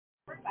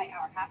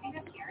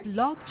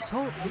Blog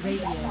Talk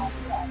Radio.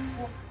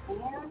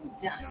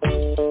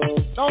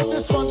 Now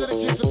this one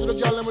dedicated to the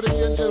girl with the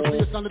angel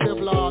face and the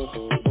devil heart.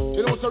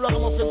 You know, it's a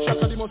ragamuffin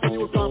checker, the most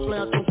you can't play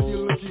and come to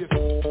deal with the case.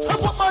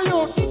 Help up my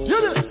youth,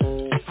 hear it!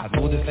 I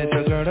know this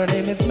little girl, her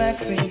name is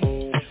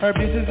Maxine. Her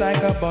beauty's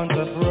like a bunch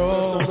of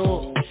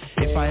roses.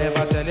 If I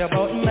ever tell you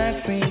about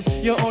Maxine,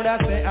 you would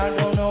say I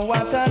don't know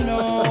what I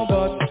know,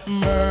 but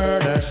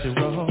murder she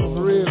wrote.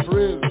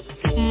 Real.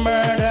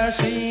 Murder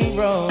she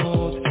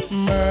wrote.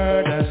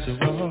 Murder she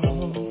wrote.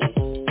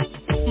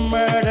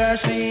 Murder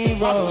she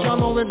wrote. I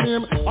know with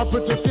him, a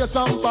pretty face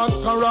and bad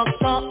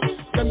character.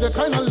 Then the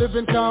kind of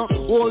living can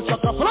hold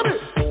chaka. Follow me.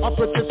 A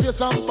pretty face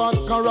and bad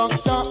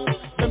character.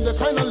 Then the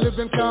kind of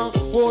living can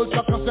hold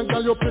chaka. Say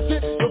girl you pretty,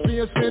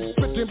 your face is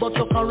pretty, but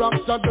your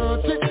character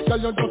dirty. Girl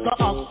you just a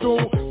act too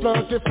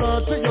flirty.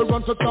 You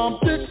run to Tom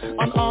Dick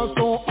and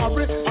also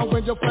hurry. And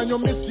when you find your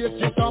mistake,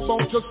 you talk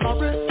about your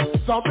sorry.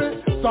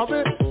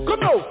 Good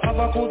now. Have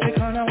a cootie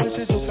corner where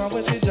she took and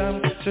where she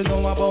jam. She know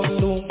about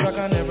Luke, Jack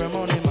and every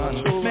money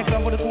man. Make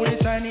love with the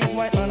coolest Chinese,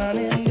 white man and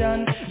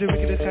Indian. The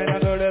wickedest kind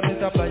of girl that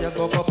Mr. Flyer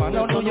go up and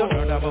now do you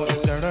heard about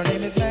this girl, her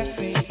name is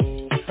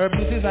Maxine. Her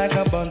beauty's like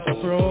a bunch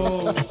of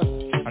roses.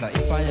 And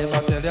if I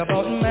ever tell you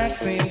about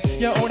Maxine,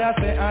 you would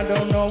say I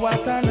don't know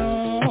what I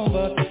know,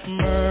 but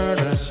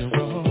murder she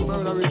wrote.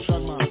 Murder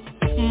Richard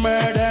man.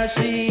 Murder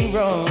she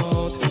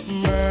wrote.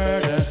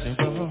 Murder she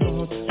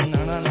wrote.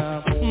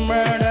 Na.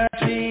 Murder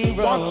she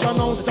wrote. Watch her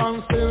now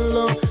stand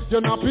still. You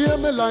not pay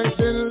me like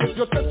bill. If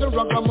you take the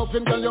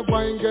ragamuffin, girl, you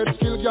going get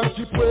killed. Girl,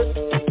 keep wait.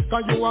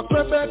 Cause you a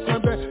crebe.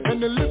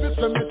 And the lyrics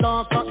when me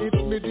talk, it's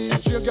me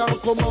DJ, girl,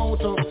 come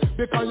out.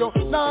 Because you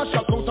nah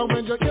shock out. And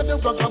when you hear the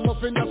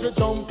ragamuffin, you fi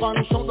jump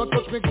and shout. Don't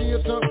touch me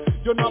gate.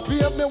 You not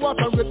pay me what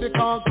I read. The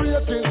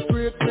concrete is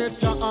straight,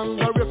 make you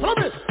angry. Follow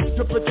me.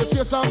 You pretty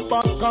face and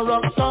bad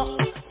character.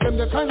 Them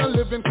the kind of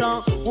living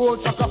can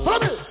hold chaka. Follow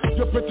me.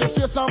 You pretty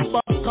face and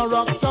bad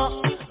character.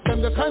 Them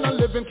the kind of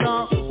living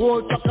can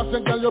hold chaka. Say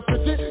girl you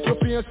pretty, your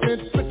face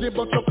is pretty,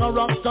 but your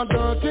character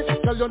dirty.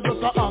 Girl you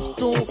just a act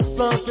too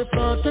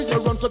flirty. You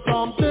run to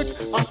Tom Dick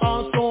and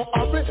also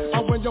hurry.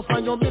 And when you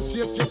find your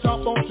mistake, you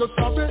talk about your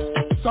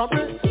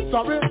sorry.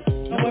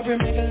 Now every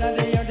mingle of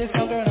the year, this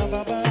young girl have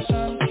a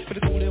passion for the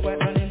coolie white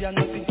man Indian,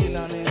 nothing kill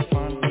and it's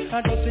fun.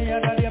 I just see her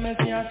the day, me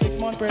see her 6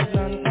 months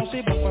pregnant. Now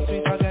she back for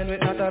sweet again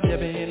with not a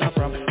baby in a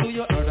prom. Do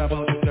you heard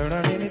about this girl,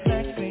 her name is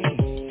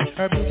Maxine.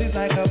 Her beauty's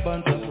like a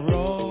bunch of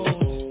roses.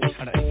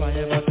 And if I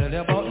ever tell you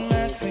about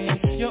Maxine,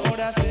 you would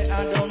say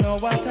I don't know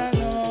what I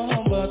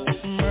know, but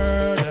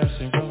murder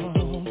she wrote.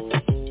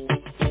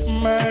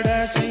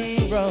 Murder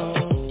she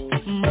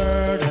wrote.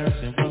 Murder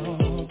she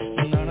wrote.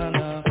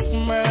 Na.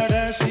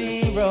 Murder she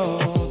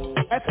wrote.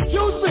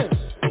 Excuse me.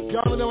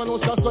 Y'all never know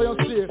just how you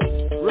say.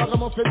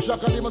 Ragamuffin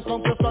Jack and he must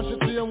come to flash it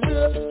same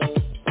way.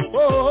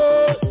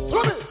 Oh,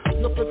 follow me.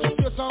 You pretty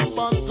face and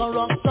bad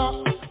character.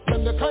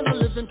 Then the kind of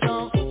living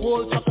can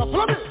hold chaka.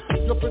 Follow me.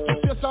 You pretty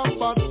face and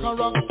bad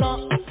character.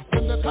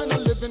 Then the kind of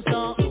living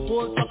can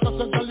hold chaka.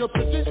 So girl you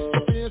pretty,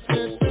 your face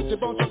is pretty,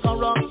 but your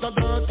character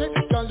dirty.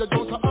 Girl you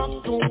don't act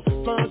too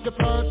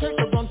flirty.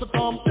 You run to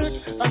Tom Dick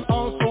and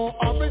also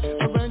hurry.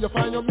 And when you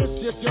find your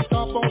mistake, you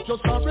talk about your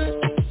sorry.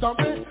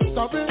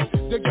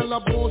 The girl a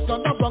boast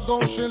and a brag how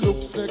she look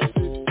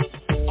sexy.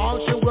 All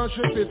she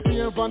worship is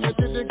pure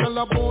vanity. The girl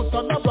a boast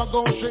and a brag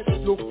how she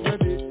look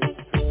ready.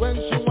 When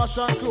she wash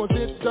her clothes,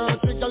 it's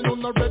dirty. Girl, you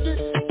not ready.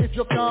 If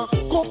you can't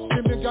cook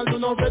for me, girl, you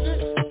not ready.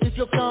 If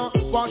you can't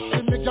wash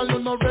for me, girl, you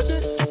not ready.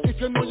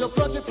 If you know you're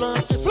flirty,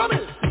 follow me.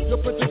 You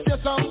pretty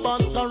face and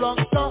bad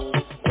character.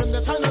 Then the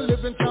kind of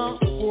living can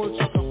hold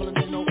chaka. Follow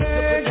me now. You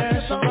pretty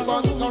face and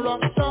bad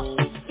character.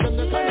 Then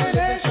the kind of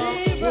living can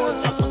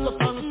hold chaka. So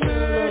stand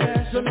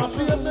still. You not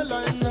feel me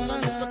like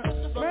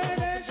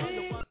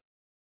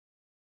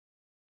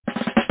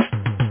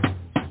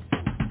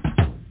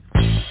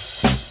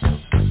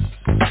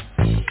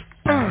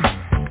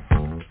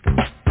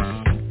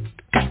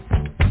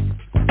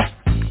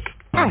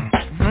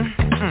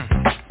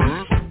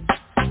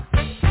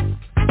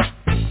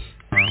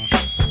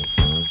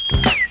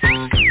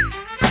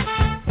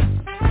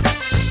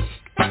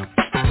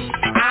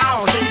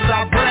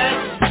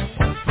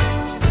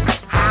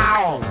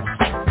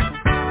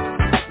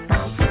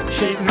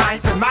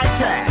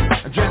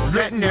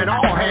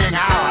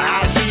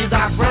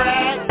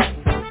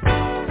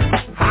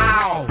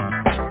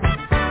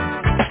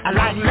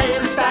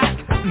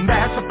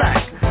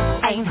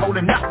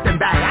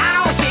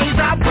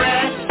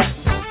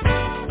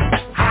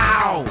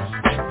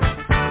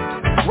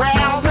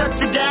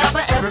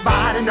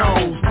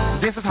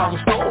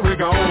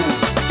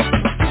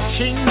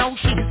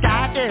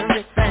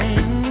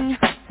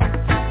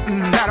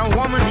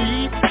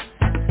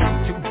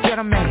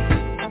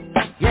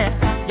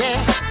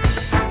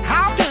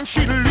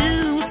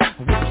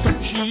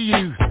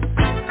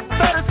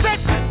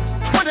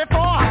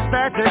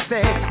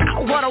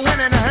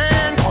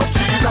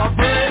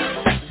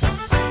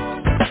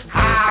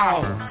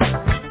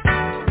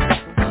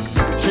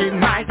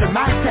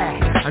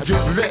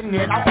Just letting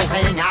it all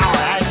hang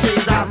out.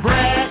 She's a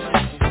bread.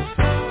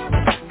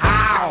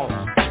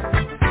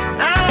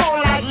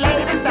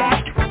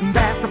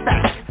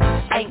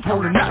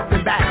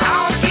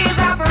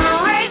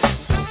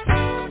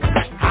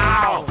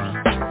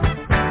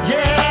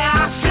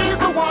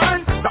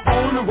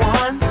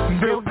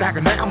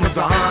 like an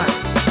Amazon.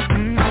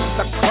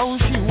 The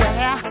clothes she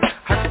wear,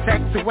 her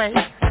sexy way,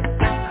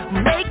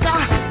 make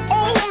a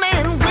old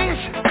man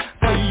wish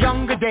for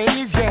younger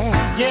days,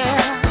 yeah,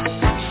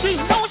 yeah. She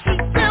knows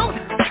she's built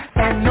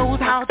and knows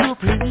how to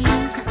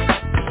please.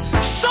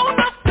 So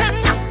enough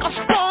can knock a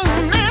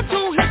strong man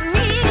to his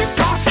knees.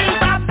 Cause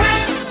she's a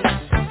brick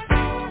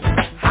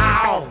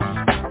house.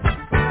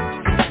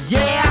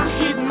 Yeah,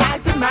 she's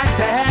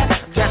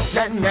mighty, just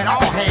letting it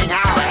all hang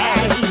out.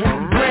 Hey,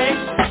 brick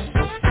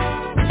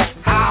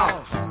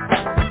house.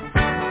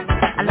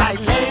 Like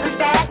lady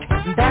Stack,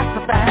 that's a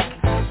fact.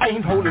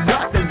 Ain't holding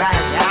nothing back.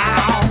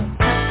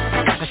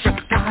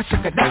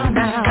 Shake it down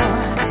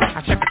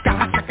now. Shake it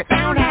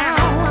down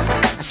now.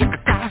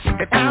 Shake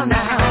it down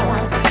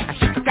now. Shake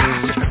it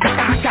down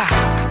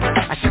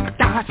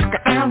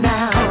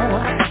now.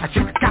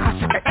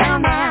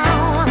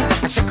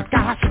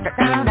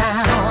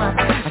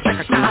 Shake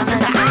it down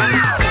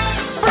now.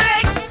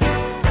 Brick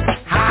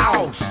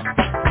house.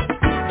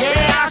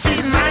 Yeah,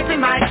 she's mighty.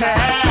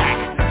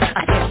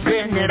 Just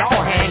letting it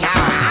all hang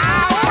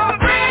out.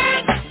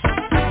 Brick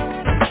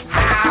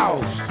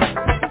house.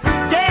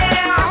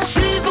 Yeah,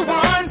 she's the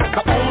one,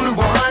 the only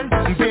one,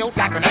 built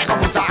like an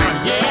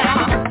Amazon.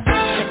 Yeah.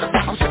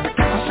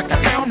 Shake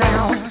it down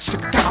now.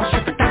 Shake it down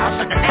now.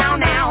 Shake it down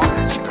now.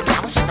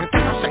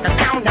 Shake it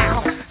down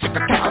now. Shake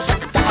it down,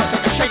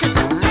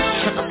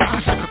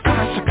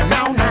 shake it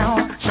now now.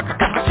 Shake it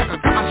down now.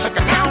 Shake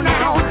it now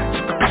now.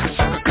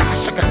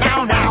 Shake it now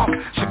now.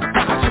 Shake it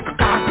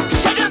down.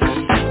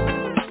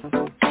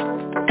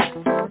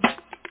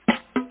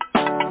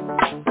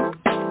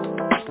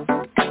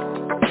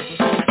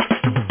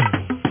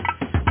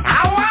 I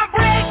want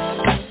brick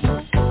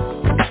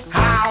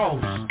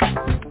house.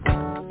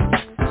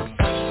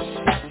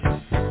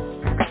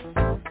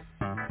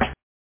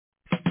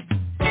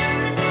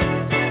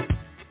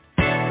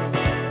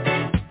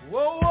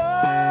 Whoa,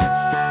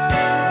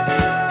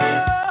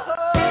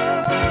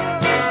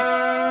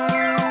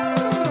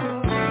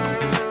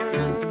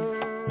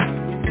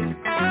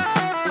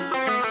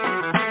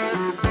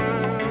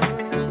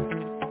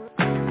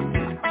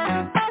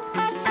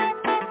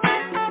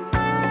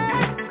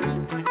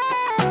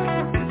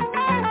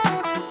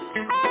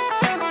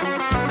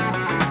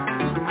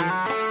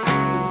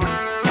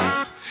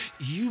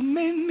 you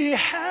made me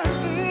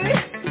happy.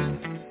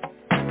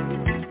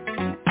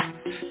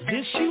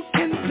 This you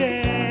can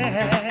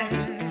bear.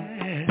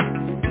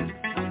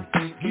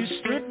 You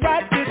stood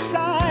right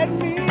beside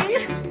me,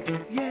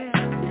 yeah,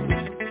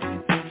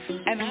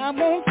 and I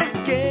won't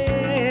forget.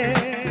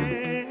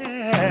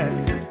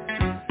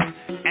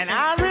 And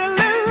I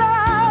really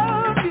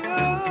love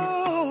you.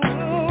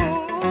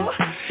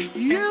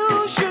 You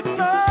should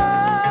know.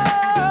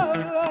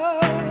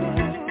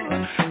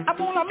 I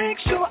wanna make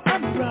sure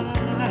I'm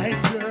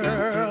right,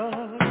 girl,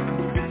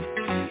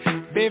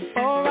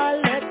 before I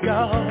let go.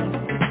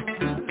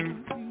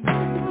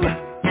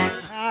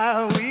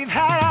 We've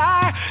had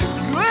our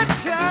good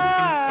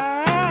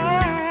times,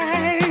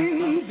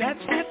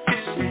 that's what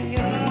they say.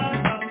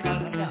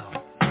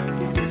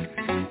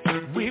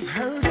 We've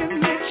hurting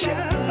each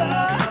other.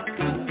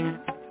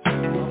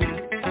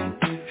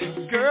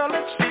 Girl,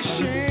 it's a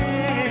shame.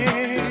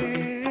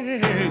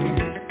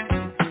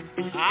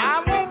 I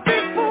won't be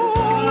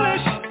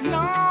foolish,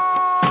 no.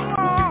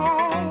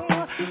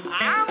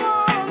 I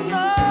wanna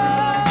know.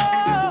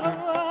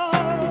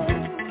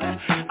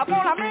 I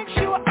wanna make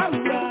sure I'm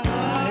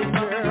right,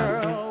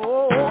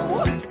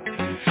 girl,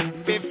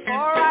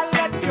 before I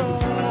let go.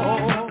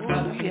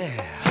 Yeah.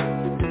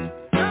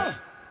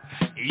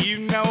 You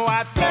know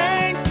I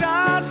thank the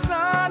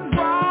sun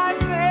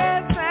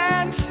rises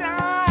and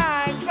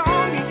shines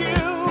on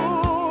you.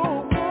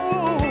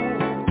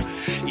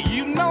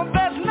 You know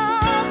there's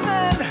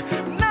nothing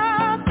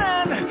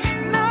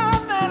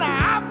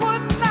I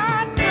would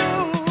not do.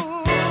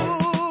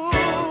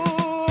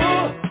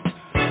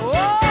 Oh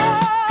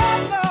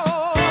no,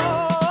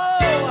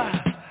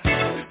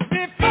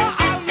 before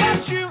I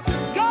let you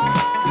go.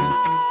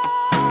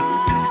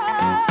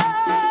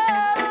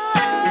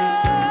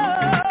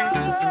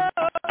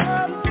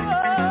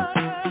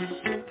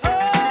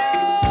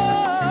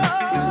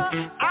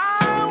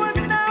 I would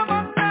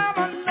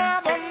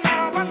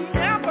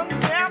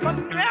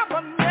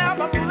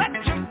never let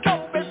you go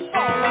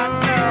before I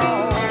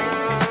know.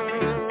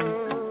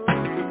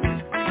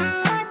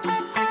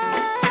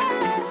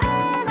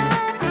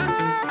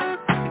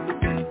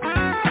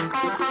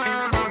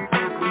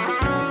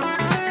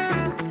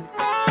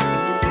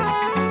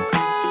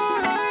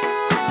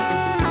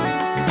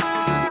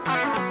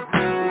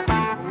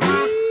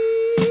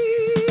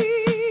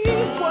 We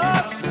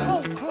were so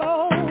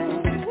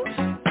close.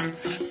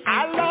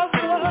 Our love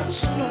was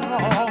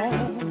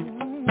strong.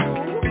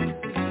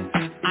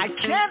 I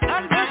can't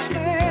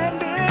understand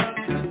it.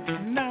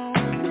 No.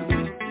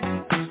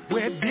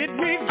 Where did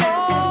we go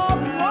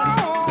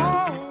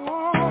wrong?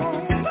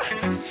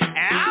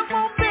 And I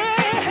won't be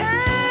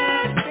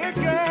happy,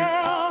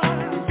 girl.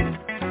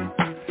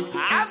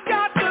 I've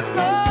got to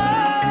know.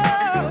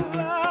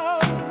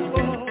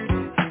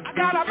 I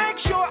gotta make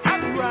sure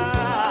I'm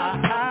right.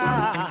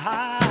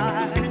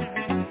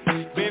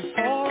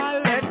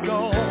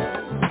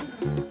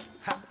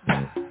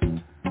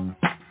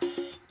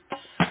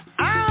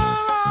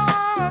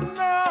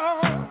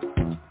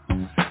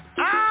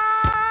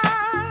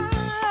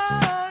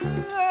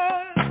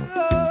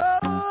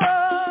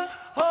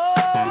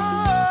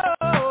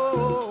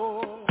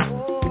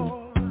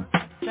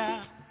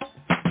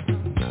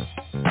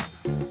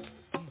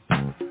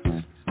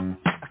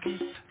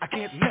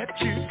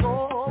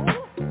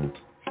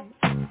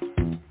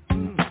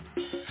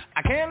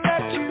 can't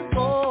let you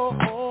go.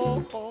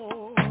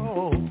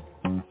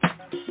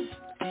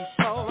 It's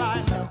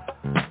alright now.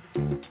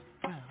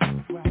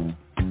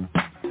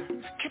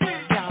 Come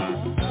on, y'all.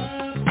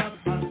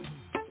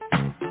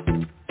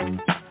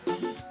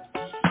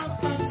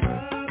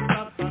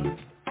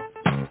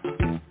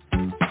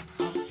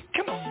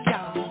 Come on,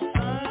 y'all.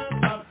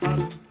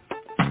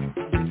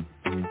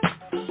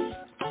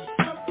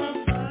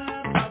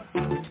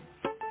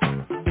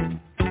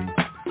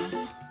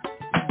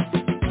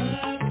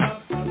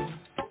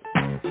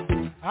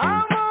 I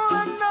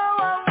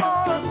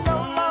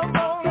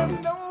wanna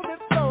know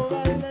before I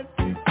let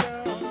you go.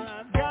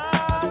 I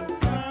gotta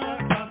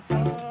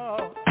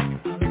know.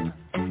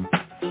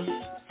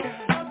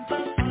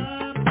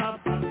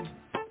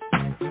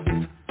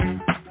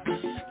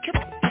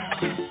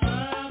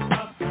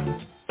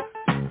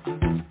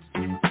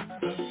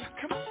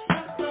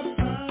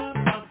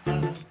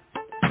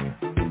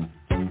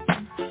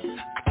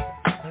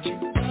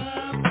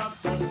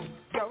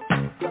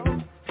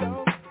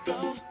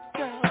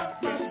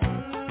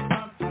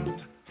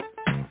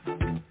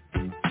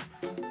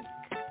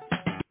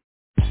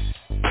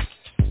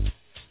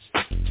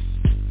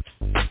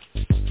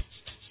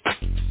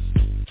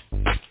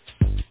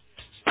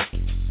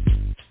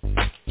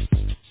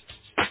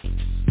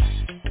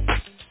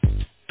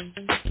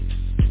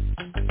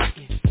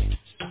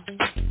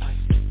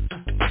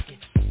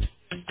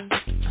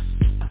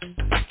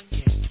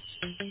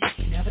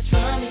 Never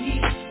try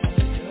me,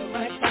 you're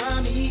right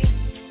by me.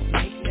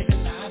 Make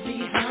niggas lie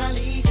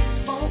behind.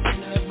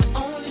 Spoken of,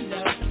 only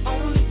love,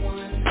 only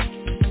one.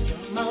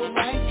 You're my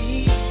wifey,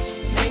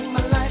 make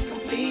my life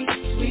complete,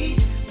 sweet.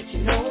 But you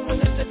know when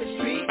the slip is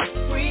street,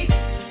 free.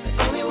 It's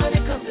only when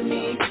it comes to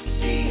me,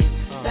 see.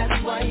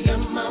 That's why you're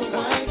my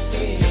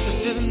wifey.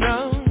 I didn't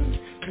know,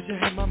 'cause you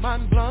had my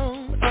mind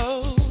blown.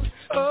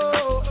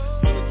 Oh,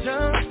 you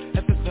jump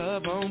at the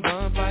club on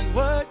bump like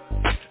what?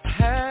 I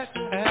had to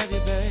have you,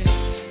 babe.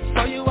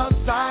 Saw you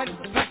outside,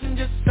 the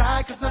passenger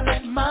side, 'cause I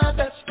let my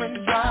best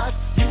friend drive.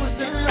 You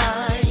was in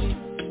line,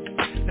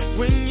 that's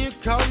when you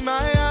caught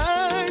my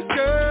eyes,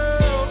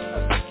 girl.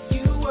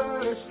 You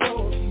were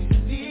so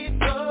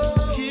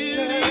beautiful.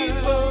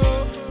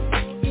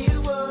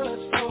 You were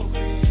so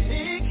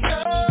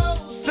critical.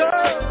 So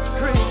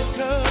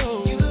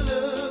critical. You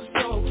look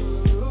so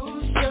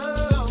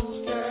crucial,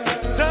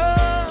 girl.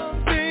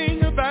 Something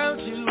about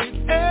you is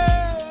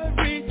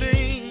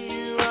everything.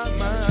 You are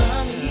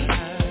mine.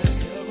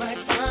 You're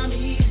right by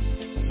me.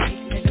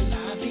 Make niggas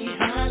lie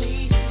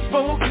behind.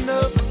 Spoken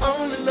of,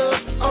 only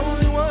love,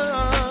 only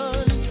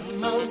one. You're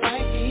my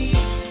wifey.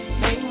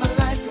 Make my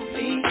life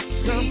complete.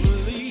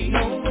 Sweet.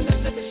 No one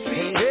else at the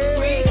street.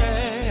 Free.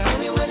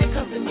 Only when it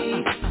comes to me.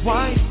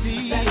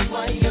 Wifey. That's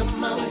why you're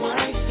my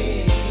wifey.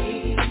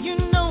 You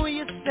know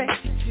you're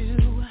sexy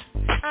too.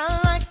 I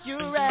like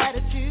your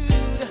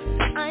attitude.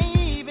 I ain't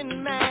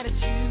even mad at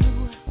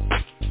you.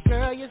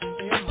 Girl, you're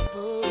still my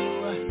boo.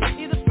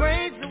 Either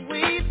braids or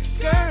weave,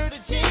 skirt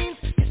or jeans,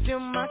 you're still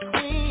my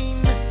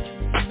queen.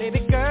 Baby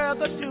girl,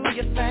 go do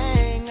your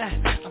thing.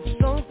 I'm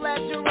so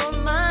glad you're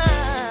on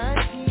mine.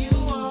 You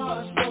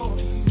are so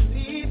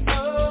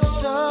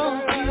beautiful. So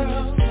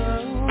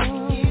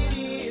beautiful. It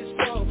is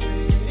so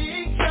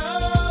pretty,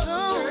 girl.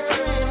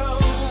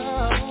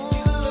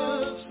 You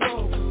look so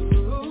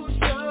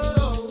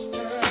crucial,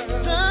 girl.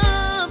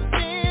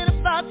 Something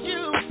about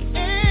you,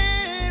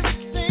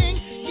 everything.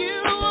 You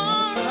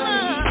are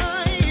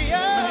mine.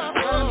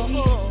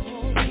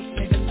 Make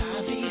niggas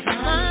lie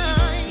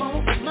behind.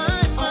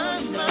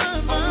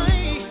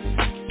 Mine.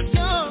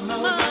 You're my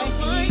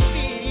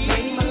wifey.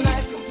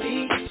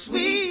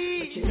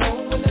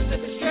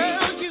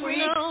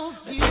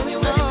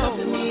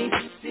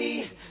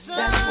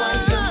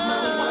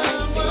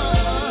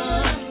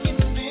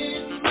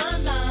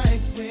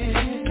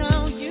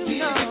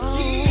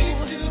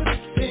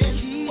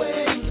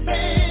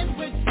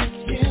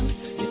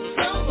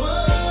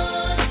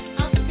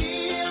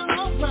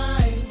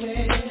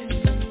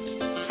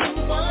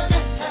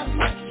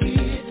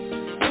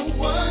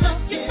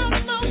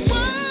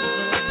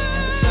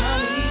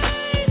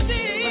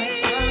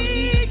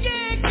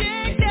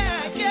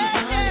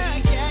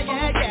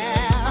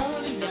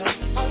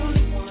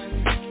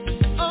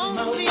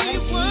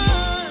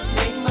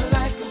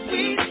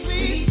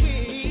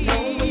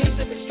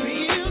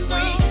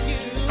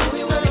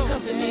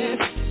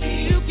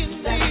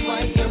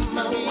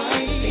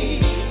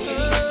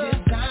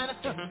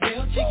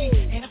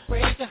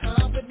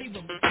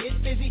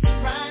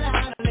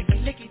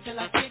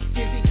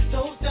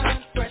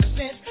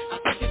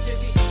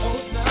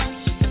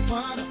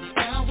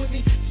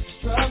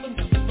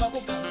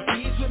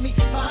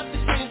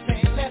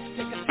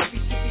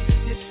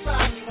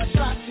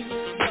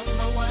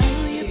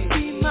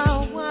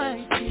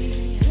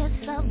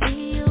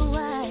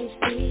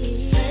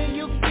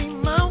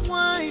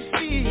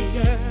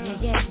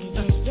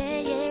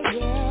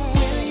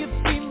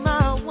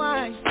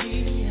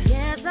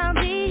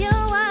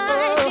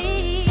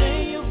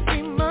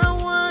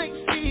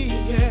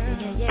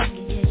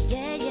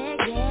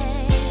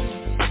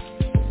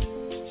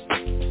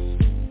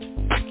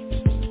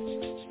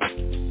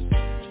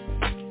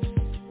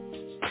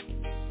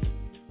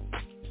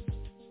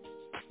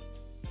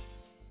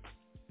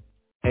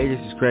 This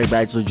is Craig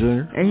Batchelor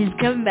Jr. And this is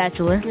Kevin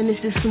Batchelor. And this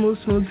is Smooth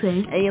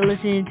Tay. And you're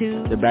listening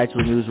to the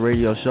Batchelor News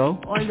Radio Show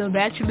on the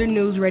Batchelor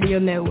News Radio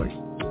Network.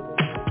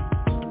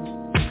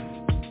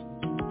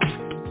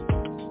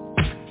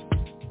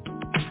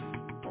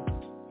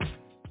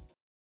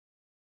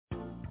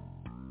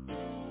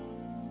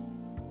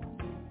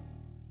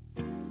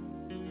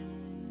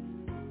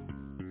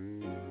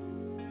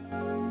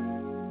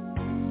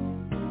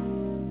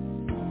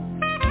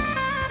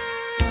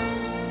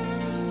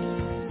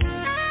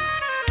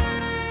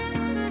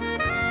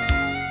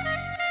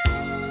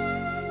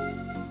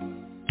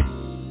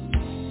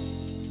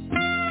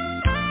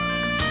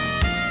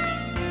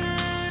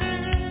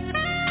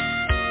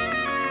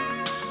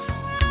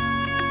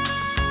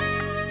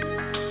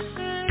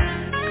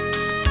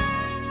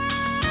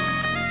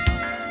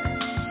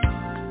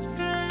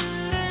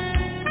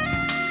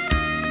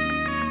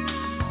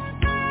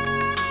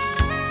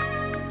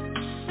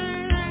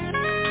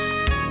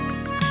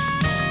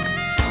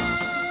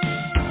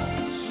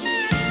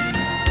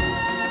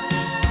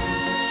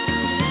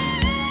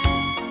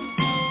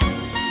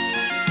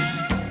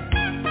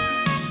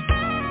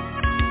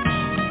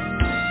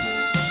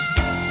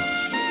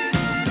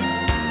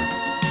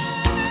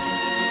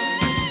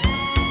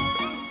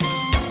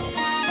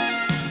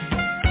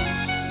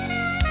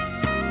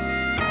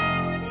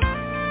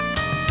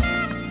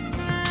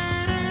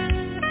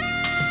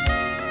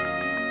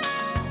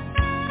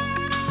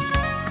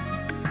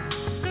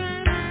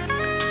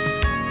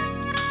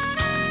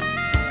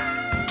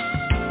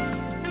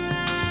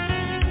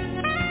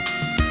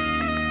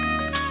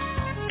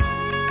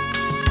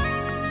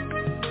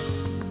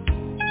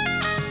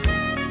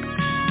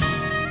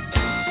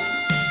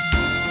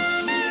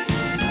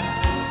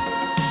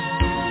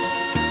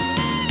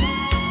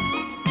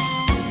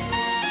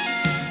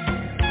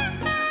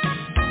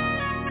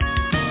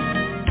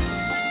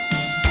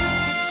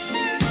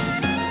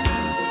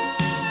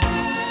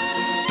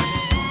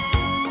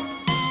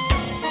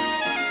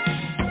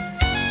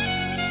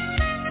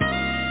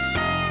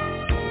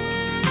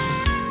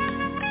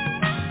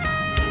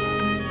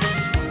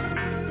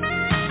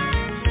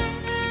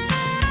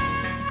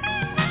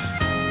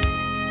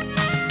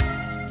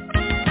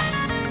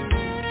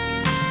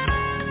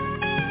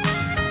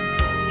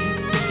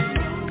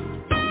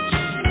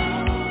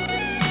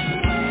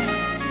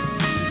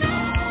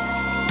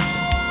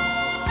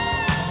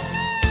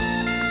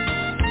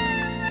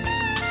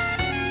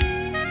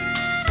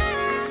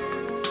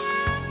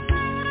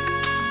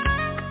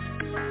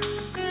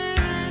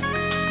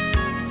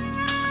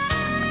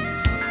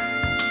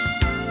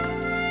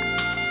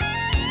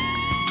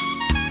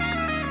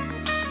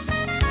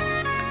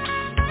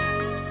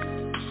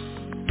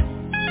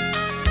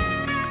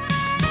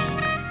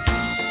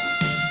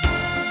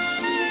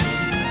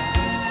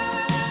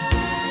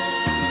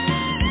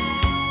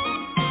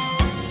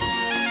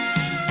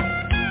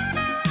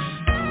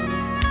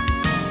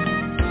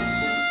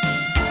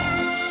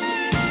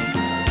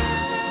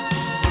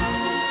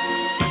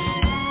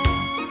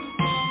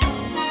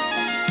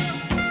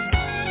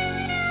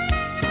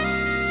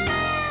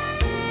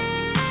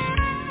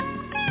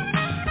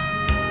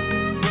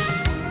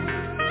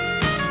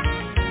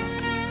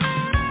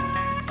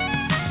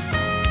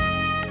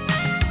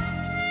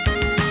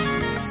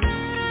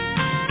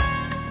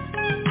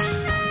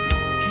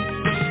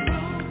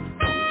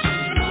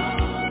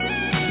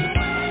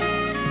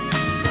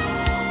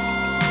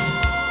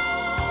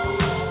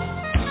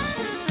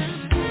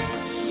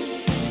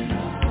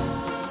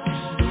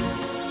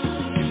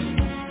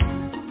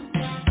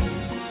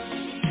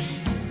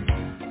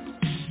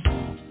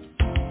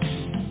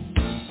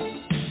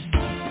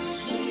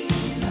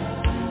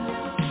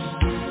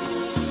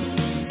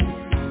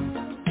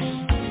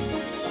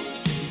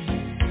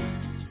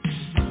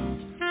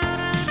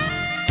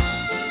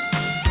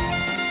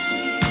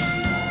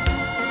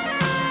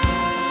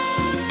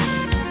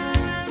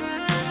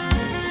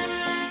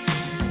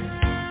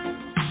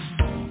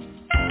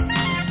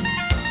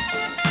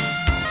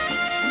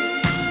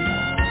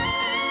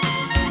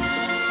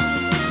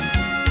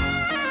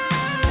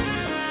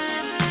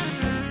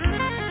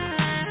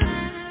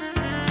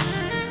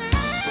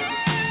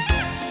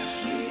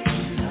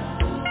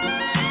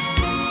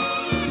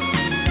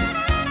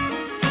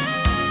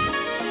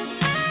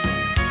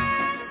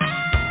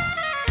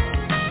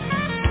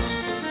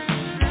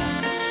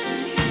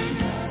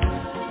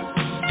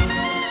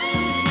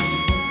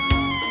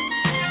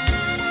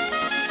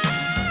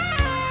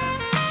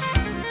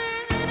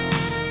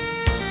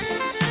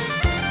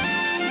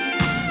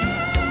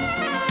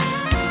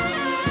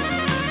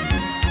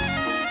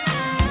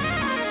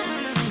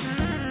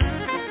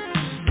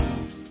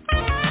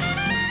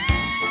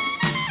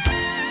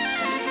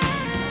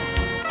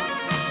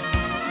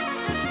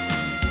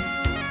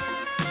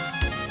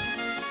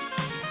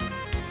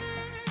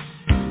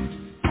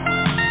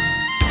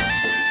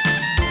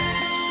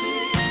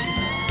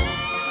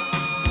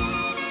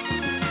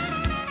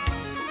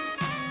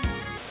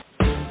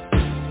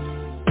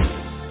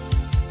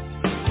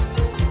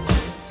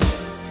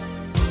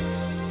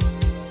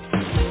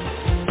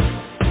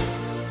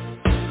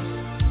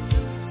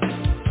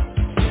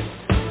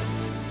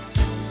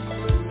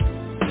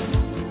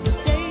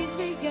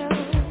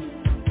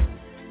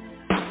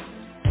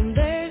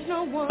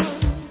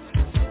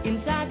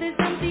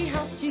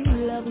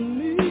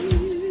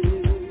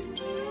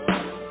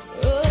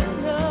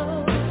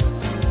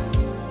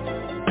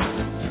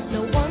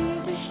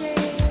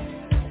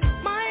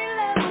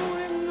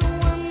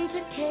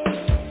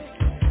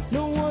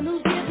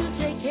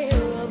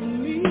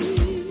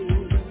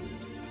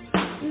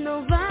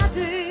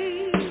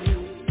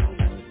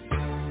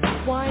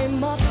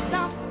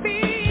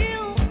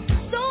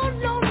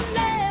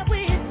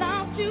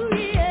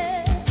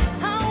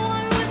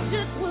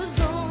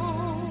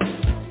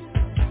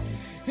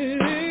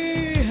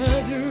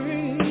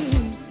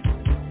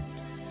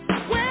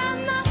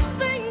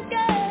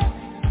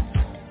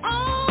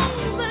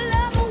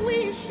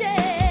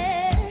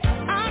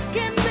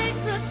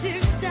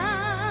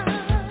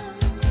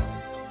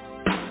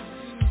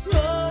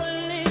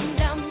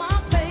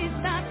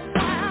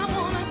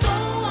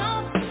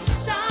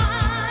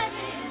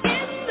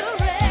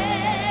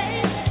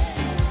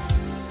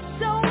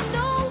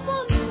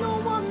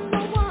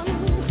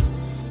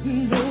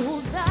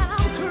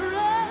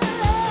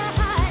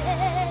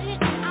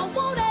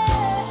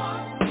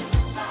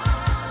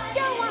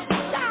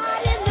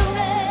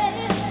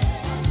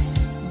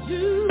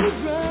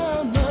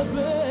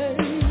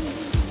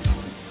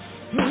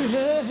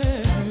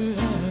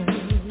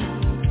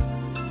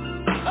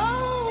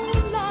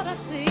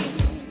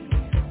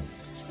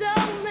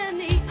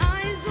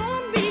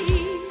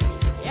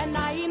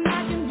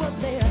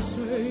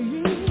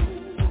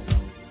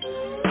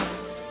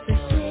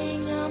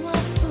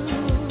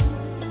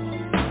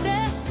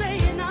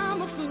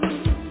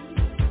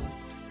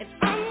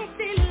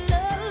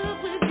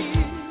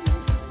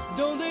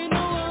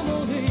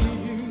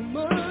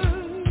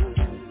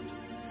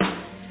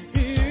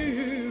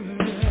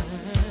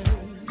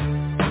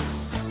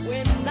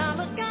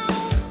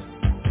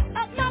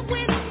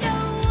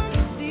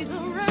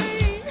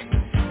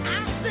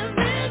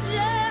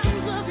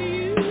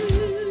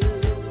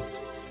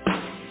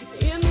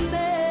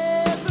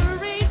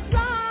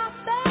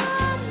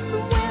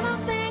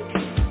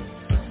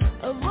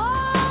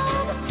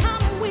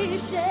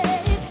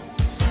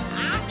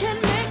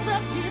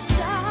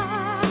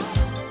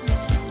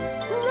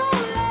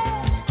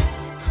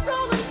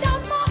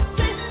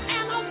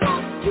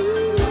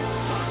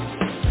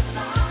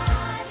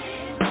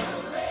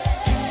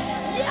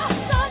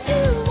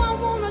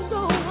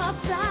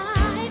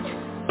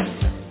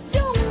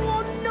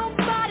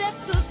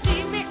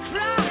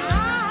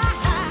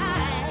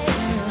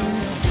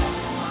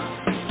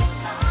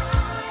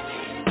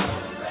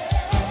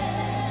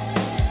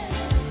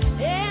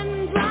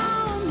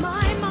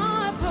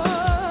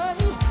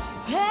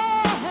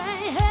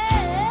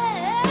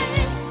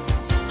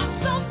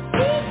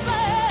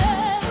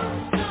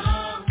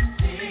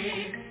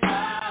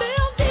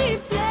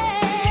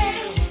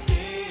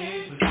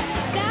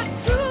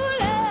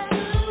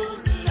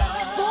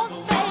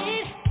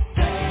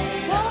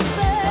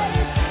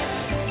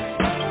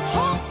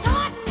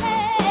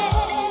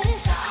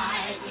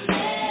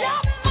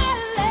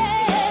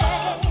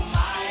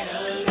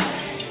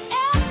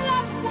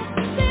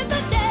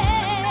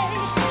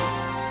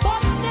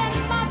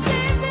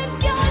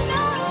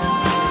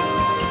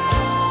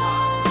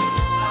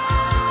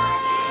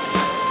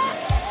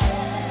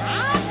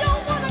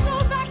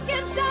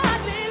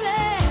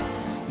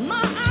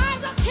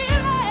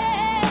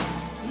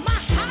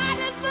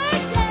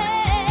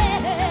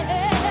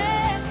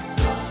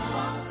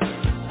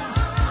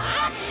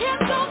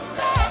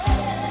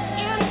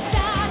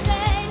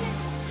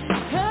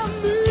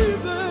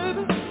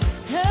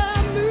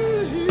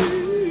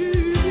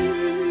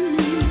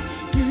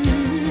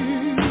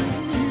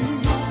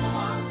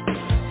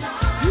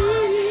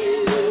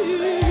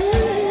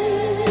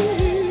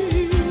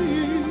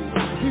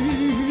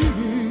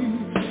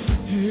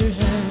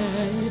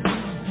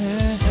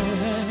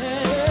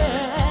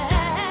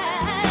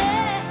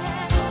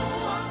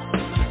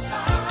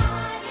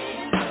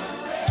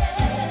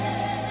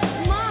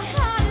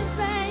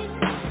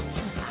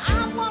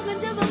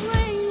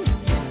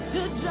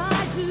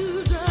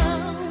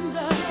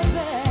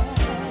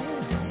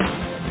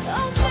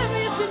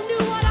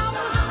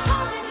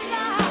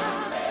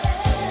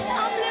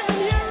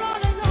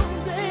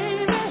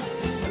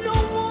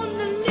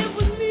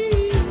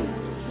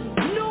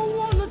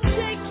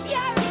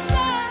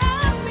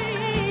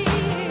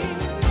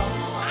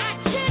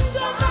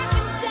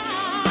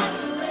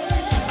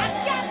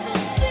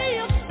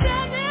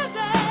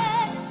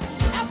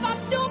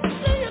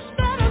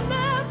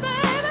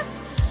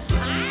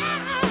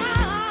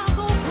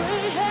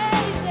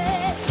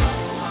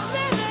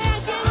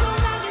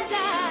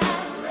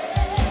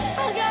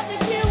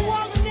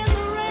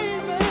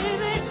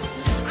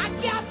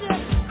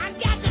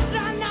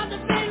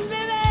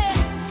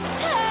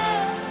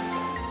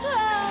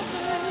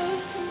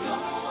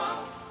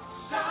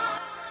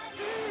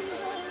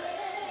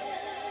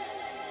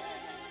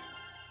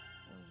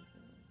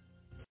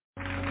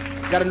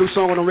 Got a new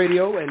song on the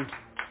radio, and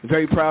I'm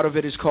very proud of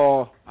it. It's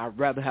called I'd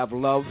Rather Have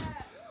Love.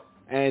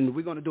 And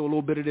we're going to do a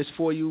little bit of this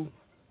for you.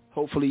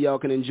 Hopefully y'all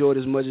can enjoy it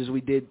as much as we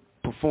did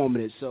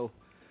performing it. So,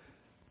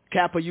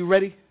 Cap, are you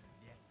ready?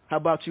 How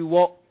about you,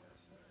 Walt?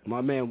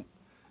 My man,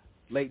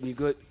 Leighton, you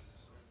good?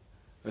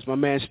 That's my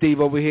man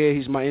Steve over here.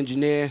 He's my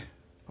engineer.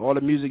 All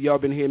the music y'all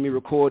been hearing me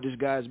record, this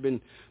guy's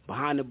been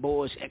behind the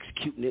boards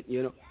executing it,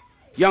 you know.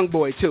 Young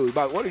boy, too.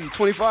 About, what are you,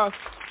 25?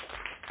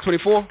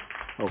 24?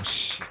 Oh,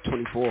 shit,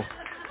 24.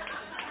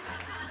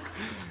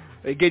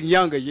 They're getting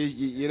younger,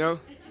 you know.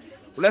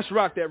 Well, let's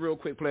rock that real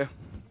quick, player.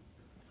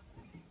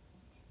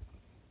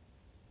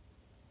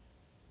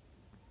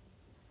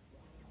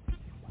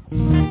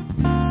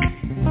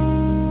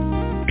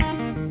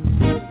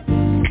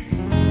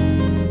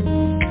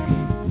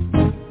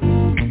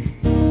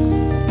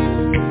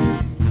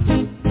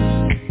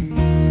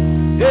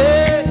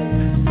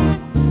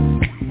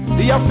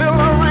 Do y'all feel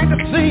alright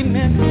this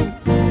evening?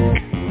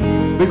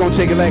 We're gonna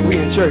take it like we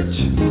in church.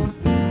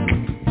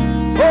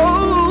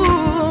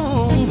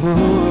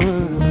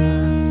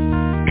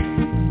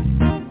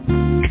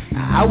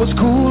 I was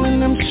cool in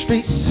them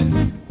streets.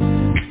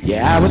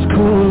 Yeah, I was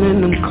cool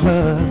in them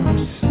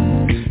clubs.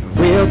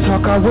 Real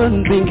talk, I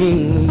wasn't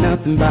thinking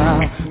nothing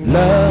about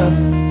love.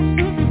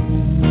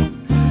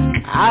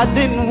 I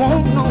didn't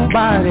want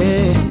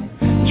nobody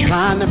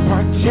trying to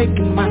partake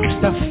in my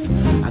stuff.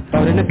 I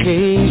thought an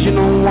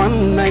occasional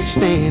one night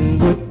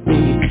stand would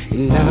be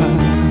enough.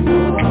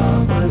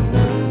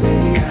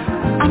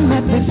 I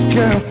met this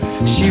girl,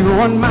 she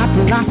ruined my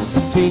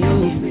philosophy.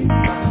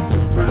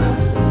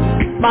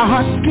 My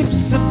heart skips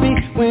a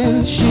beat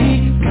when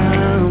she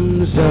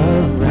comes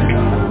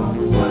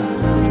around.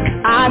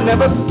 I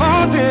never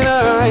thought that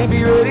I'd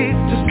be ready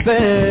to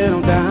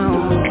settle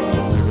down.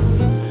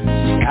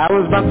 I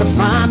was about to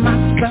find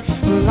myself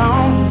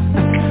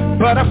alone,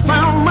 but I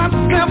found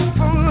myself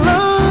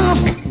alone.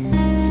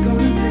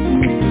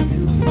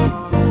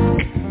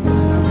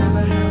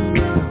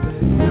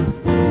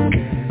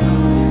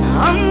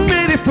 I'm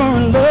ready for a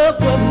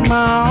love of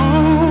my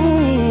own.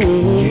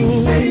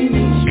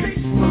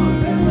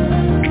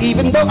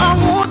 Even though I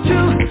want to,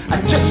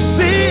 I just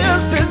see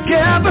us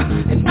together.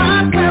 And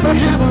I'd rather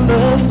have a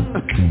love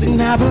than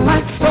have a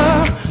life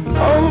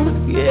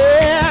alone.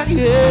 Yeah,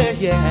 yeah,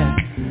 yeah.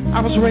 I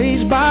was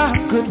raised by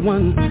a good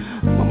one.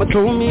 Mama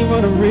told me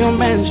what a real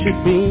man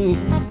should be.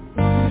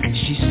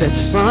 She said,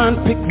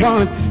 son, pick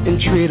one and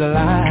treat her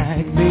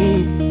like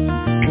me.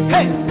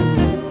 Hey!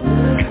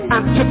 I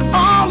took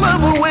all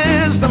of her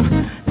wisdom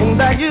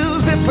and I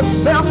used it for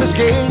selfish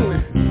gain.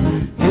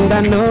 And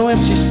I know if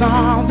she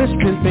saw this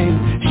pimping,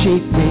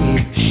 she'd be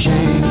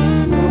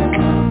ashamed.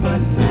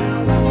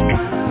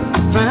 I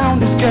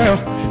found this girl,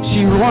 she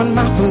ruined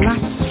my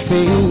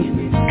philosophy.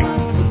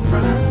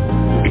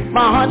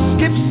 My heart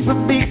skips a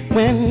beat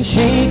when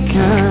she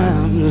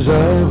comes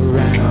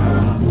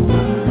around.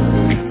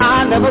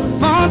 I never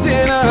thought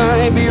that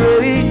I'd be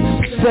ready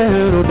to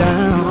settle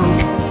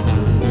down.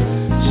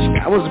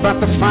 I was about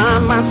to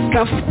find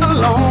myself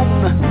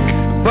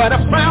alone, but I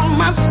found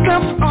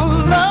myself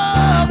alone.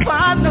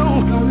 I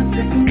know,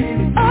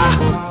 oh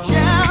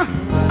yeah,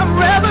 I'd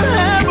rather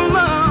have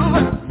love.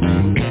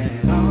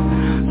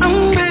 I'm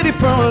ready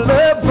for a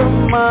love of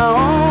my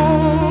own.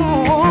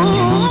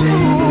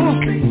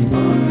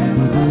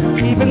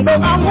 Even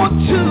though I want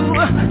to,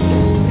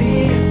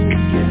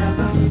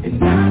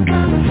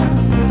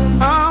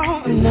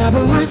 oh,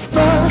 never life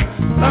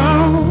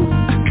alone.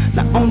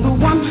 Now on the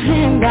one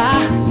hand,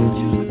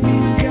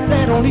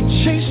 that only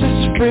chases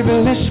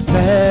frivolous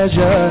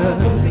pleasure.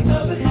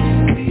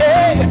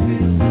 Yeah.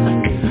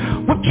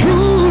 With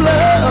true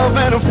love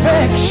and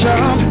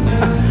affection,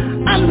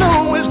 I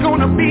know it's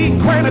gonna be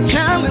quite a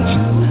challenge.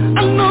 I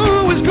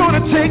know it's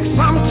gonna take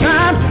some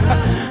time,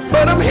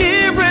 but I'm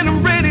here and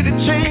I'm ready to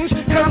change.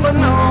 'Cause I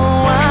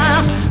know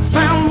I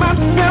found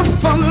myself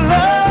for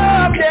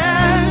love,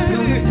 yeah.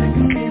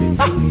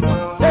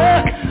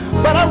 Yeah.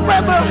 But I'd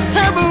rather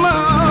have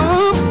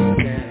love.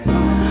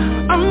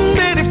 I'm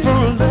ready for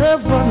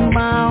love of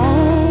my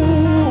own.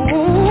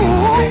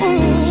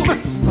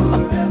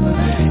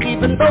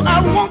 Even though I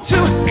want to,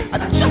 I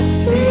just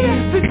see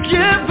us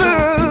together.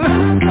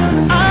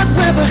 I'd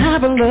rather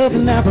have a love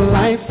than have a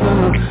life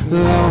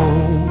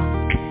alone.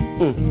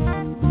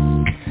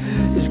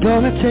 It's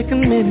gonna take a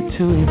minute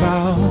to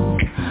evolve.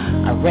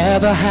 I'd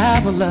rather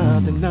have a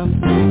love than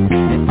nothing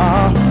at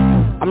all.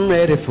 I'm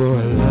ready for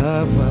a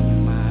love of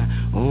my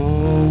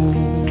own.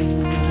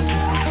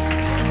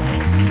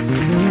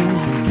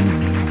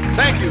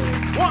 Thank you.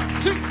 1,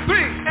 2,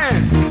 3,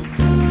 and...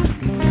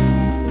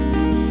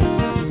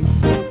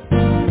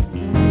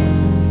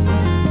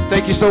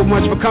 Thank you so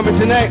much for coming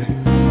tonight.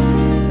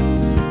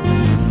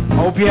 I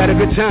hope you had a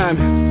good time.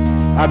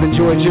 I've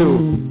enjoyed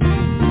you.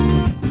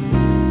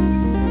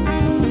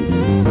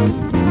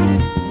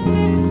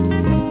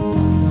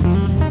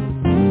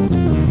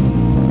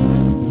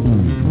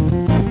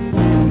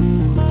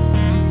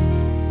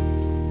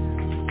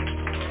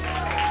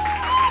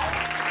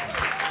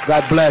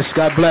 God bless,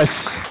 God bless.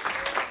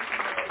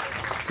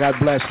 God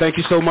bless. Thank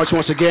you so much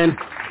once again.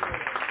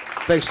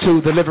 Thanks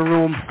to the Living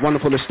Room,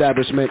 wonderful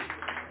establishment.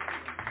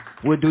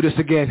 We'll do this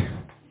again.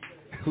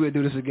 We'll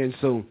do this again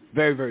soon.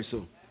 Very, very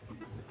soon.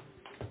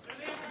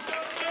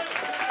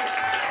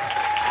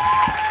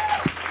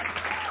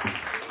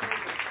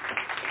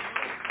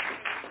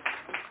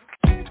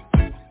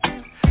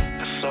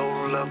 The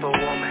soul of a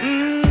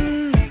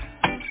woman.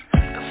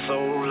 The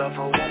soul of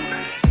a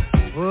woman.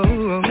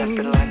 Whoa.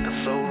 Nothing like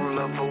the soul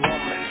of a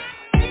woman.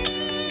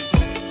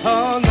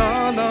 Oh,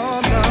 no,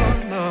 no, no,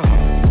 no.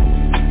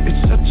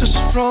 It's such a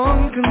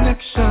strong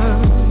connection,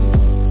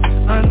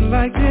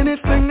 unlike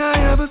anything I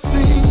ever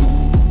seen.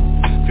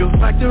 Feels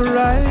like the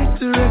right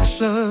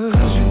direction.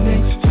 'Cause you're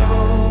next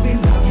door, we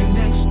love you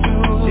next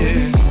door.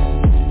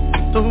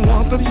 Yeah. The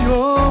warmth of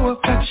your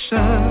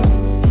affection,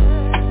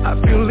 I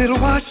feel it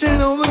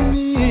washing over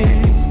me.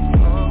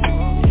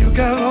 You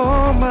got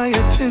all my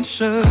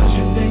attention. 'Cause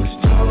you're next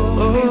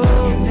door, we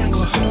love you next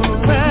door.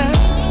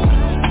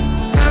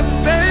 And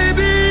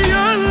baby,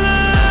 your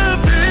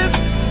love is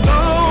so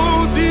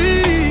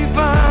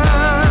divine.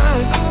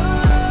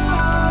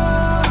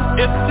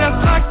 It's just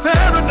like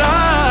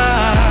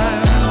paradise.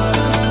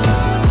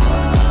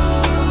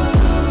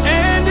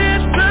 And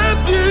it's the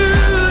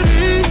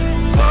beauty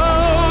so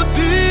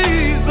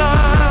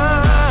designed.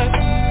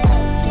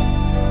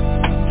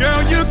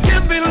 Girl, you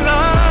give me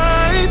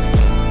life.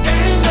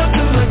 Ain't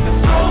nothing like the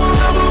soul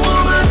of a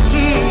woman.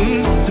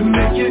 To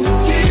make you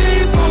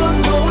keep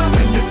on going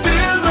when you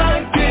feel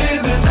like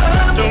giving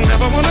up. Don't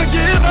ever wanna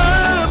give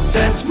up.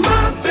 That's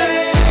my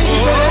baby.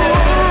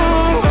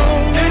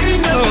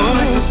 Ain't nothing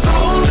like the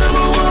soul of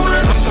a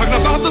woman. I'm talking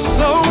about the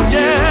soul,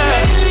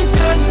 yeah. Ain't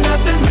got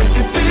nothing make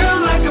you feel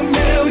like a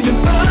million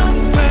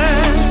bucks,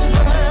 man.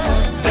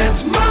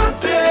 That's my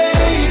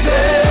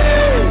baby.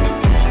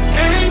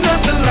 Ain't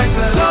nothing like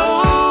the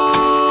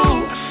soul.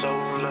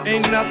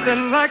 Ain't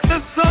nothing like the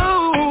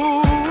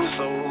soul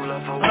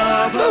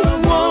of a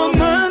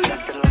woman.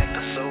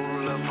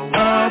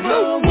 Of a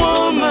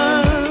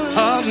woman.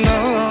 Oh no,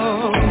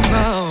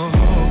 no.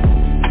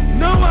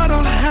 No, I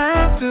don't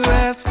have to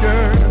ask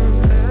her.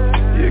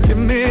 You give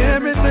me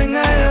everything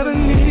I ever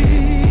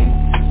need.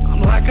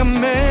 I'm like a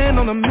man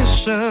on a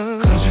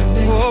mission.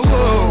 Whoa,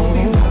 whoa.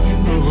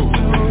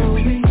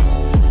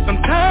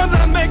 Sometimes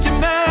I make you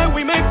mad,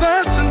 we may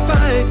fuss and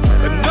fight,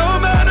 but no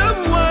matter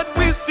what,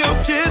 we still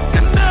kiss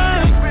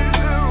goodnight.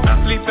 I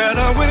sleep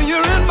better when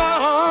you're in my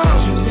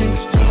arms.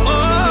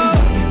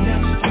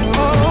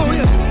 Oh,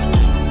 yeah.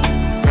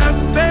 And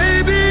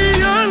baby,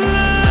 your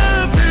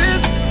love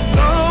is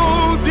so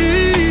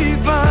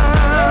divine.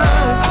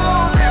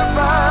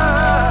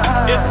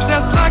 It's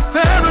just like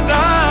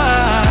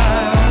paradise.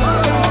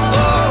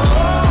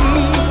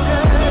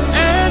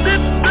 And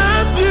it's the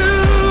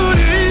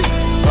beauty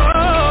so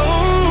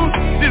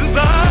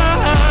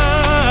designed.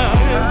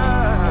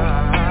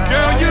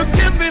 Girl, you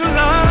give me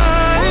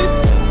life.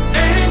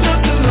 Ain't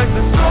nothing like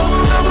the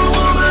soul of a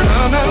woman.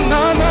 No, no,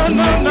 no, no,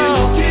 no, no.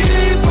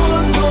 Keep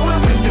on going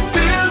when you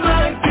feel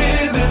like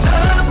giving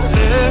up.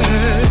 Yeah.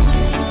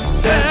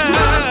 That's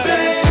my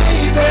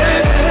baby.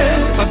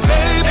 My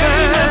baby.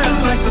 Ain't nothing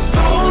like the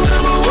soul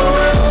of a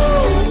woman.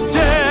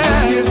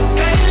 Yeah.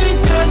 Ain't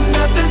got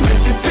nothing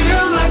make you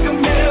feel like a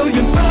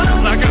million bucks.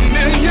 Like a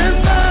million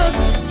bucks.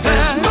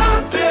 That's my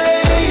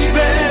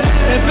baby.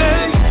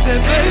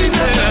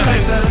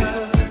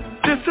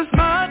 This is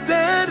my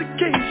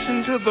dedication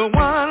to the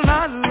one I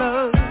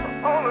love.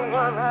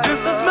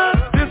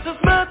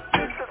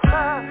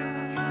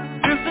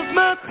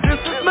 This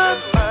is my,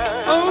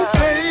 oh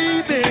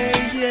baby,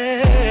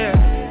 yeah.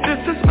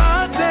 This is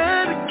my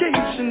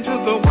dedication to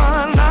the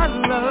one I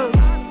love.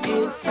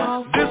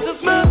 This is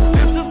my,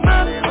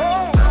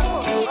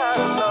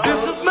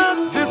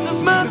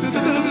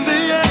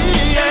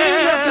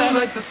 yeah.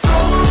 Like the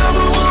soul of a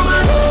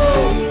woman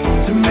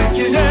to make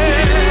you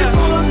keep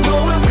on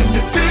going when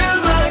you feel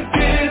like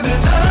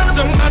giving up.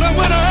 No matter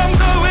what I'm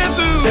going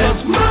through,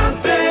 that's my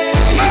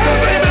baby, my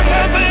baby,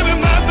 my baby,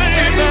 my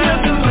baby. Ain't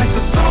nothing like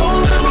the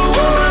soul of a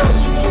woman.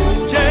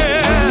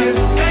 Yeah,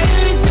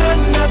 ain't got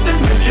nothing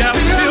make you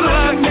feel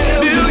like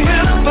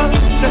million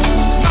bucks. That's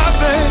my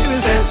baby,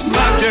 that's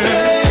my girl,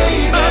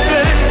 my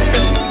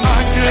baby, my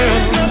girl.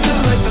 Ain't nothing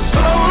like the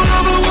soul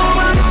of a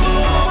woman.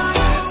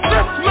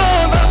 That's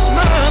mine, that's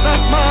mine,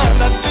 that's mine,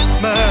 that's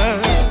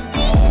mine.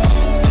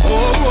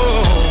 Oh,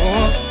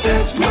 oh,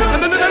 that's mine. No,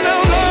 no, no, no,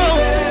 no,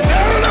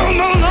 no,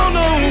 no, no,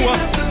 no.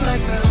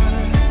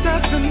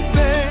 Nothing,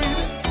 baby,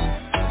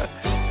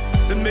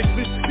 that makes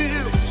me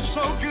feel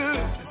so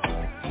good.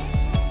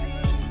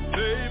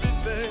 Baby,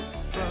 baby.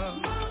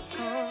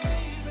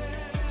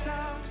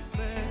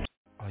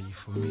 Are you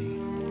for me?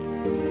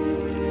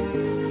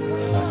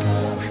 If I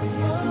got out for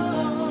you,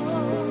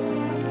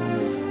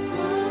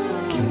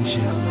 can we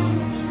share love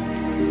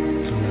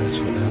to last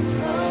forever?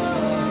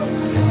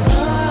 And if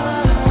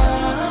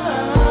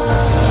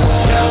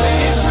Tell me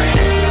it's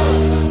real.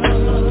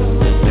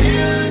 The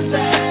feelings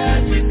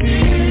that you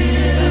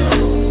feel.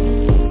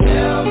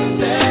 Tell me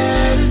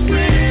that it's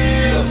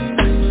real.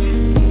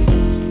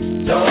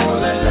 Don't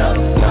let love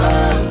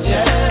come,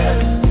 yeah.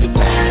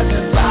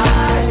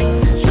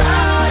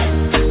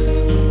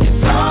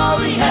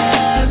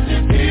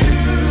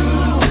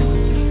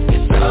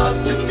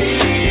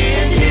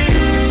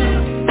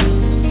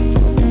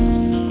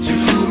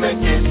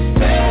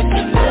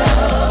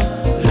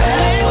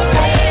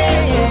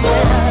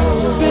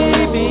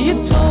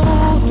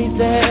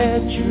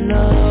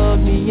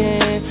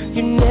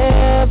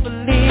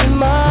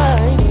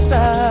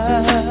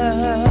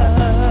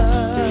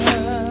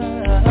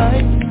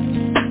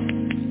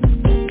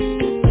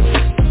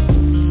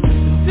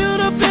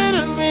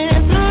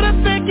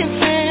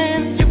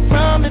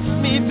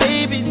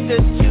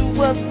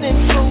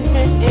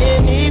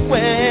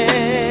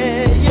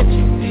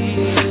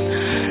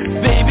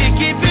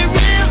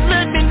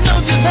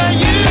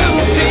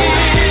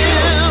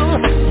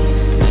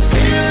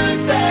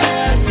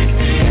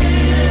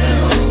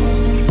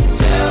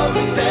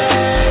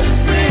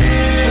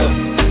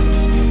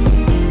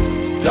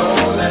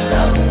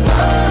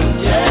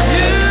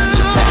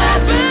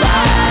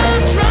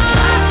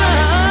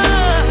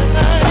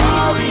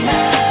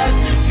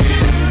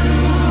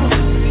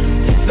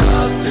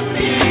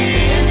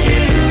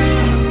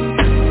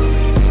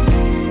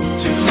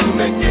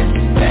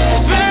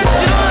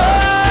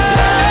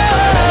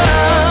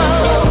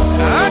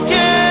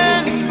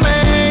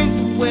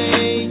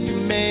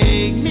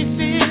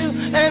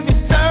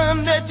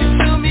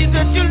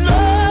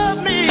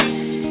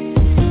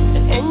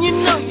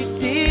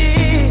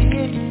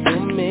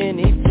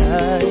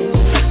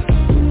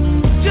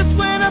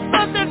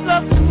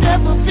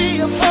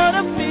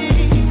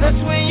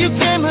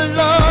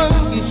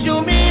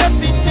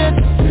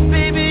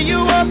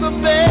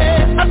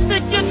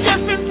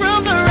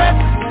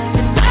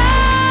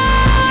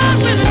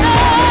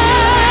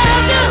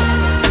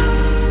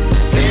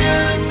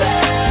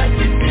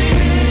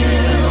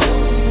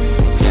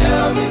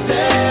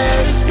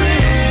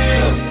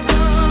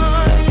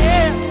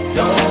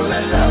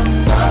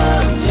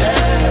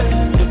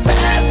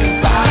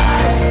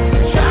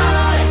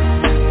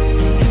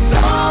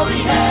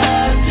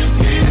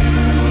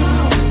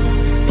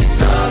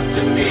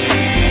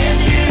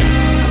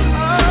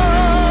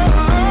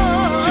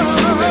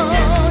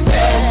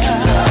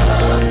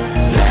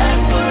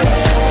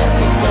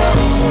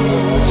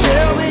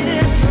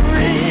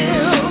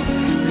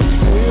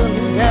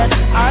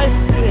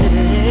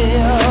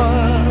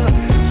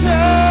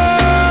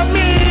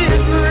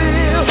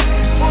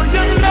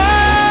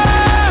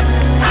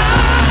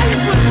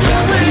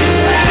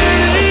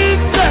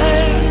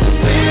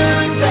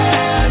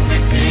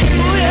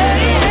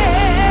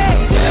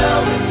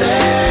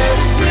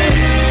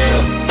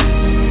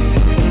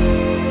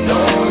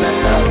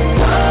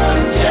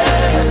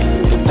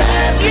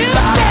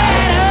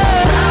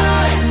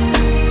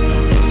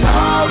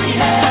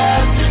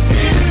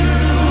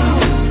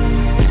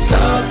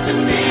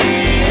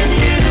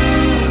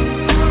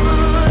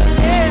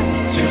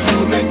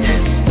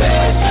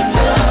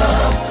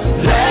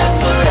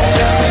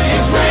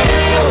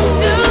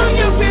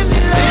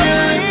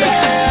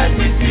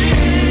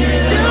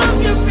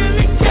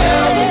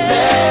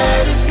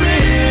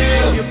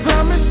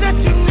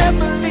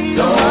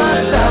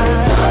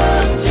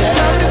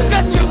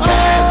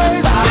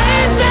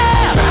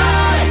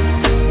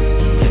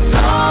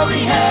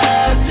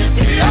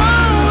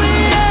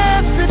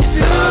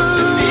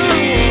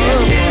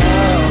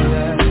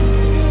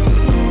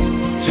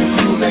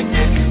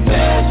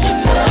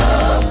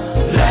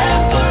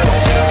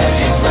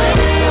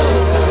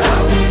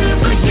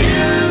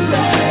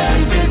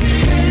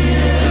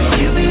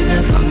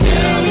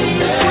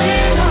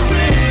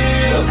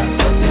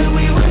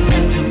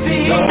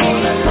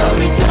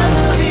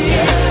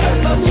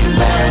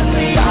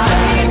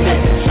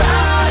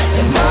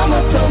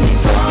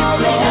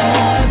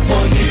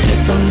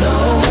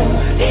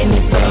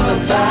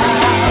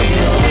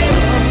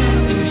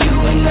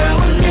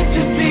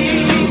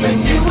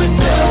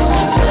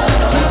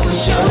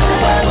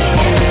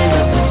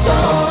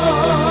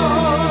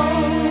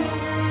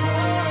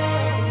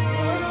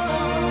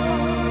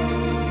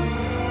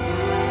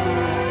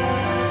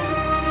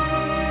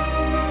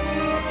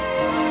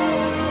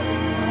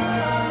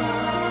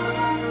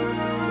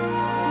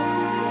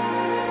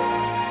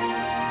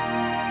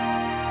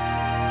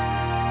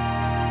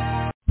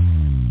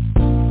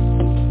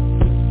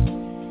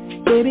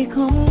 Baby,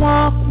 come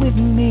walk with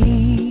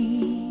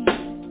me,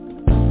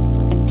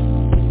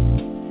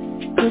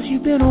 'cause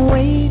you've been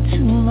away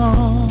too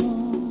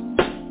long.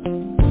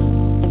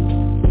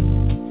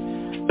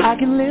 I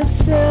can live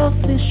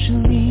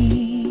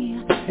selfishly,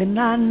 and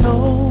I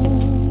know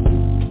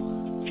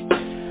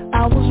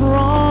I was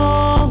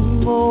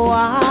wrong, oh,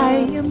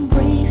 I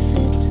embrace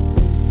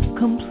it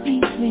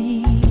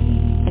completely.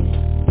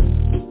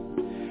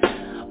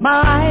 My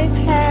life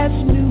has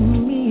new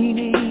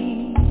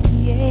meaning,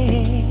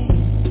 yeah.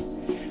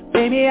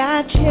 Baby,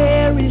 I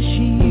cherish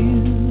you,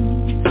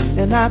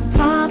 and I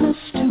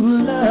promise to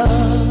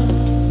love.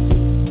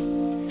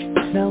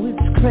 Now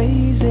it's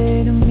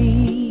crazy to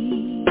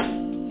me.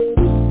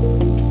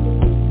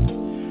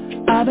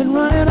 I've been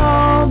running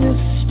all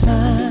this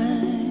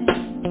time.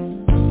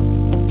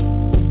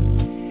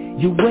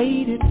 You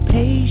waited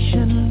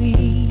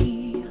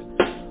patiently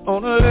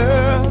on a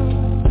love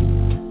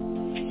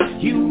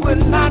you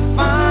would not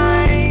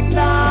find,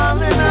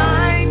 darling.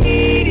 I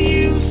need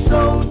you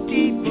so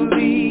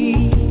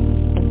deeply,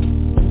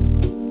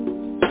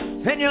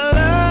 and your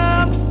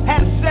love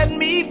has set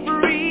me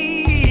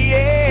free,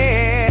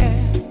 yeah.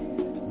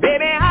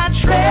 Baby, I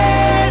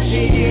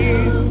treasure you,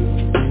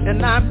 and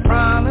I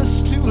promise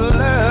to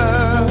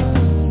love.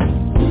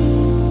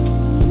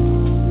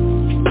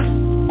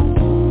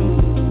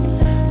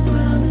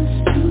 Promise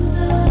to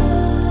love.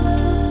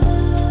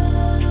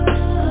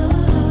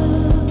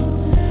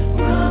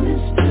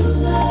 Promise to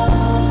love.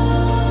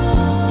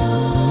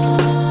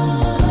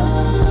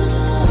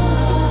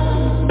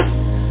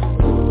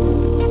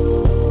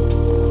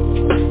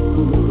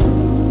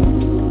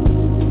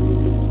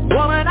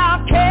 Woman,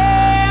 I'll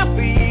care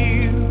for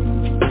you,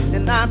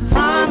 and I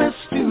promise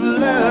to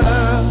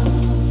love.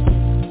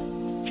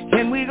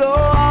 Can we go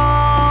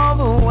all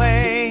the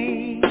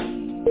way?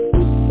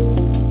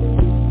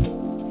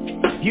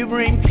 You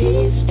bring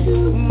peace to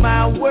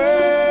my world.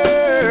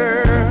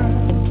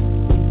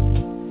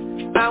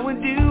 I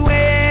would do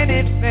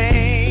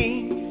anything.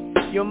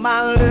 You're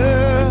my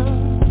love.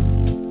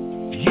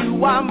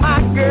 You are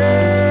my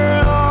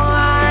girl.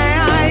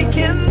 I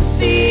can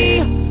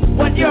see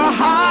what your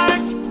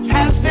heart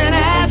has been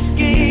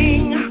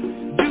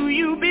asking. Do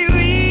you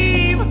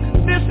believe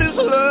this is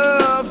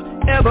love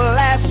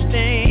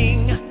everlasting?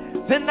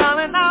 Then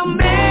darling, I'll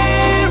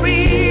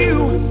marry you,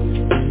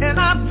 and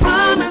I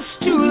promise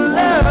to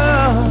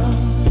love.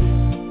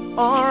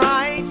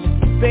 Alright,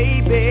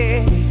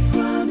 baby.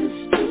 Promise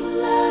to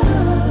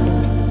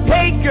love.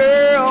 Hey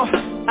girl,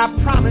 I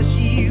promise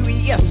you,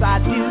 yes I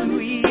do,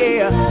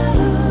 yeah.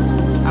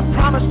 I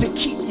promise to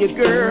keep you,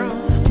 girl.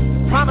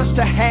 Promise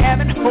to have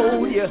and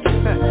hold you.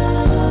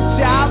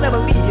 See, I'll never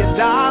leave you,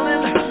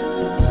 darling.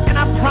 And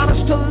I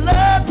promise to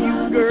love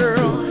you,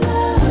 girl.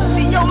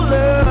 See, your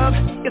love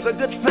is a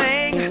good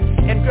thing,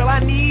 and girl, I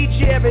need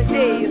you every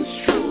day,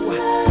 it's true.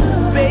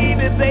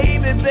 Baby,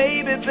 baby,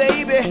 baby,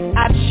 baby,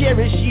 I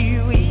cherish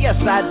you, yes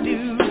I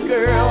do,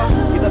 girl.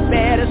 You're the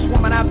baddest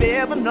woman I've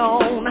ever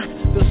known,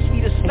 the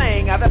sweetest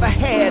thing I've ever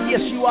had,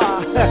 yes you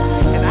are.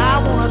 And I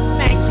wanna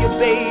thank you,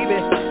 baby,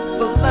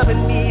 for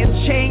loving me and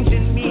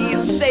changing me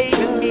and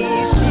saving me.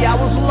 See, I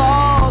was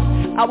lost,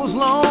 I was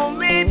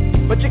lonely,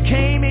 but you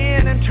came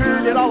in and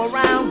turned it all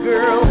around,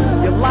 girl.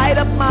 You light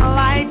up my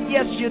life,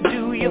 yes you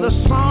do. You're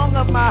the song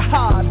of my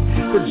heart,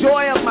 the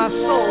joy of my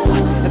soul.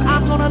 And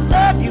I'm gonna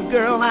love you,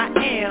 girl, I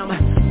am.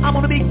 I'm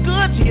gonna be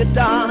good to you,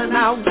 darling,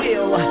 I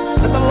will.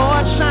 Let the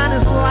Lord shine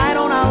his light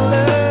on our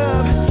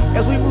love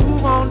as we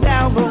move on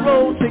down the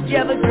road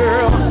together,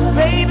 girl.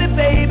 Baby,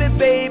 baby,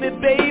 baby,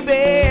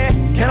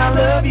 baby, can I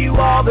love you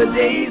all the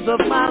days of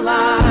my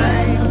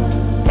life?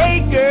 Hey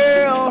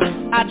girl,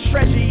 I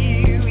treasure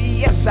you,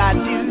 yes I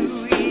do.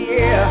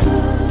 Yeah.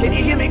 Can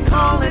you hear me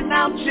calling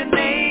out your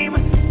name?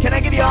 Can I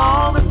give you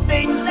all the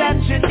things that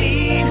you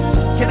need?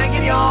 Can I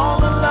give you all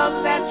the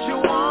love that you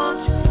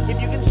want? If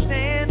you can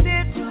stand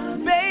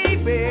it,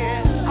 baby,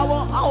 I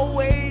will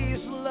always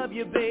love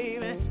you,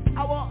 baby.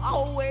 I will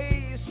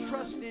always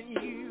trust in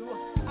you.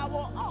 I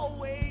will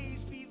always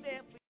be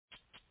there for you.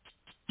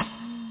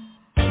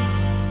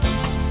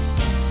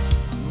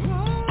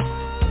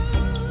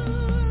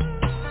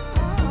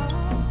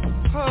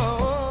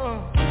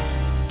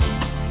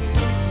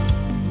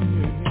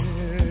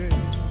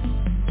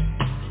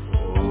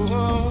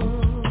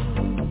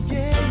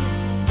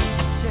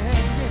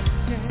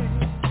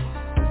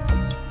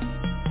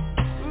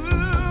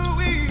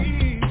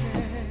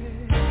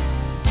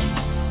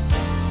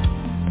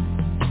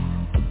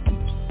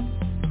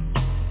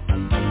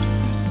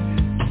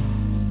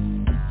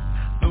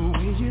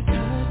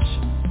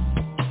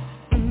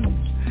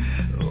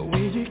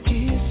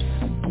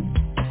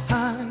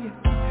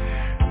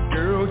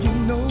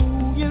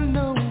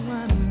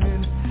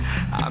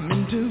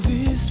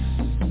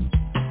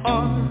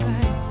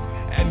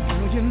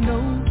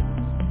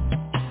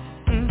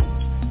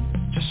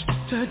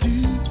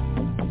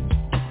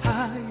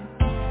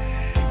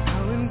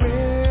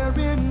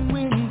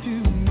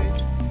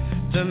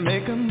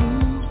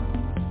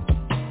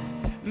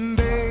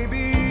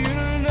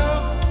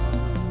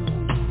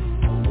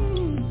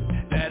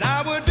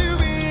 I would do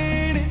it.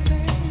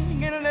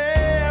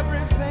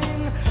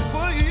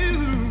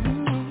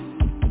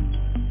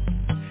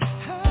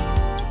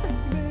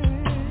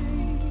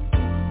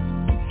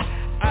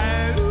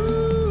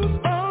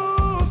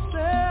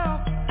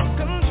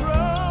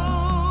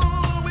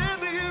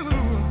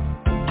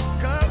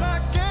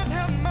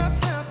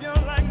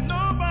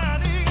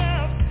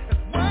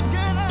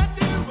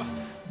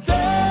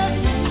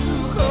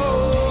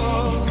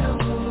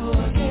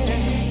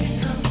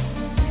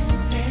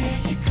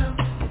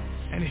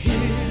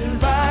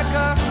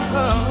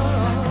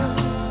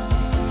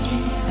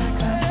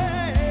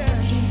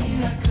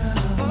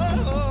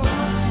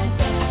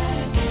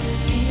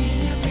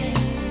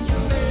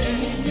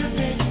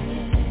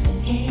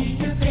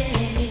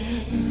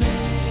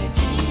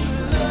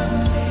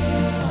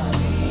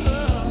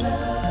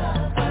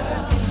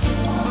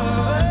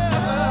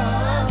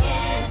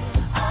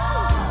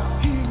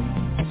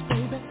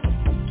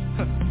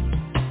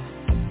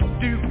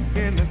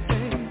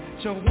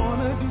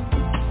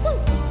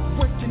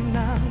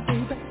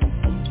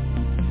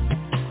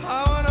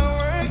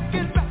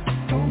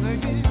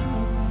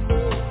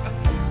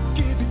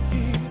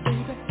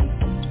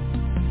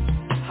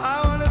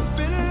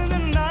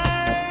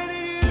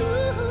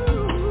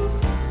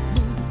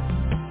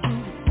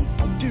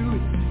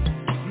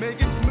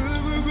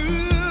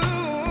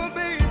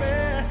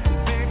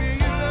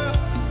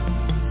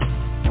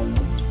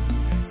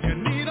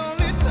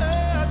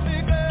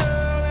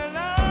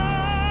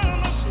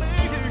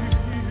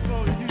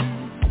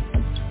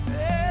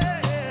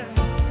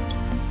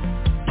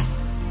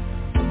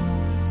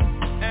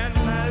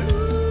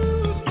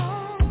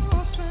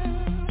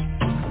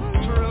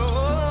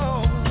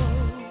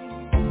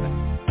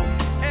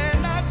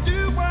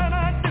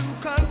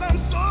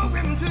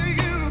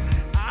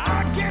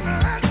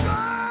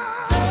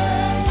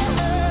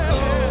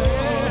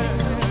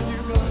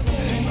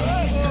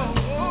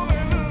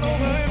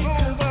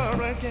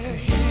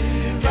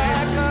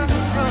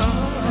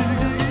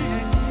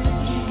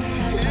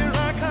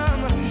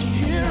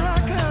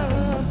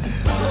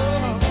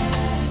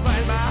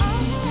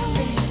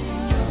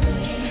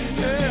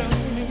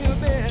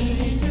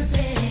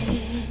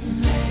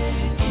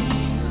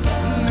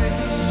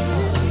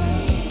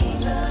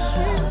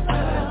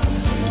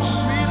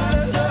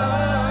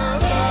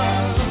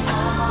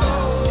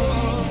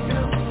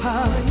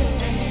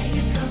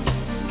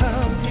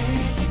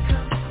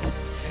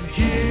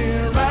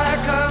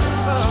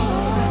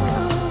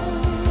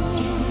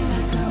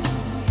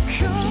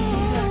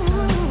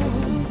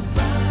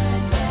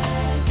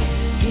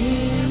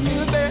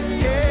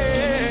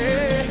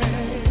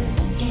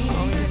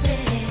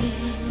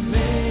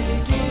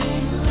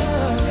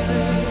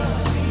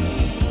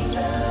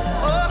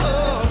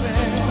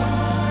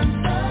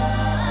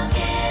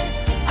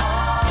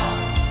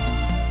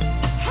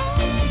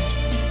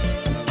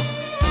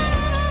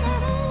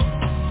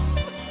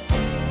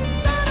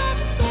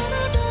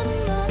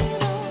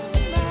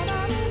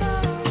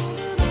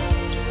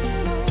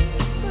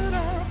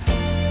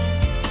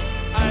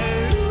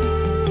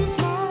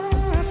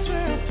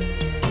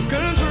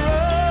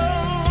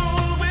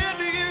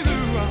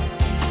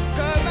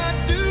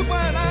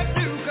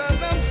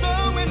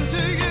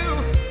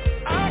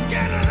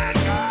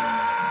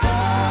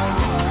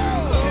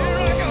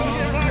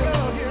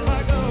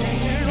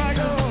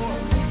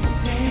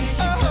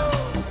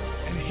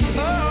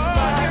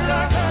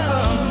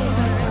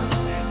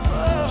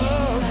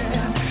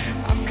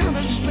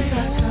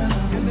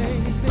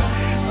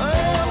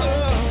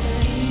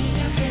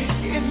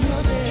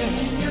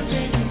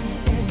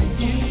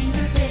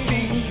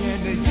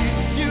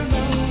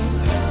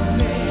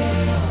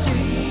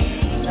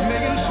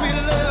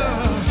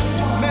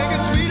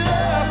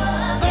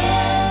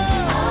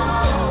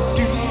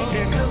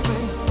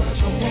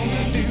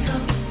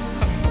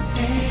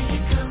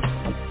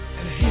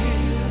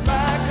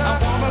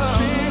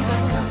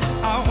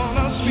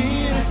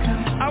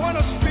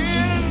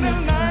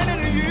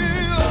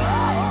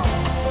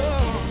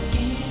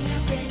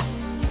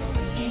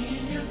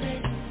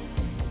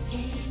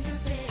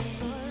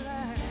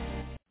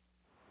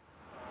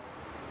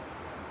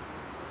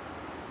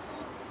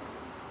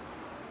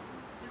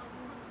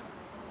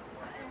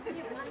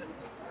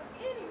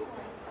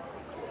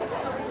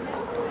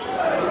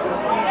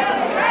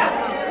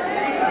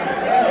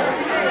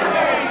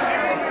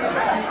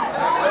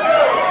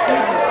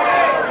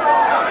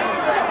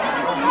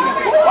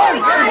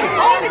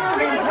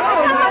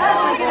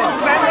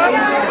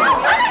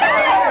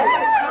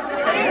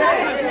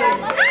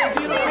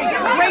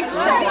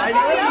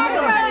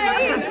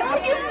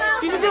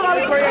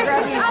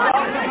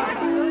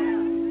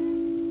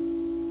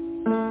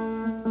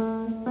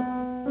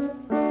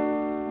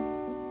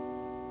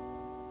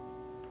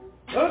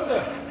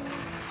 Luther!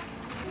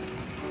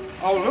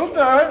 Oh, Luther,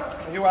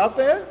 are you out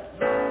there?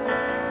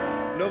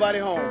 Nobody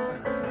home.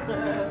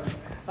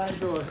 How you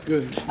doing?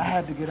 Good. I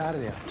had to get out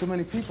of there. Too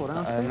many people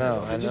downstairs. I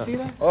know. Did you see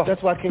that? Oh.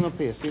 That's why I came up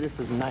here. See, this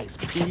is nice.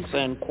 Peace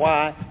and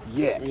quiet.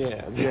 Yeah.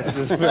 Yes,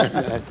 it's very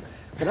nice.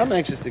 But I'm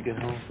anxious to get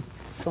home.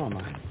 So am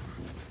I.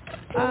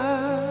 I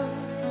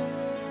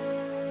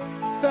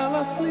fell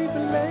asleep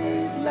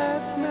late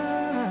last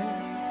night,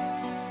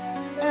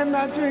 and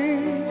I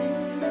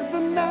dreamed of the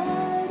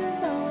night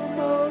is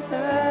almost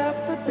half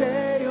the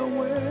day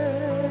away.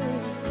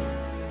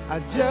 I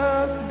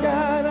just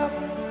got up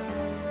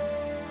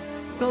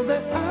so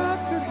that I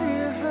could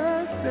hear her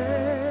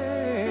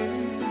say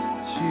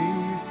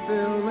she's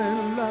still in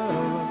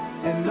love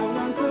and no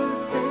one could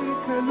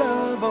take her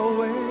love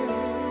away.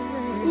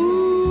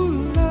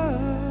 Ooh,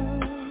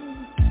 love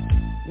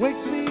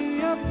wakes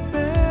me up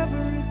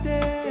every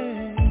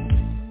day,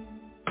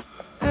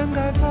 and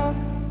I thought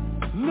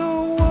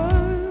no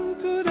one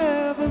could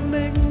ever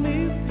make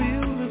me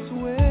feel this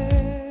way.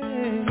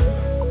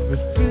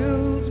 It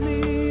fills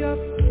me up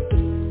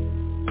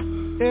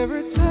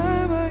every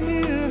time I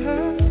hear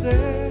her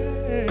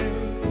say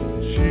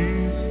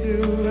she's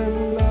still in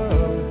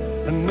love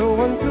and no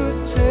one could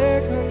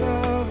take her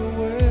love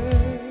away.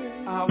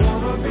 I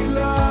wanna be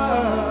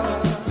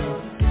loved.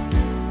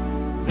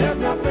 There's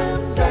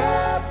nothing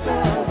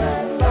better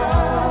than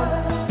love.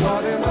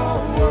 What in the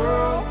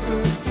world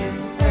could you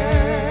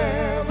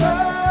ever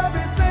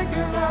be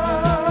thinking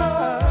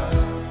of?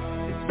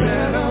 It's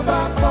better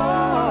by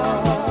far.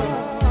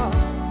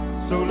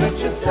 So let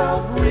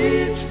yourself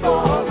reach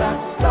for that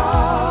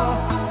star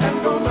and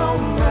go no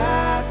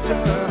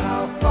matter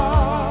how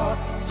far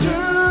to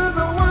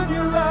the one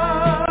you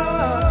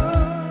love,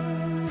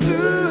 to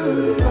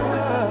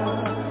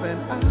love.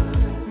 And I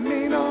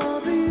mean all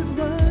these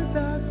words I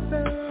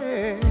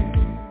say.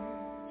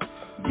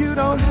 You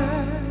don't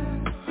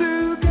have to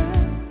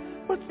get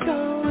what's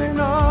going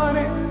on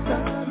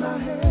inside my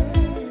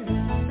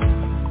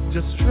head.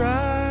 Just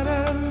try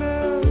to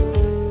know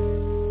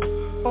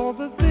all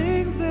the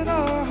things that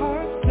our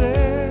hearts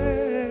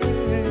say.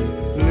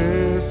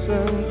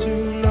 Listen to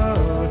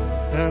love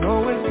and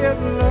always get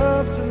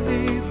love to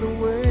lead the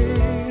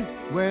way.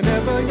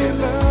 Whenever you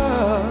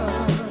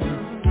love,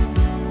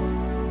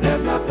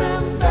 there's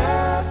nothing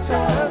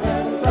better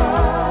than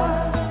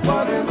love.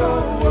 What in the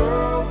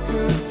world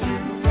could you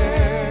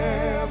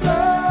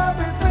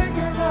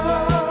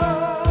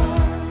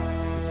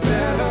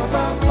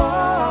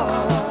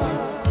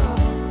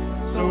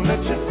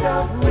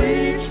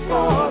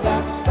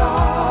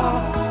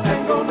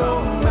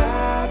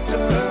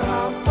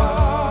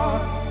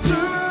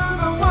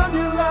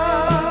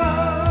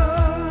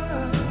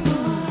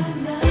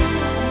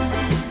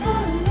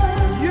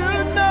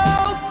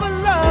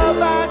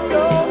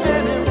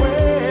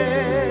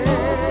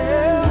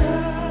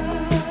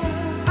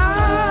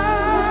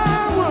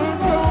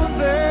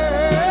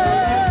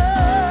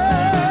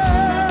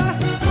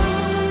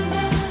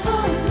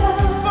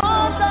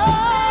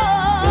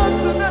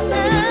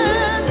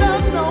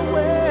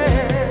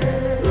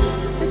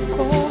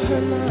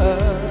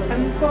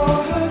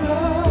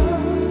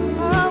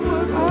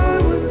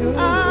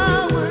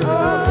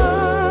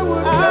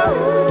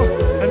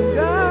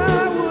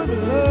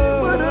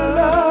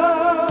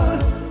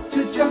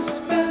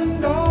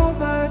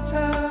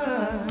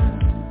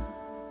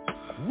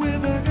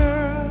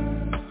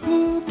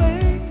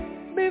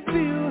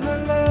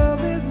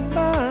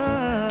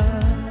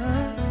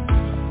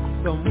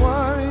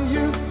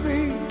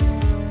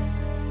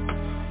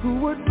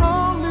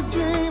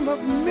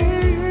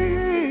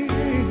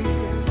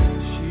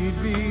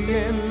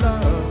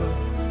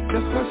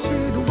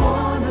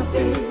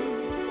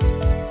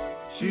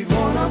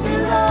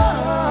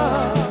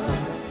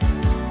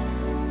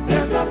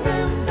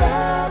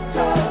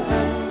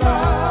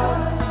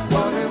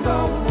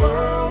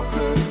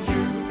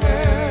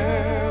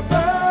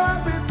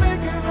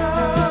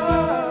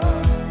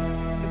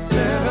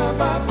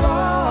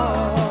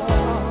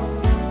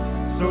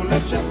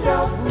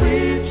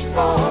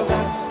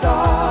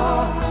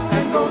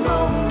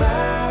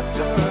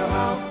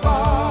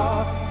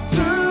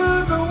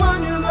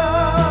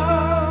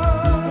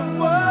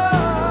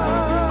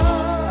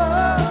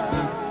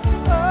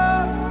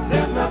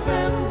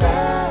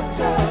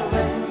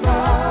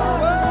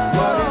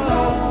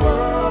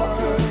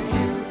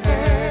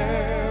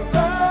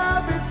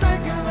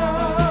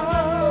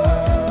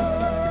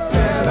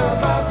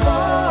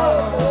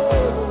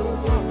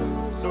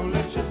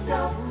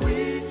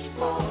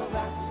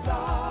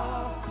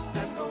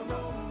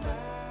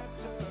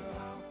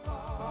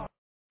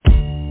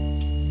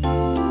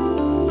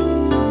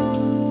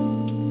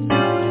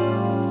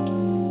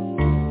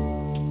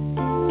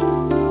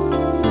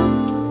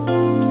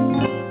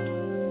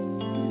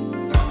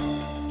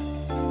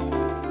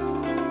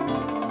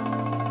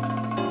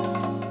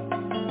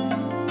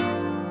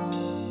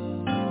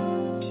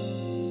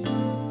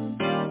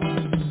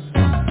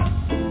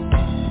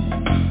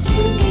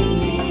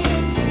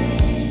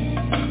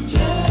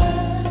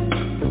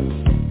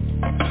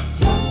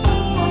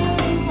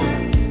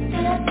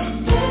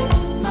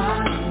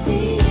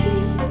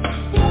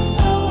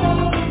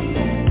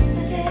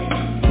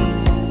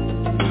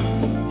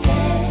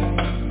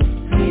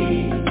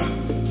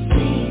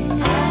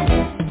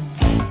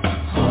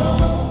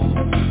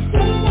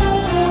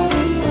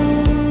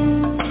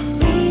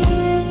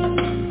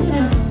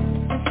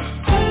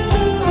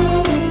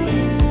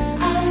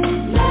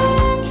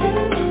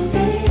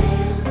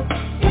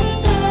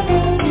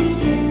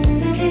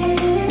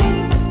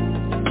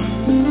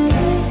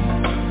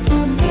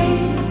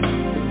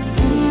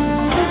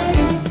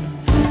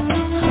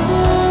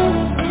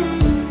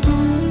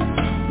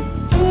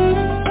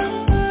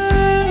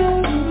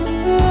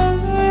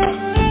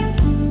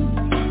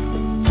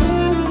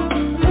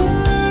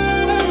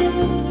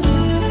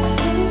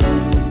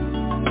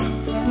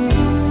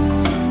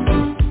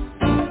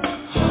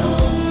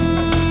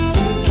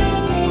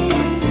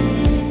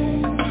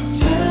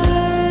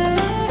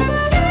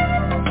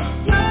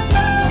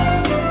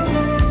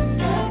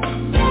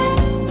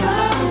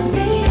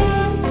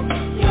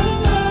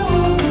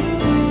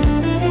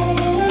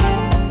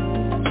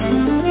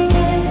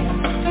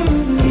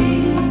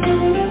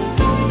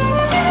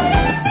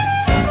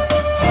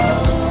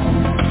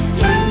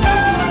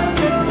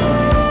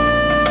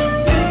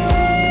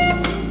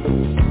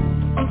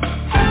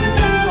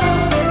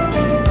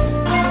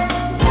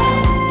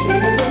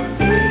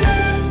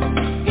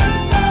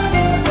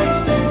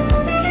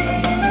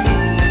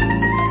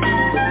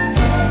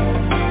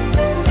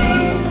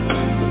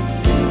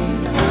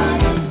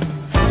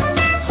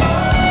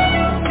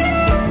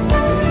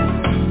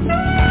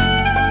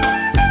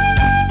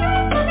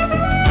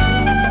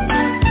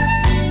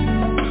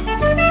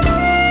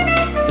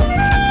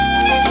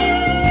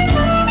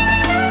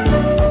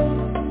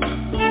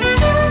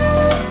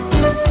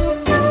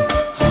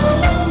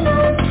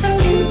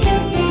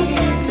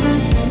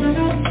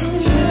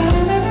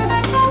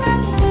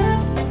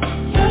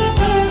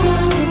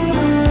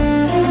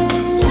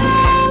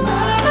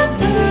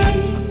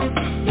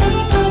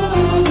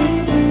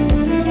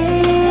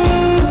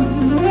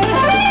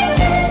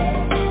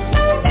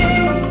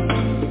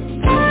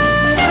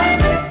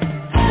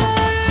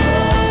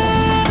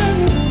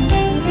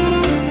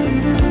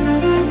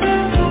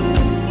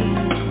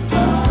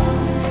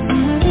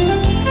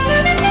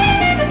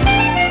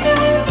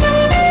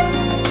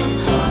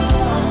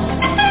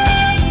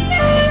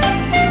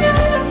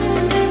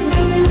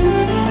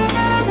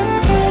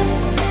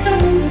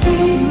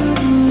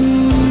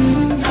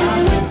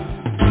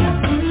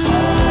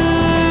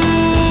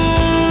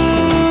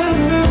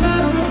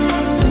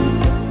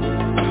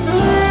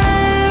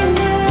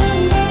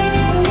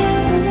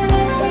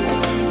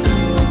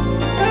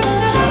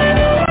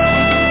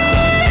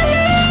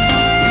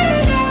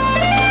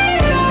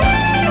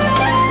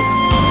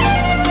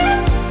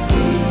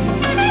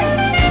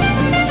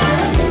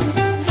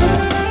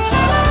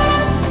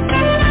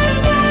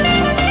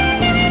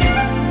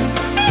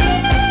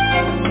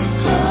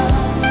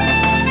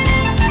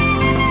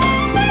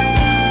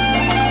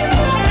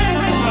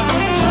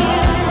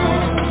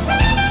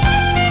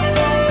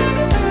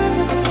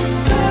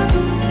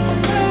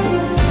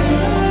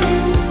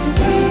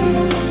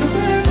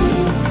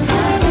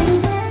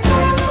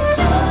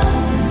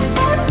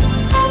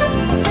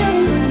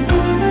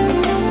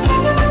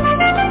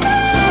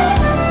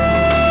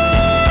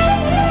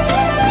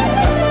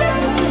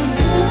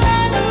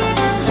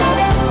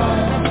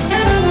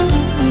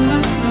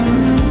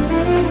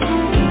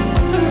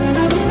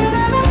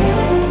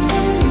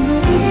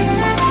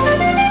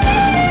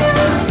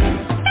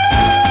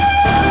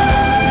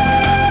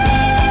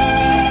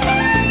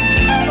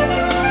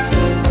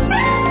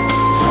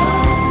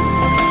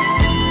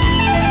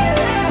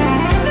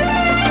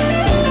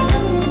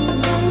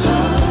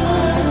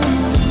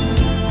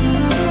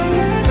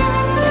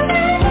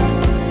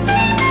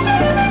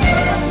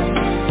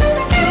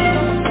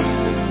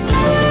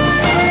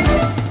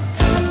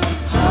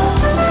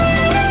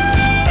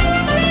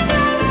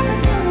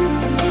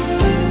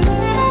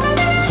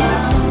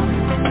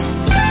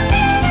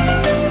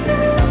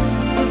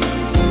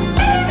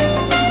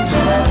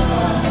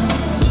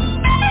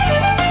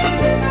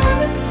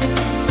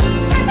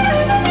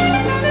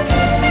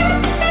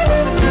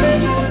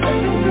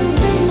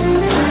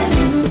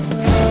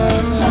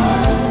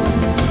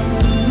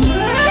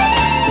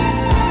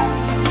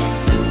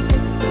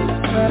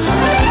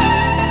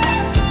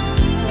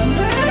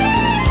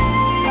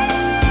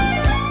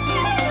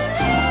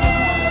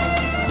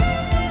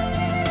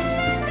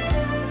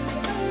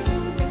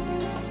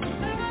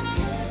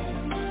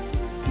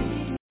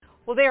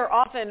Well, they are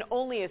often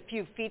only a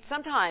few feet,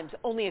 sometimes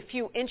only a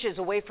few inches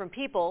away from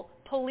people.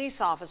 Police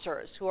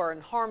officers who are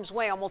in harm's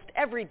way almost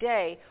every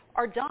day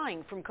are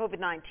dying from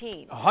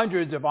COVID-19.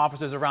 Hundreds of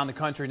officers around the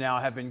country now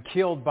have been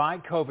killed by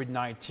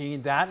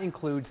COVID-19. That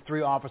includes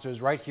 3 officers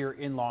right here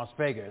in Las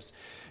Vegas.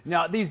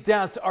 Now, these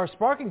deaths are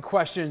sparking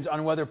questions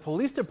on whether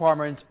police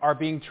departments are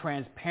being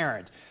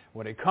transparent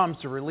when it comes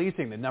to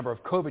releasing the number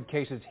of COVID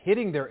cases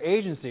hitting their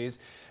agencies,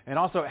 and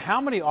also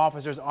how many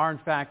officers are in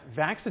fact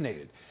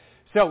vaccinated.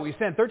 So we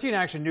sent 13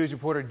 Action News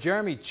reporter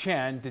Jeremy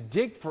Chen to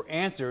dig for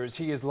answers.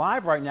 He is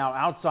live right now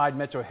outside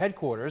Metro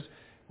headquarters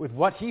with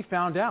what he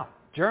found out.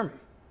 Jeremy.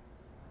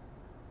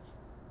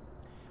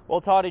 Well,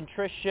 Todd and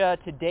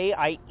Tricia, today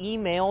I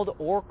emailed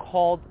or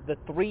called the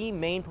 3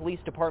 main police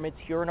departments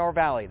here in our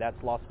valley.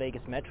 That's Las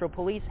Vegas Metro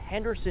Police,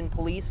 Henderson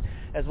Police,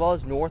 as well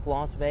as North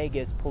Las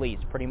Vegas Police.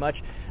 Pretty much,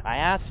 I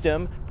asked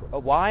them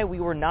why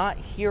we were not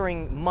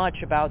hearing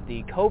much about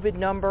the COVID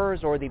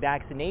numbers or the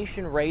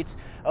vaccination rates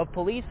of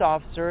police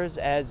officers,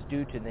 as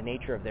due to the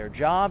nature of their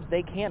jobs,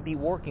 they can't be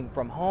working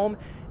from home,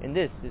 and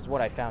this is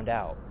what I found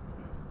out.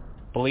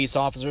 Police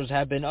officers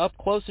have been up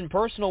close and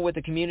personal with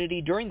the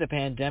community during the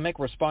pandemic,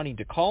 responding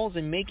to calls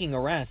and making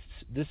arrests.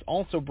 This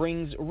also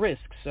brings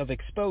risks of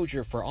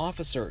exposure for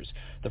officers.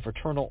 The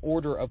Fraternal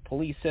Order of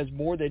Police says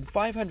more than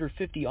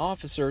 550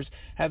 officers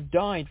have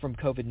died from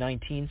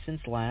COVID-19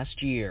 since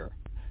last year.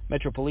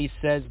 Metro Police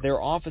says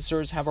their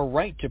officers have a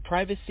right to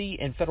privacy,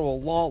 and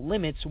federal law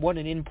limits what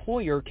an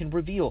employer can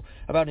reveal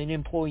about an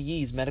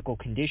employee's medical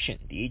condition.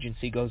 The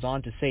agency goes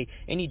on to say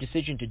any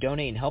decision to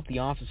donate and help the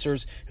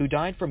officers who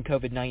died from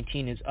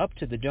COVID-19 is up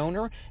to the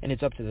donor, and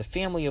it's up to the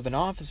family of an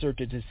officer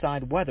to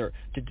decide whether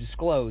to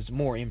disclose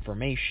more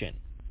information.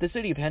 The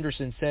city of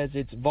Henderson says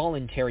it's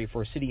voluntary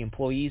for city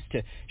employees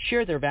to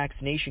share their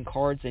vaccination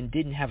cards and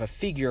didn't have a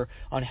figure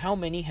on how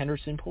many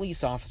Henderson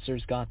police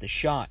officers got the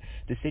shot.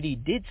 The city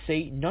did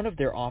say none of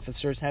their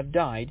officers have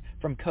died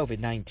from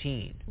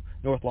COVID-19.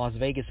 North Las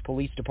Vegas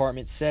Police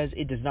Department says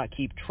it does not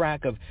keep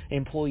track of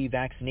employee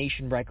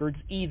vaccination records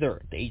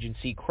either. The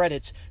agency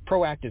credits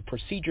proactive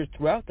procedures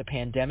throughout the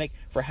pandemic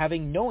for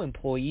having no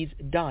employees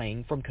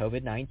dying from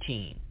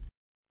COVID-19.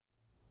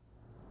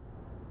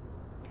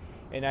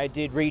 And I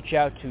did reach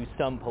out to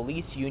some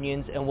police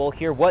unions, and we'll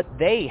hear what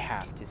they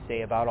have to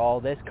say about all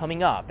this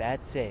coming up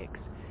at 6.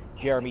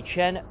 Jeremy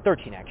Chen,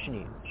 13 Action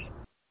News.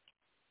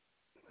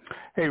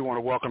 Hey, we want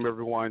to welcome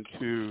everyone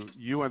to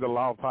You and the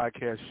Law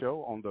podcast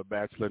show on the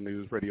Bachelor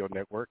News Radio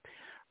Network.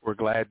 We're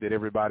glad that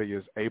everybody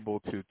is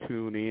able to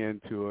tune in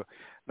to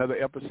another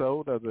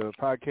episode of the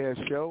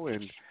podcast show.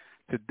 And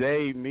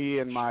today, me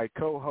and my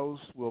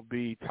co-host will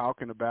be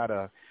talking about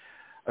a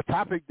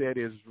topic that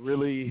is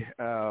really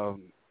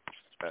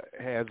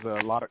has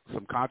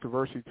some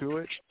controversy to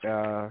it,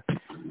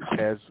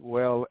 as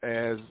well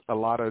as a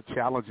lot of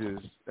challenges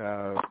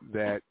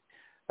that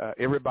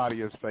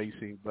everybody is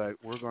facing. But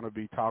we're going to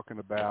be talking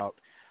about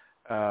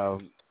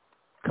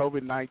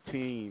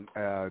COVID-19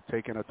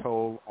 taking a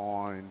toll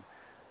on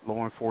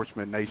law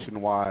enforcement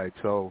nationwide.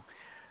 So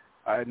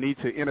I need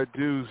to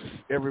introduce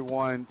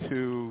everyone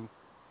to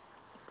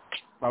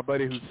my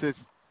buddy who sits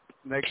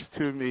next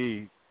to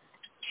me,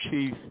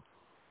 Chief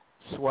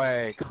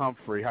Swag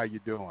Humphrey. How you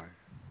doing?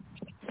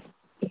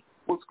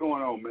 What's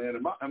going on, man?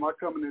 Am I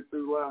coming in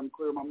through loud and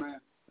clear, my man?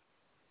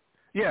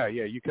 Yeah,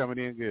 you coming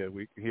in good.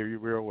 We can hear you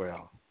real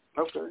well.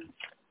 Okay.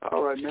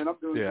 All right, man. I'm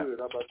doing good.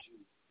 How about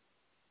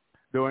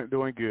you?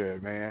 Doing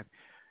good, man.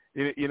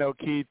 You know,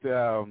 Keith,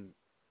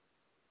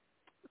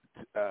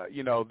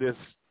 this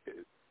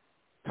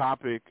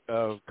topic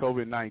of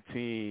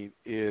COVID-19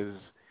 is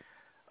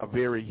a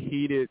very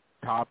heated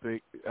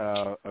topic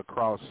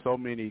across so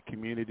many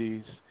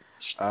communities,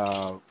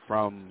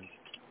 from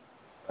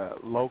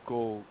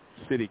local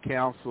city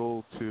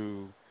council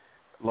to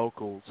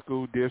local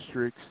school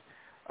districts.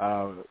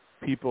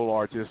 People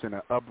are just in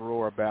an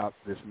uproar about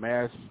this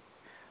mass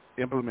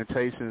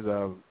implementations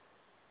of,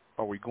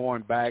 are we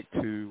going back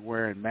to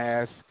wearing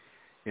masks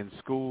in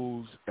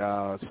schools?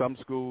 Some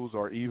schools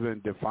are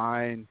even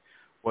defying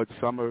what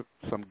some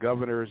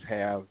governors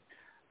have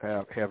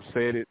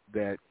said it,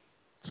 that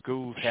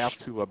schools have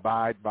to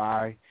abide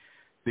by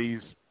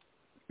these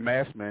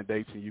mask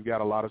mandates, and you've got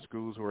a lot of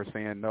schools who are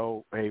saying,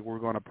 no, hey, we're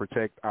going to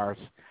protect our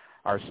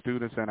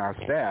students and our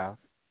staff.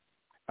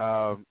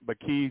 But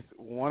Keith,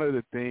 one of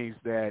the things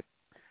that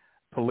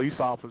police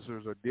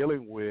officers are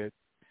dealing with,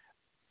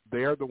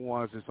 they're the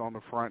ones that's on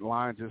the front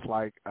line, just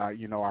like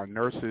our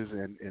nurses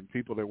and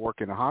people that work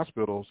in the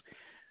hospitals.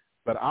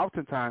 But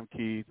oftentimes,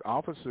 Keith,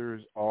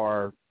 officers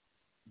are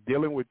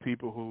dealing with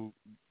people who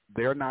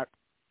they're not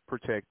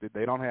protected,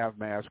 they don't have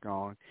masks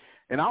on,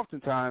 and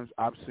oftentimes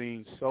I've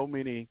seen so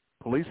many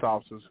police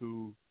officers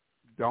who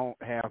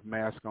don't have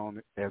masks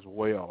on as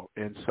well.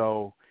 And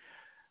so,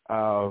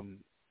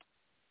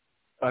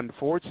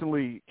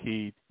 unfortunately,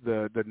 Keith,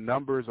 the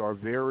numbers are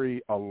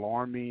very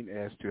alarming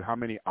as to how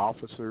many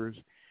officers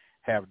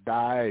have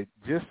died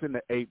just in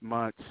the 8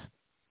 months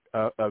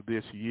of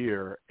this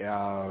year.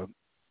 The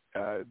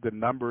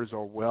numbers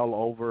are well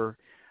over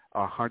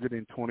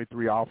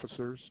 123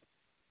 officers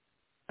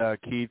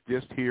Keith,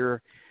 just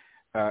here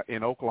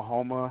in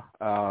Oklahoma,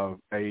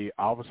 a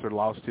officer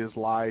lost his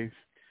life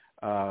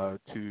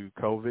to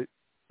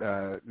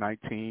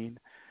COVID-19.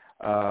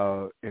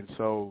 And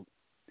so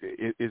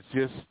it's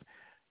just,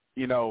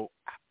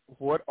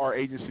 what are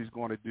agencies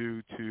going to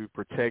do to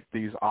protect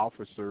these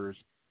officers,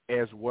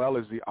 as well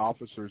as the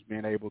officers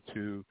being able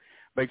to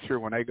make sure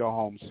when they go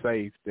home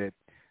safe that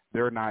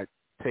they're not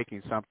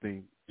taking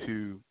something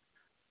to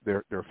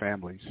their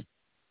families?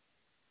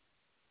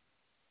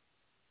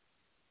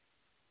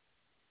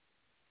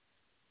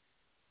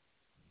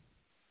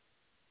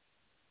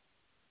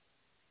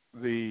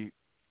 The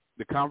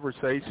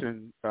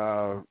conversation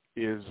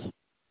is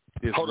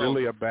Hold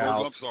really on.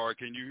 about. I'm sorry.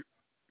 Can you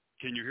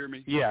hear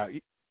me? Yeah,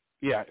 you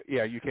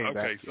came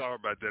back. Okay, sorry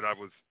about that.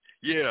 I'm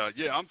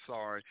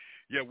sorry.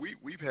 Yeah,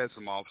 we've had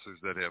some officers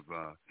that have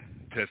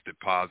tested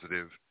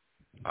positive,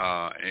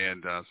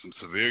 and some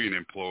civilian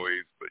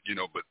employees, but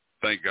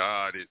thank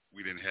God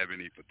we didn't have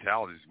any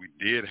fatalities. We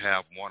did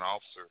have one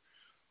officer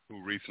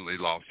who recently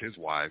lost his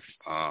wife,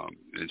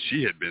 and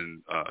she had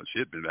been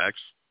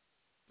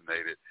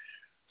vaccinated.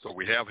 So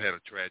we have had a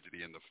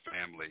tragedy in the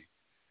family.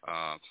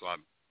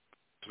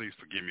 Please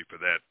forgive me for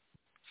that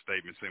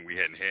statement saying we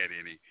hadn't had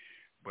any.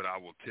 But I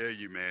will tell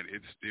you, man,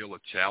 it's still a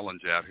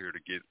challenge out here to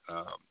get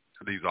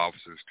these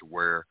officers to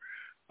wear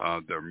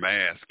their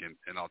mask.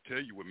 And I'll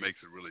tell you what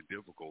makes it really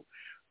difficult.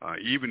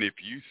 Even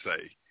if you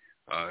say,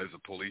 as a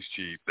police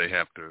chief, they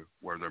have to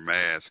wear their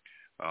mask,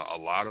 a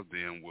lot of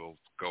them will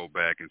go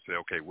back and say,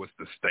 okay, what's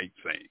the state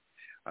saying?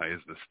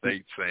 Is the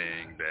state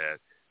saying that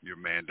you're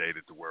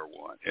mandated to wear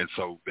one? And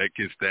so that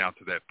gets down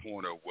to that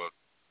point of, well,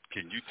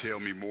 can you tell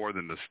me more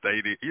than the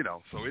state?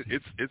 So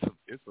it's a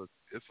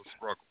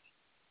struggle.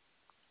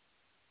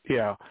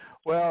 Yeah.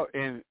 Well,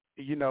 and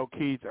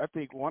Keith, I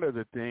think one of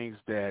the things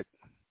that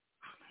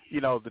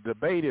the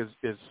debate is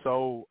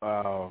so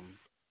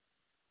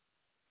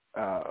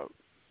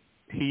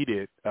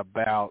heated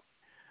about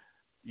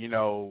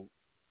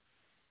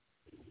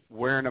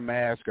wearing a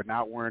mask or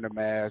not wearing a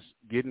mask,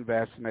 getting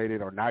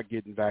vaccinated or not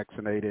getting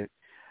vaccinated.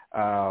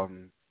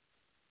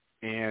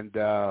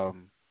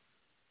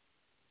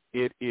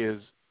 It is,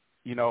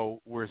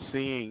 we're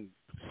seeing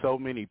so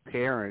many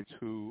parents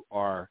who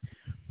are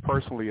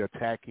personally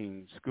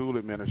attacking school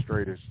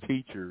administrators,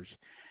 teachers,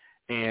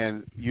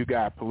 and you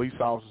got police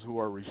officers who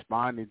are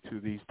responding to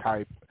these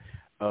type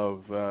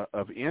of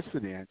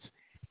incidents,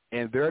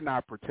 and they're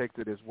not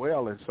protected as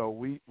well. And so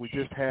we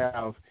just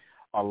have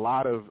a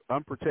lot of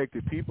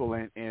unprotected people,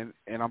 and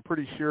I'm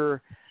pretty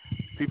sure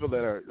people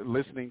that are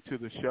listening to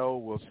the show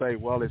will say,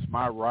 well, it's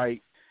my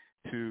right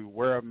to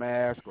wear a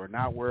mask or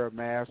not wear a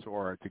mask,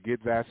 or to get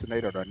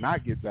vaccinated or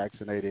not get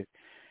vaccinated.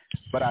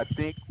 But I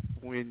think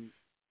when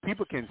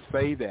people can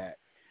say that,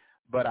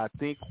 but I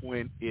think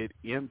when it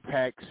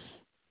impacts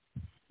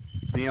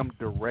them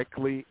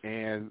directly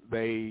and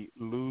they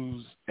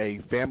lose a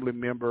family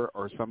member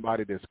or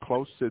somebody that's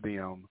close to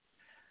them,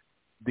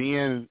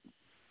 then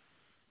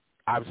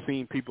I've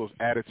seen people's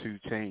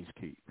attitude change,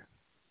 Keith.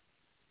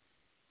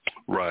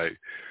 Right.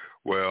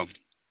 Well,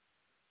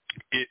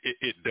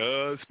 it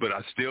does, but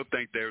I still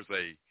think there's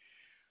a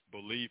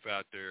belief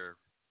out there,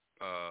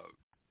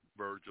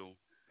 Virgil,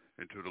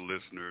 and to the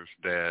listeners,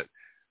 that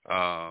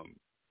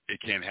it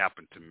can't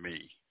happen to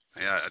me.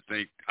 And I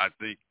think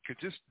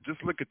just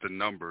look at the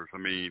numbers. I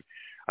mean,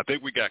 I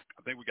think we got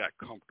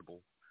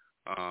comfortable,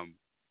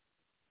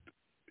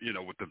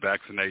 with the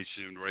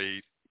vaccination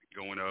rate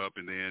going up,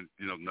 and then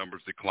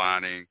numbers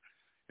declining,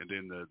 and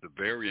then the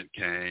variant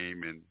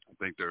came, and I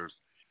think there's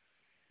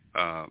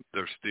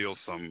still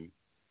some,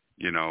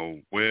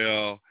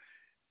 well,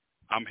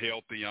 I'm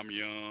healthy, I'm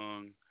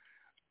young,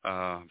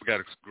 I've got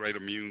a great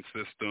immune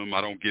system,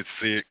 I don't get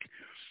sick.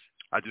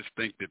 I just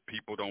think that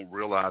people don't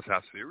realize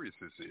how serious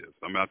this is.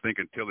 I mean, I think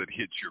until it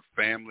hits your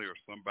family or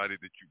somebody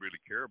that you really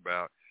care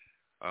about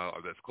or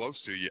that's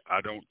close to you,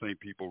 I don't think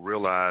people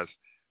realize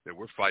that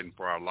we're fighting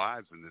for our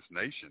lives in this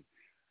nation.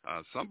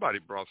 Somebody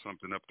brought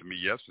something up to me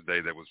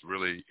yesterday that was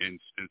really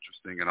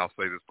interesting, and I'll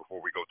say this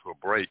before we go to a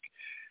break,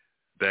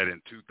 that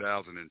in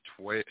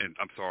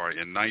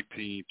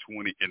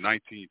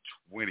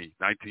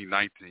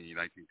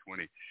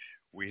 1920,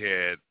 we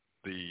had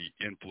the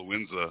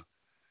influenza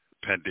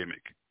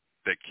pandemic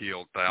that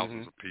killed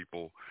thousands of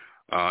people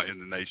in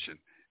the nation.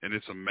 And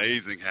it's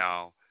amazing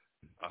how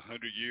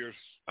 100 years,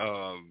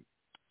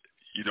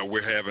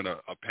 we're having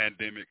a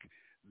pandemic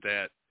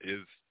that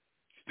is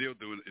still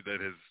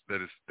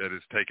that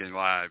is taking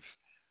lives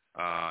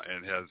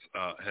and has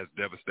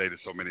devastated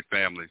so many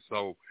families.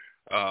 So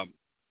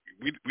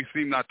we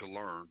seem not to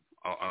learn.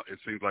 It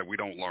seems like we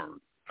don't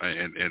learn,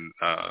 and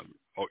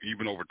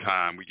even over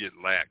time we get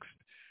laxed.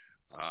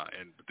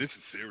 But this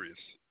is serious.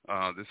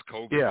 This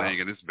COVID thing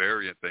and this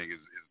variant thing is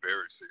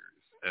very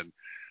serious. And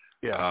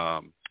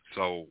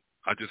so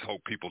I just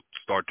hope people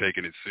start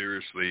taking it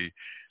seriously.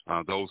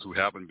 Those who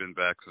haven't been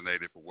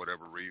vaccinated for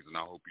whatever reason,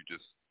 I hope you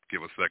just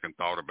give a second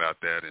thought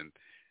about that and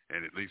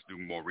at least do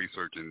more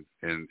research and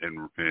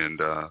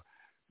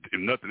if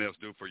nothing else,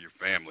 do it for your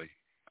family.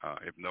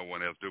 If no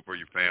one else, do it for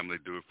your family,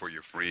 do it for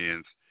your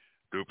friends,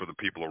 do it for the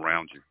people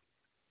around you.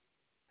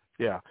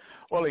 Yeah.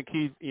 Well, and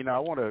Keith, I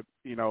want to,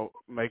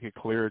 make it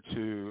clear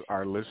to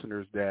our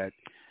listeners that,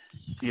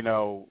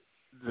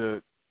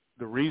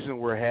 the reason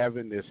we're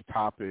having this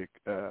topic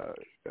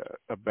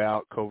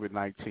about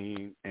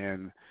COVID-19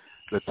 and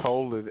the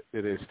toll that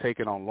it has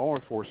taken on law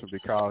enforcement,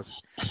 because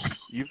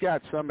you've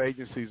got some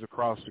agencies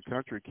across the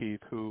country,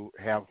 Keith, who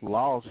have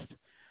lost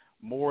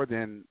more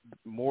than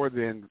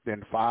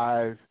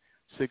 5-6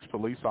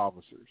 police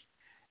officers.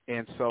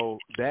 And so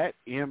that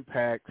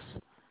impacts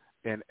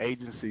an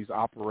agency's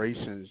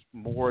operations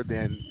more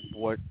than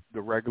what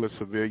the regular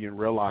civilian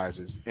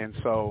realizes. And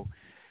so,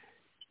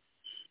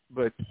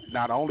 but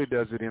not only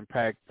does it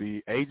impact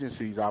the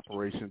agency's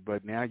operations,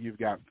 but now you've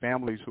got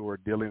families who are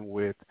dealing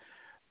with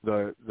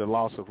the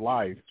loss of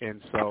life.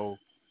 And so,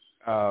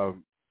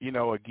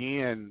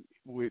 again,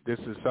 this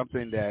is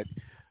something that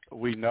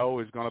we know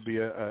is going to be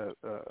a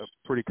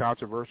pretty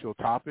controversial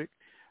topic,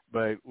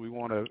 but we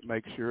want to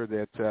make sure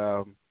that,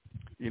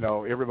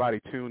 everybody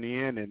tune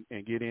in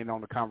and get in on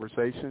the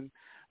conversation.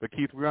 But,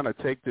 Keith, we're going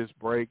to take this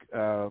break,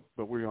 but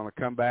we're going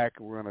to come back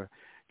and we're going to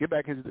get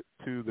back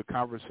into the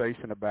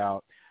conversation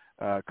about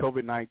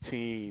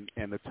COVID-19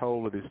 and the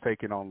toll it is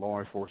taking on law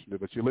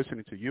enforcement. But you're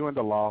listening to You and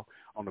the Law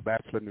on the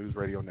Bachelor News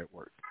Radio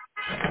Network.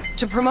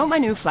 To promote my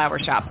new flower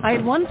shop, I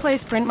had one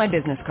place print my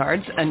business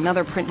cards,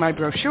 another print my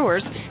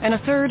brochures, and a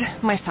third,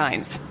 my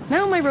signs.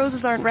 Now my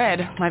roses aren't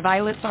red, my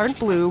violets aren't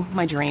blue,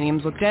 my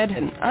geraniums look dead,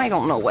 and I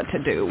don't know what to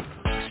do.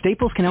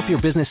 Staples can help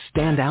your business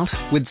stand out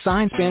with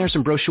signs, banners,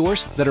 and brochures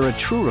that are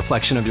a true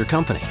reflection of your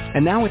company.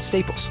 And now at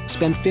Staples,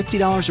 spend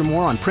 $50 or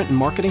more on print and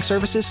marketing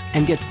services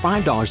and get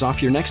 $5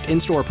 off your next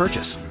in-store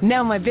purchase.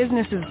 Now my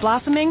business is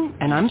blossoming,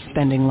 and I'm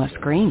spending less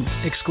green.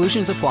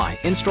 Exclusions apply.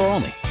 In-store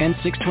only. End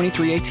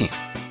 6/23/18.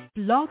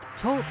 Blog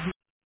Talk.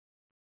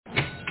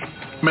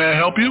 May I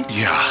help you?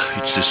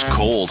 Yeah, it's just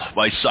cold.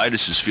 My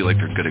sinuses feel like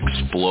they're going to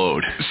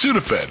explode.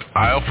 Sudafed,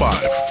 aisle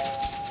 5.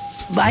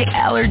 My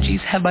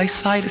allergies have my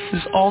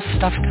sinuses all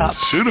stuffed up.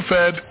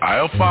 Sudafed,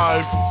 aisle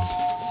 5.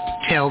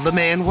 Tell the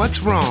man what's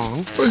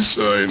wrong. My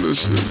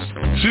sinuses.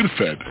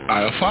 Sudafed,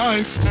 aisle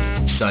 5.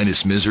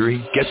 Sinus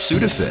misery? Get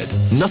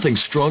Sudafed. Nothing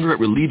stronger at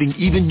relieving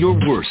even your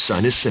worst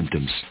sinus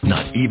symptoms.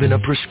 Not even a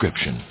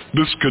prescription.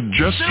 This could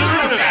just...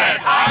 Sudafed,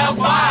 aisle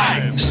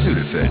 5.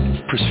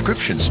 Sudafed,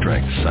 prescription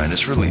strength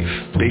sinus relief.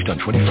 Based on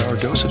 24-hour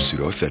dose of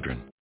pseudoephedrine.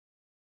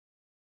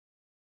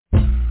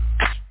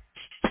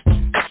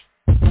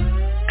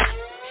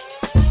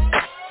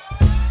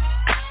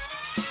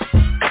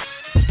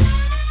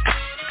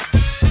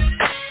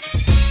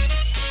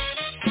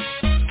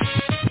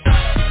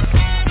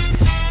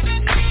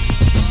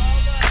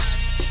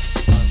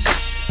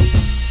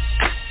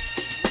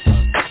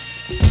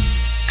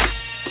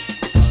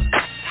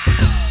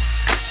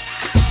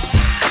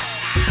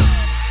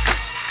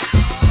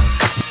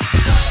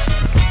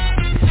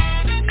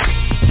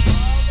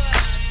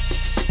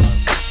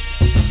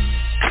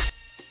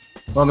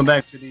 Welcome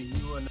back to the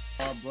You and the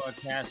Law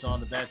broadcast on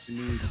the Bachelor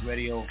News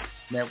Radio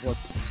Network,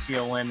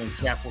 COM in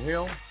Chapel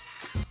Hill,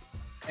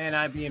 and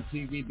IBM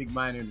TV, Big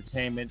Mind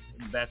Entertainment,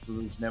 the Bachelor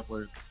News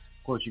Network.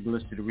 Of course, you can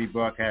listen to the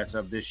rebroadcast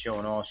of this show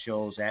and all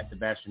shows at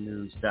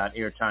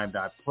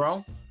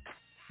thebachelornews.airtime.pro.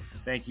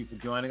 Thank you for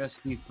joining us.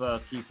 Keith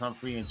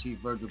Humphrey and Chief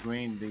Virgil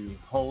Green, the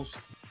host,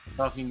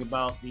 talking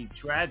about the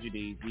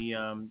tragedy,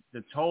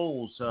 the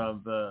tolls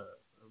of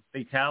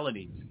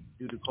fatalities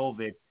due to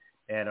COVID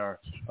that are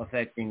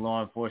affecting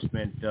law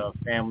enforcement,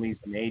 families,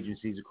 and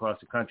agencies across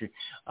the country.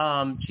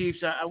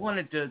 Chiefs, I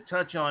wanted to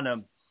touch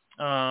on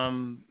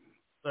a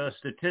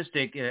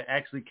statistic. It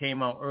actually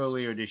came out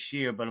earlier this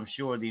year, but I'm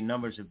sure the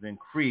numbers have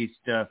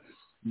increased,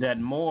 that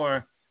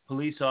more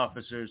police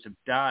officers have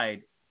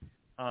died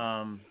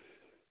in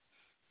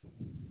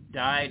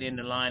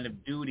the line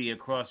of duty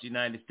across the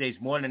United States.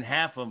 More than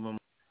half of them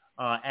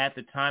at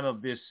the time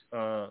of this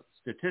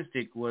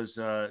statistic was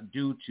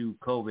due to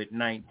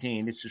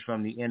COVID-19. This is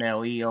from the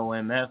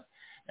NLEOMF,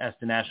 that's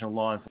the National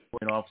Law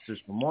Enforcement Officers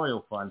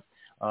Memorial Fund,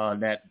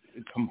 that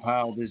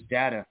compiled this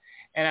data.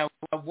 And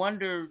I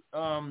wonder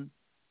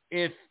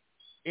if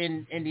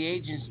in the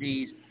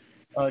agencies,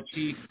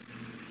 Chief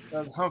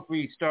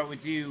Humphrey, start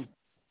with you.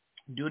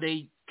 Do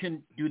they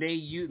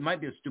use?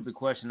 Might be a stupid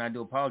question. I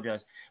do apologize,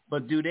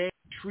 but do they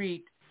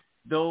treat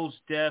those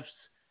deaths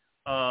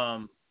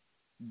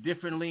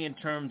differently in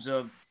terms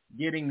of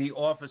getting the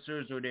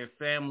officers or their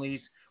families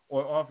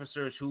or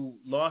officers who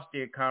lost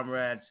their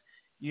comrades,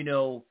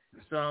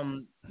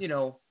 some,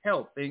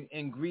 help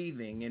in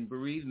grieving and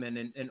bereavement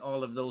and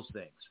all of those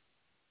things?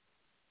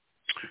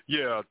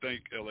 Yeah,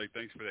 L.A.,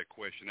 thanks for that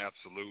question.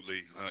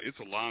 Absolutely. It's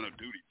a line of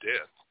duty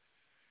death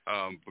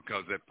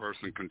because that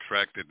officer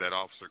contracted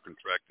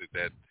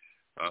that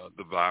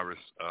the virus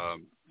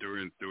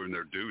during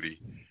their duty.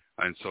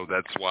 And so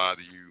that's why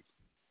you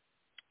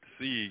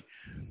see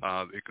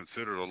it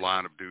considered a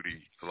line of duty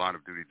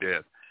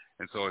death.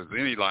 And so as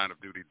any line of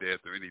duty death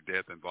or any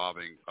death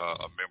involving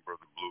a member of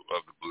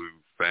the Blue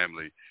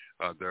family,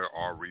 there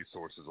are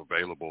resources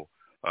available.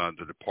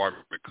 The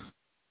department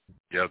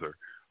together.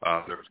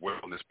 There's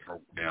wellness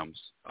programs.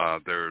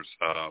 There's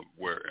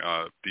where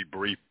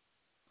debrief.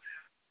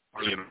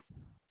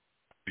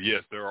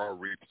 Yes, there are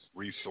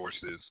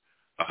resources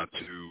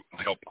to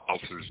help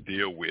officers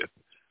deal with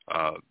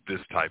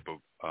this type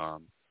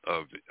of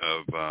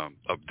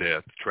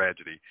death,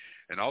 tragedy,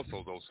 and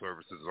also those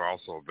services are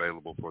also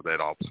available for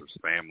that officer's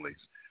families.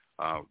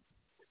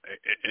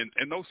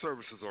 And those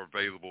services are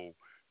available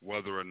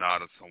whether or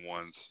not if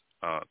someone's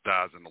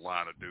dies in the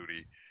line of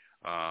duty.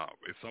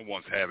 If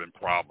someone's having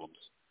problems,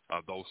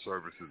 those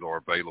services are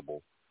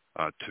available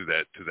to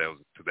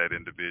that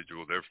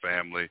individual, their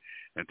family,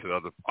 and to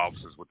other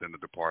officers within the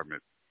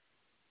department.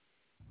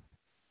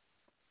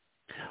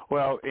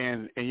 Well,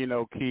 and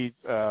Keith,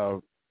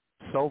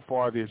 so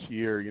far this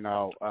year,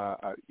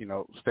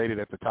 stated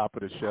at the top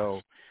of the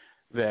show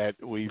that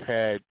we've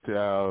had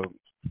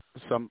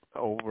some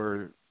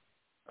over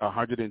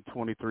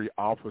 123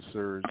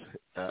 officers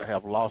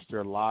have lost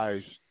their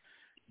lives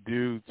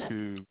due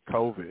to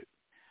COVID.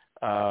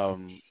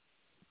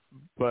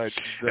 But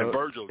and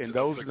Virgil, in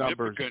those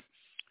numbers,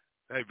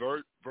 hey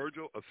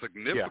Virgil, a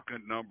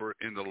significant number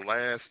in the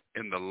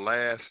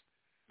last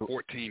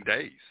 14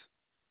 days.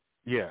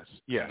 Yes.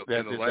 In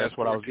the last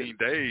 14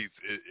 days,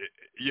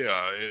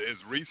 as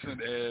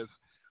recent as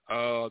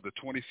the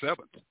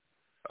 27th.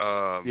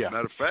 Matter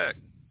of fact,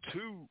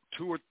 two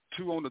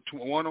on the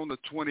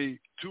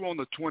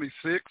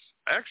 26th.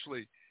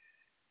 Actually,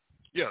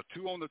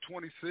 two on the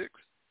 26th.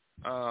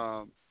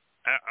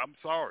 I'm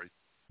sorry,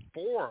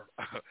 four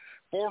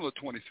on the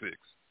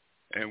 26th,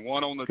 and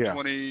one on the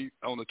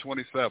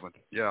 27th.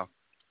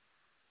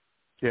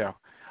 Yeah.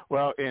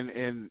 Well,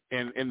 and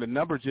the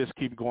numbers just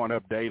keep going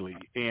up daily,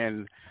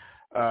 and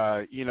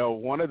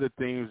one of the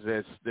things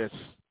that's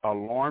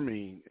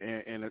alarming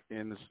and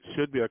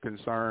should be a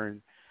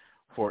concern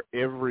for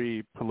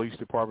every police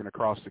department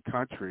across the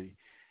country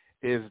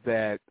is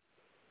that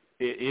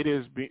it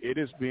is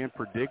being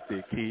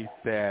predicted, Keith,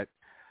 that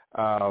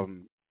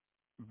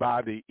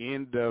by the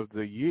end of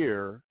the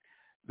year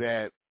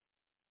that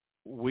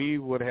we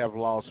would have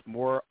lost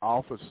more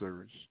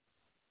officers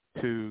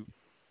to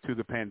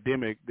the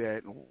pandemic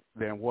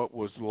than what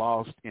was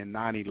lost in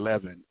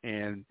 9/11.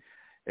 And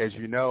as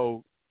you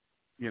know,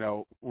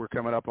 we're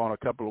coming up on a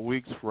couple of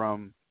weeks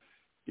from,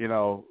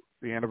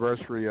 the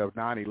anniversary of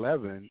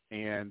 9/11,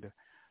 and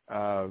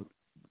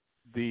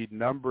the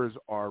numbers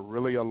are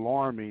really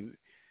alarming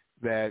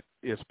that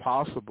it's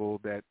possible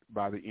that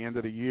by the end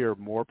of the year,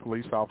 more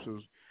police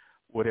officers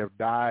would have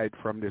died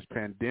from this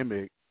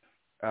pandemic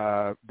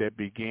that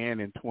began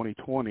in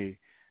 2020,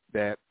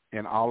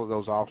 and all of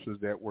those officers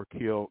that were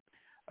killed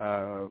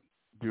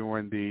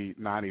during the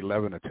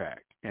 9/11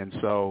 attack. And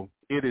so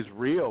it is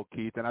real,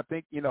 Keith. And I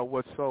think,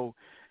 what's so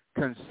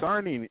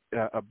concerning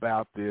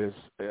about this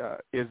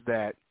is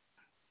that,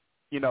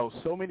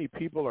 so many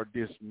people are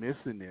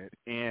dismissing it.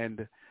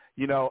 And,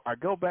 I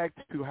go back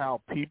to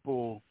how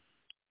people,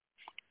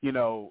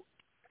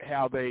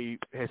 how they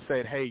have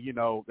said, hey,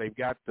 they've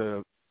got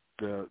the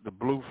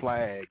blue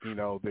flag,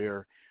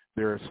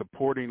 they're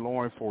supporting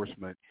law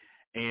enforcement.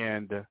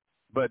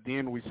 But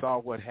then we saw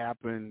what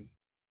happened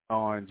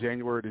on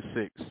January the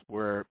 6th,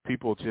 where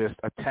people just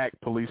attacked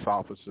police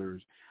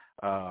officers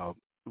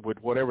with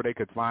whatever they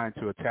could find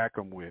to attack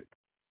them with.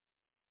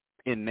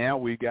 And now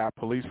we got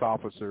police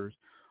officers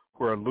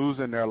who are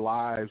losing their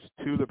lives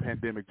to the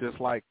pandemic, just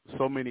like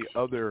so many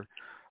other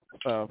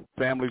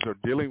families are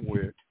dealing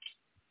with.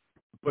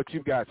 But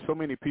you've got so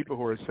many people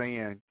who are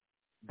saying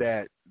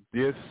that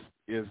this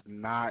is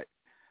not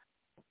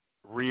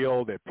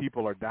real, that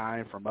people are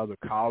dying from other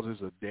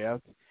causes of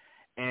death.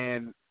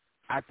 And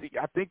I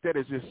think that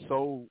is just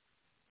so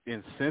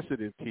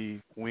insensitive,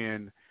 Keith,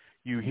 when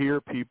you hear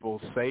people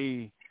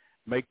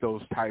make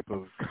those type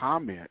of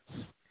comments,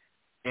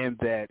 and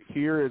that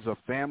here is a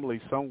family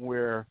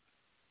somewhere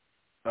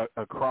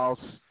across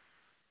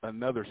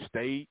another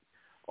state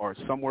or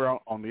somewhere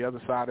on the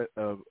other side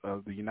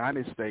of the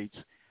United States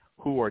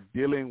who are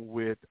dealing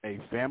with a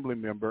family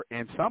member,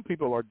 and some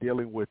people are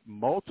dealing with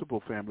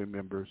multiple family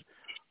members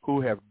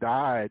who have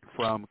died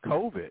from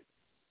COVID.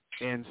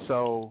 And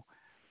so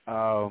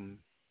I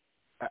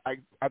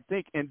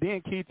think, and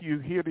then, Keith, you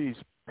hear these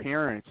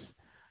parents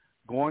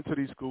going to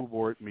these school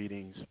board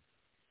meetings,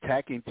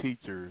 attacking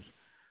teachers,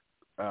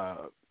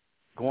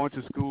 going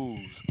to schools,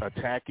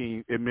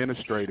 attacking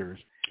administrators.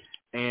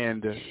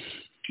 And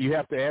you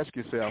have to ask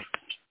yourself,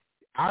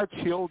 our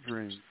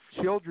children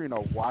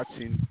are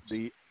watching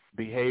the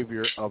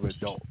behavior of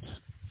adults.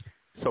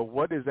 So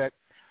what is that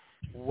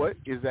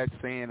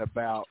saying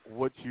about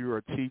what you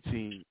are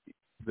teaching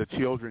the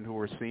children who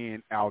are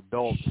seeing our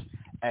adults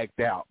act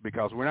out?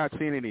 Because we're not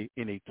seeing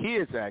any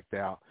kids act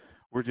out.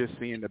 We're just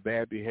seeing the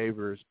bad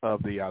behaviors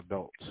of the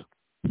adults.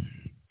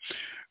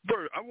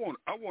 Bert, I want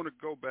to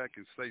go back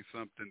and say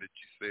something that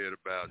you said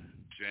about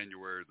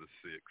January the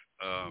 6th.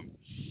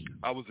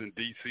 I was in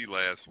D.C.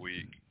 last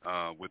week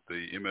with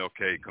the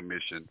MLK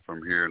Commission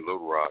from here in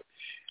Little Rock,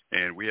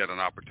 and we had an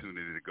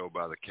opportunity to go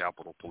by the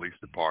Capitol Police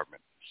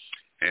Department.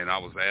 And I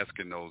was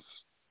asking those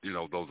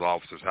those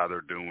officers, how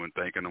they're doing,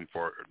 thanking them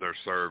for their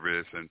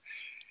service, and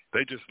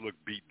they just look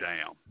beat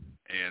down.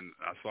 And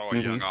I saw a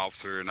young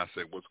officer, and I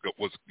said,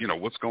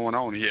 what's going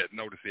on? He had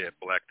noticed he had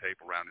black tape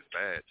around his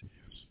badge,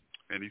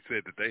 and he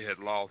said that they had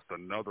lost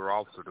another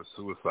officer to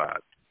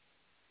suicide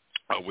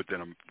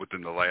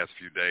within the last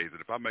few days.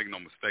 And if I make no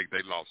mistake,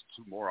 they lost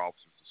 2 more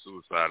officers to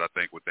suicide, I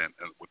think, within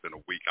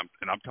a week.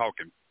 I'm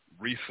talking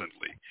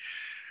recently.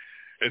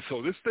 And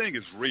so this thing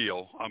is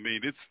real. I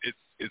mean,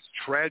 it's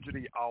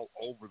tragedy all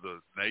over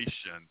the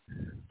nation,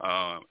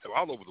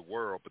 all over the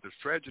world, but there's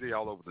tragedy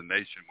all over the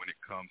nation when it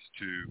comes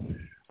to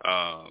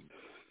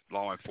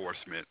law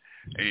enforcement.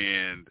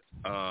 And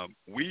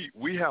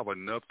we have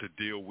enough to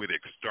deal with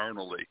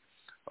externally.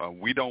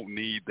 We don't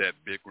need that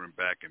bickering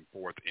back and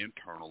forth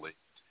internally.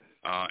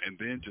 And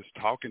then just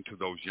talking to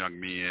those young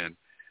men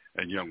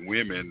and young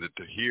women, that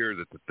to hear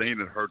that the thing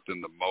that hurt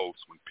them the most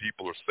when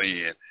people are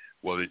saying,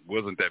 well, it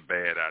wasn't that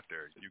bad out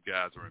there, you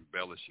guys are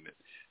embellishing it.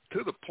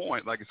 To the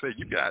point, like I said,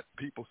 you got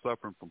people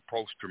suffering from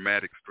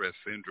post-traumatic stress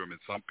syndrome, and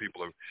some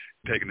people are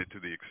taking it to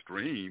the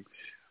extreme,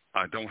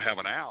 don't have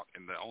an out,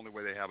 and the only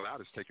way they have an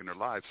out is taking their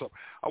lives. So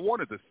I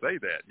wanted to say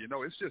that,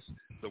 it's just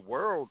the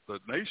world, the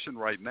nation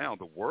right now,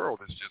 the world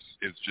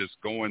is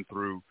just going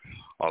through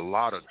a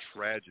lot of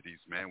tragedies,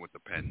 man, with the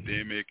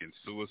pandemic and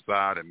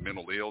suicide and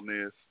mental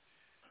illness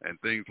and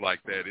things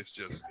like that. It's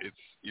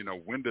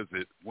when does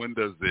it, what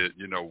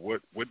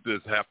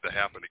does have to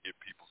happen to get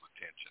people's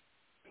attention?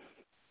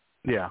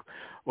 Yeah.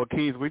 Well,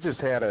 Keith, we just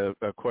had a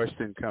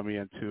question come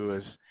in to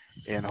us,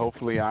 and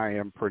hopefully I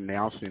am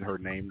pronouncing her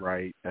name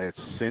right. It's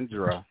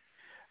Sindra.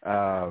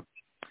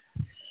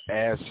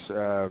 Asks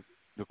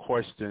the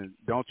question,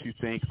 don't you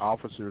think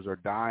officers are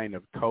dying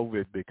of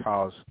COVID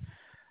because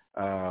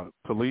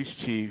police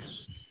chiefs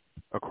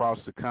across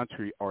the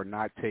country are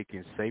not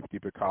taking safety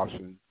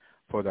precautions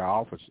for their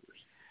officers?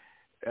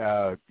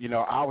 I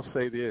will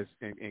say this,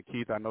 and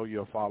Keith, I know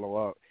you'll follow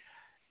up.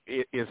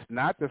 It's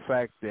not the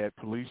fact that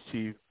police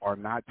chiefs are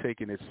not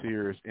taking it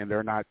serious and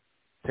they're not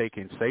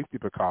taking safety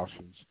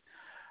precautions.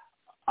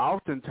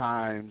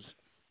 Oftentimes,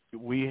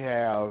 we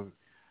have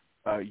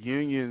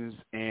unions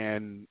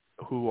and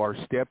who are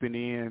stepping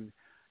in,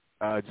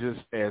 just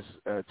as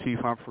Chief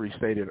Humphrey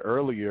stated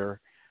earlier,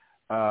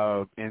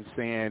 and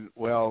saying,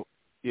 well,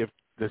 if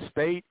the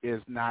state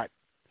is not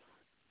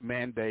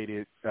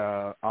mandated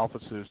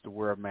officers to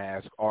wear a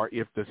mask, or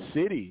if the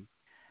city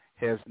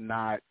has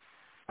not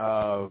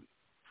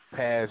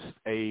passed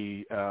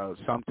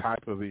some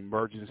type of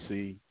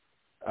emergency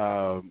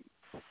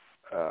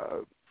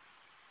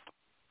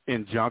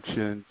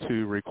injunction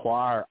to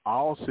require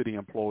all city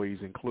employees,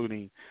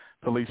 including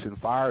police and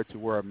fire, to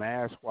wear a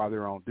mask while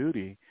they're on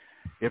duty,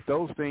 if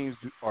those things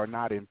are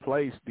not in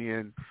place,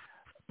 then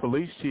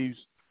police chiefs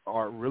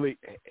really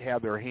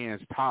have their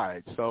hands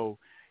tied. So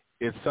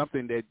it's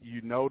something that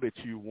that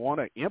you want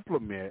to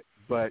implement,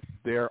 but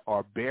there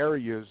are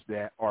barriers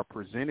that are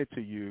presented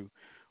to you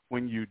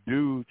when you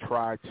do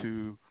try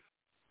to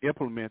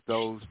implement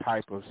those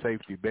type of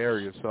safety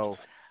barriers. So,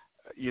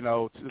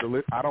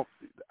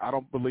 I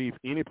don't believe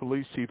any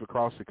police chief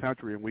across the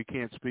country, and we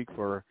can't speak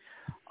for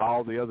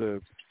all the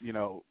other,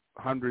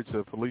 hundreds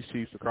of police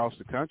chiefs across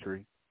the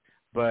country,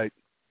 but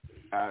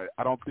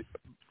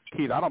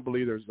Keith, I don't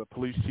believe there's a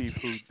police chief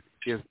who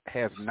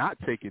has not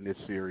taken this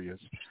serious,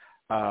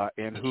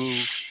 and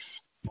who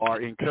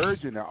are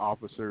encouraging their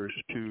officers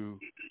to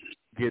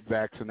get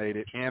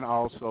vaccinated and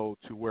also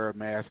to wear a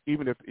mask,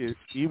 even if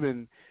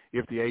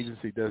the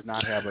agency does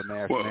not have a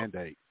mask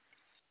mandate.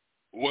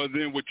 Well,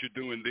 then what you're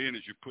doing then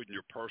is you're putting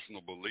your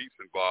personal beliefs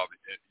involved,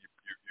 and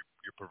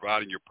you're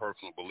providing your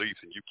personal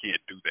beliefs, and you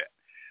can't do that.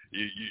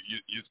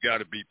 You've got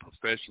to be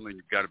professional, and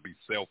you've got to be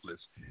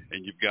selfless,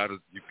 and you've got to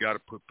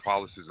put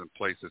policies in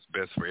place that's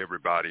best for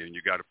everybody, and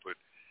you've got to put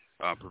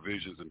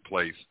provisions in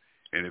place.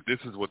 And if this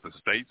is what the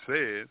state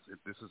says, if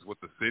this is what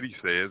the city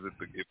says, if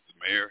the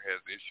mayor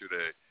has issued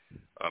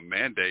a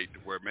mandate to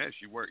wear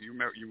masks, you wear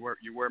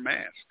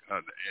masks,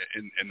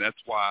 and that's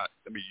why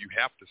you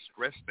have to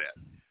stress that.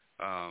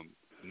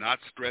 Not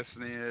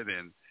stressing it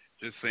and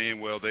just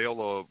saying, well,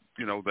 they'll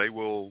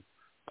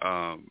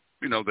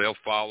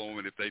follow them,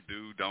 and if they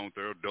don't,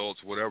 they're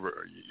adults,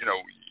 whatever.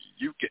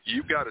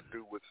 You've got to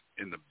do what's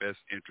in the best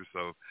interest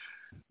of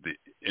the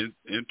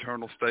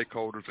internal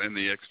stakeholders and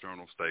the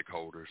external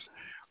stakeholders.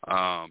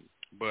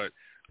 But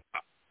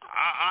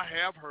I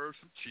have heard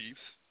some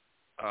chiefs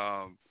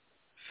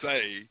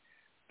say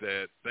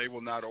that they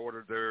will not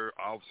order their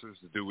officers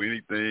to do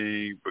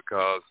anything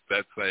because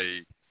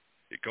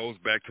it goes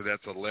back to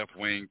that's a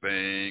left-wing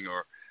thing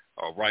or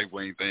a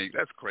right-wing thing.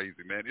 That's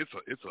crazy, man.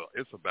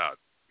 It's about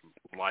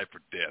life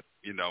or death,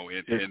 and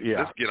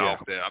let's get off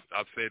that.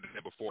 I've said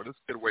that before. Let's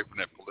get away from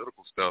that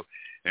political stuff.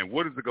 And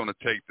what is it going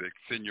to take to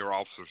send your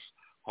officers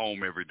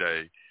home every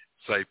day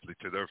safely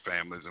to their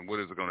families, and what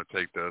is it going to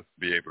take to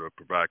be able to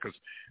provide? Because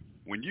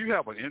when you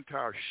have an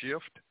entire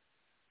shift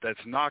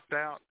that's knocked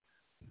out,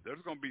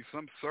 there's going to be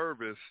some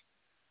service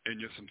in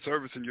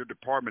your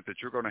department that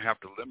you're going to have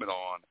to limit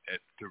on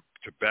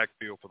to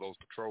backfill for those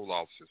patrol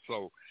officers.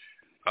 So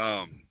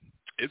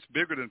it's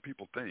bigger than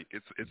people think.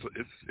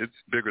 It's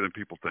bigger than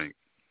people think.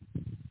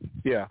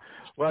 Yeah.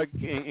 Well,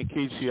 and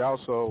Keith, she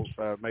also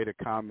made a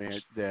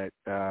comment that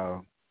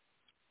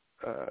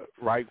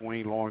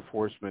right-wing law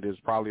enforcement is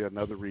probably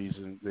another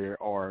reason they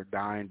are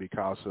dying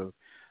because of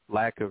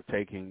lack of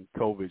taking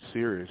COVID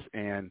serious.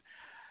 And,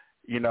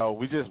 you know,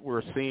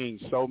 we're seeing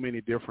so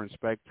many different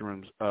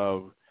spectrums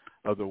of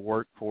the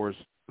workforce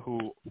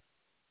who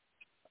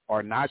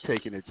are not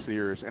taking it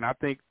serious. And I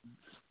think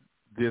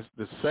the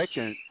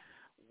second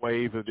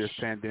wave of this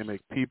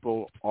pandemic,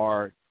 people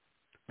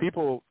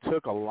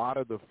took a lot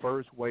of the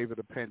first wave of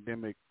the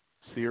pandemic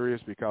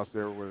serious because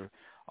there were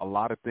a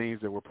lot of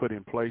things that were put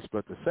in place.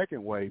 But the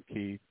second wave,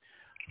 Keith,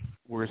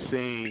 we're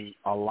seeing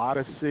a lot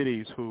of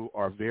cities who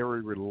are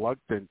very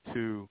reluctant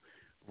to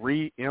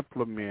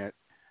re-implement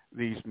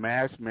these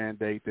mask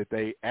mandates that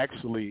they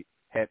actually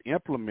had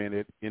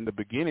implemented in the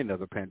beginning of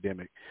the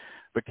pandemic.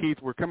 But, Keith,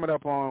 we're going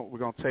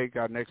to take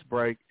our next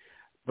break,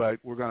 but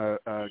we're going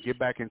to get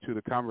back into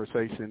the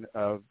conversation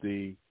of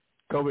the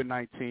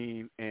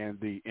COVID-19 and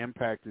the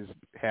impact it's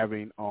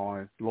having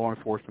on law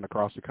enforcement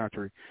across the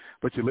country.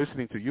 But you're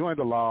listening to You and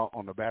the Law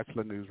on the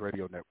Bachelor News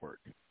Radio Network.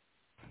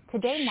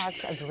 Today marks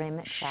a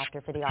grim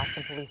chapter for the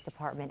Austin Police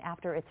Department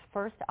after its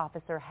first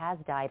officer has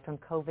died from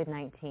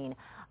COVID-19.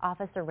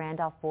 Officer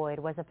Randolph Boyd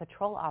was a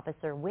patrol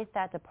officer with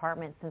that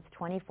department since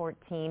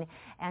 2014,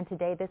 and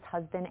today this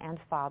husband and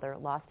father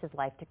lost his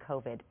life to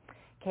COVID.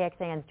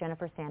 KXAN's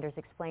Jennifer Sanders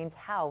explains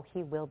how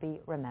he will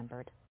be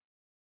remembered.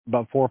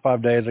 About 4 or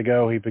 5 days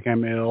ago, he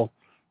became ill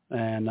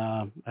and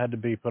had to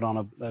be put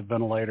on a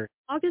ventilator.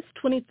 August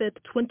 25th,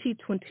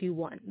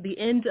 2021, the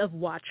end of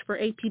watch for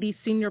APD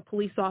Senior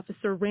Police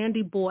Officer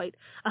Randy Boyd,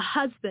 a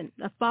husband,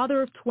 a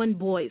father of twin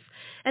boys,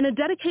 and a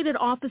dedicated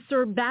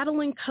officer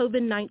battling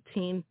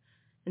COVID-19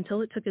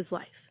 until it took his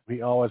life.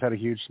 He always had a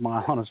huge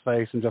smile on his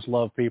face and just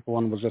loved people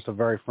and was just a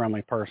very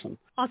friendly person.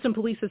 Austin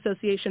Police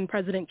Association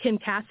President Ken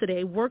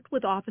Cassidy worked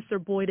with Officer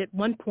Boyd at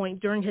one point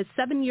during his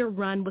 7-year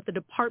run with the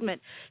department.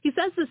 He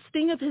says the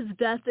sting of his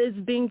death is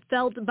being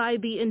felt by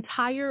the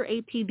entire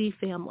APD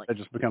family. They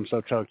just become so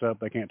choked up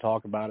they can't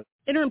talk about it.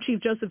 Interim Chief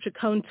Joseph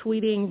Chacon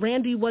tweeting,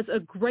 Randy was a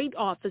great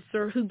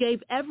officer who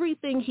gave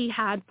everything he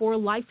had for a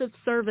life of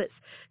service.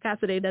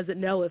 Cassidy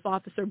doesn't know if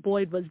Officer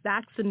Boyd was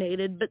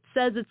vaccinated, but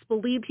says it's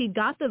believed he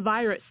got the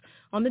virus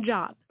on the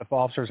job. If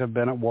officers have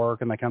been at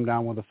work and they come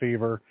down with a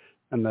fever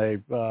and they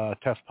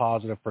test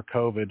positive for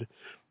COVID,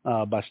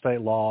 by state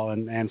law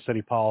and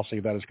city policy,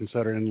 that is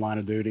considered in line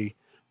of duty.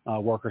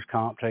 Workers'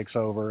 comp takes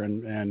over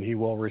and he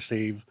will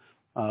receive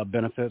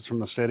benefits from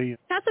the city.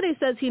 Cassidy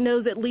says he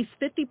knows at least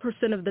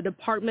 50% of the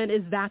department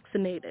is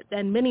vaccinated,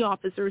 and many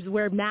officers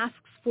wear masks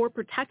for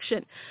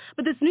protection.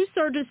 But this new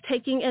surge is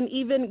taking an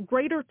even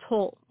greater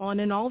toll on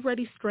an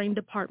already strained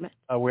department.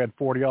 We had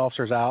 40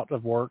 officers out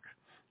of work.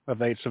 We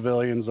have 8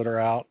 civilians that are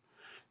out.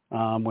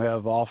 We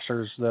have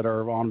officers that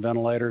are on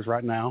ventilators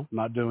right now,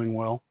 not doing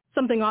well.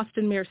 Something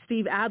Austin Mayor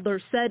Steve Adler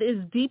said is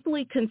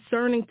deeply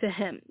concerning to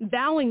him,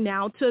 vowing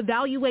now to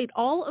evaluate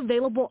all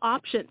available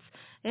options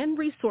and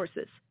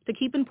resources to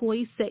keep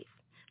employees safe.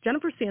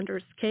 Jennifer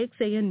Sanders,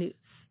 KXAN News.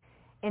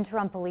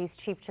 Interim Police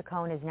Chief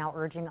Chacon is now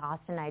urging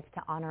Austinites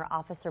to honor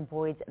Officer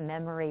Boyd's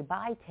memory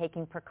by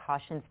taking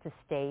precautions to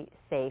stay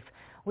safe.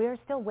 We are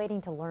still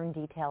waiting to learn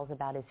details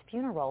about his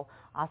funeral.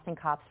 Austin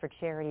Cops for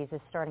Charities is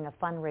starting a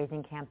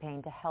fundraising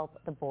campaign to help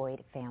the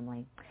Boyd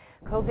family.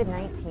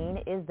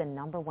 COVID-19 is the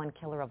 #1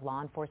 killer of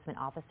law enforcement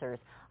officers.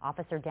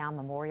 Officer Down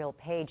Memorial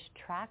Page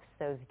tracks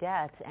those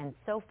deaths, and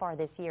so far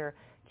this year,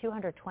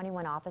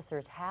 221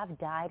 officers have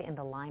died in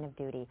the line of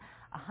duty.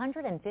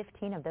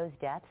 115 of those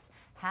deaths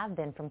have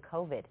been from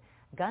COVID.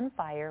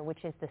 Gunfire,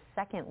 which is the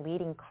second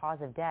leading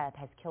cause of death,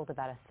 has killed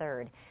about a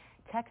third.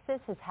 Texas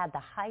has had the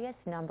highest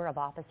number of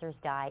officers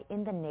die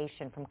in the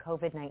nation from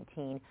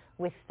COVID-19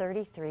 with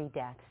 33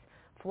 deaths.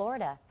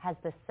 Florida has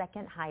the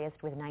second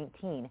highest with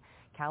 19.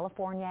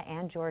 California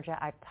and Georgia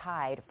are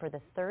tied for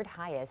the third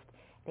highest.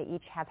 They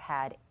each have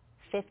had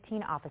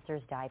 15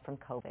 officers die from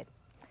COVID.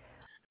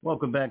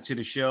 Welcome back to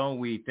the show.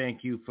 We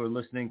thank you for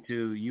listening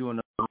to You and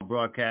the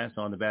broadcast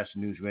on the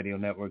Bachelor News Radio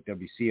Network,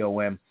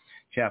 WCOM,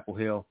 Chapel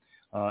Hill.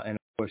 And,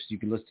 of course, you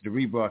can listen to the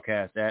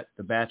rebroadcast at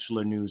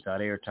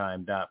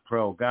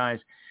thebachelornews.airtime.pro. Guys,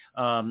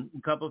 a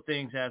couple of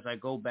things as I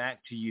go back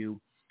to you.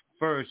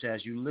 First,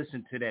 as you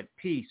listen to that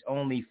piece,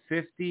 only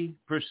 50%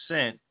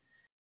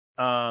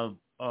 of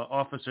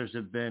officers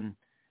have been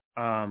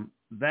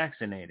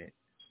vaccinated.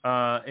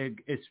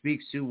 It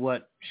speaks to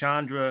what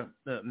Chandra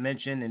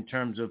mentioned in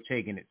terms of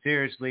taking it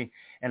seriously.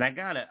 And I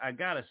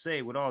gotta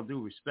say, with all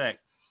due respect,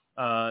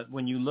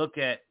 when you look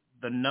at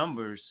the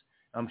numbers,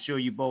 I'm sure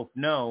you both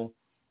know,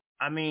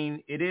 I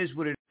mean, it is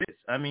what it is.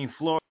 I mean,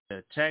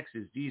 Florida,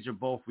 Texas, these are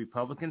both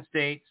Republican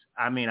states.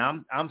 I mean,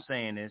 I'm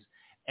saying this,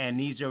 and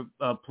these are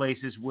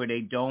places where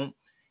they don't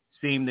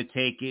seem to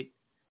take it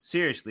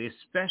seriously,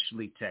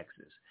 especially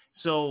Texas.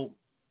 So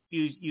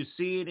you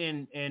see it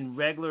in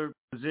regular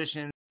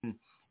positions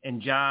and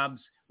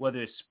jobs,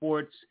 whether it's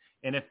sports,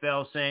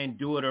 NFL saying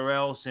do it or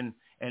else, and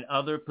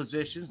other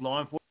positions, law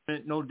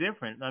enforcement, no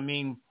different. I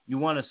mean, You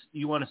want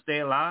to stay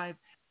alive.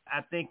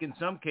 I think in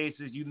some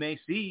cases you may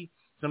see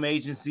some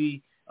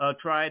agency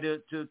try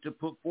to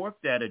put forth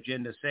that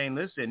agenda, saying,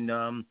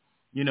 listen,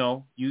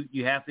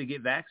 you have to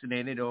get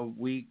vaccinated or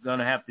we're going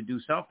to have to do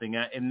something.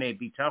 It may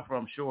be tougher.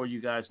 I'm sure you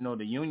guys know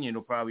the union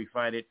will probably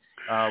fight it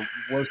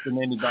worse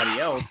than anybody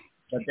else,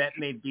 but that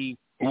may be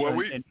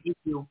an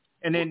issue.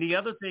 And then the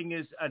other thing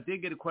is, I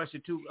did get a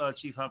question too,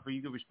 Chief Humphrey,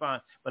 you can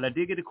respond, but I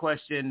did get a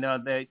question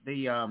that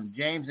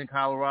James in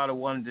Colorado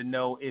wanted to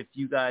know if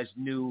you guys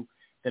knew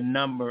the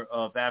number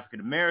of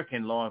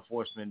African-American law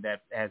enforcement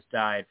that has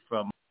died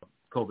from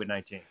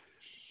COVID-19.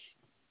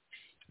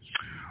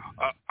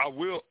 I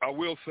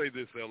will say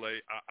this, L.A.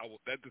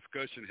 That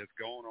discussion has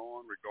gone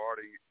on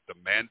regarding the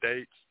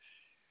mandates,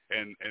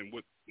 and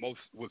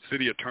what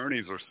city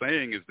attorneys are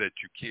saying is that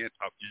you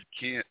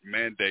can't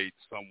mandate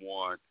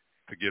someone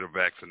to get a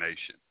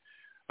vaccination.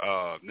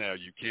 Now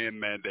you can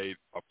mandate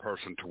a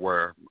person to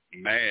wear a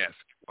mask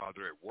while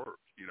they're at work.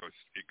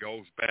 It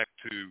goes back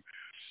to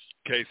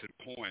case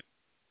in point.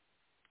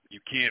 You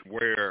can't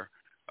wear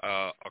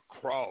a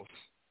cross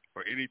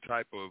or any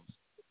type of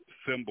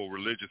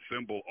religious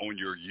symbol on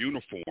your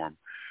uniform.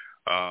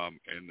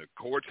 And the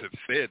courts have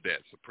said that.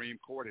 Supreme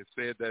Court has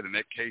said that in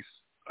that case,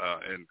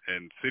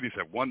 and cities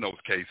have won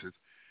those cases.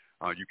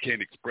 You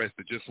can't express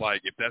it, just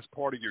like if that's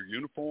part of your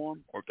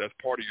uniform or if that's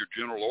part of your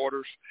general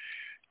orders,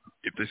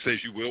 if it says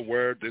you will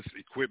wear this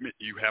equipment,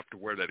 you have to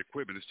wear that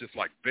equipment. It's just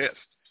like vests.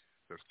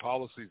 There's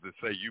policies that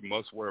say you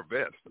must wear a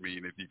vest. I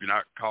mean, if you're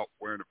not caught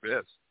wearing a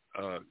vest,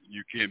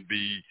 you can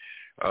be,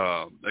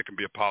 that can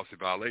be a policy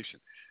violation.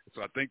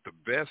 So I think the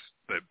vest,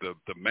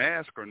 the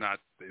mask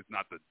is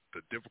not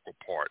the difficult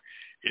part.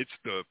 It's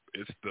the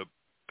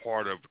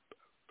part of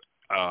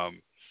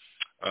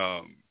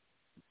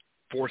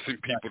forcing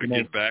people to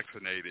get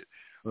vaccinated.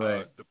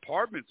 Right.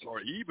 Departments are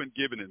even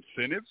given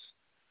incentives.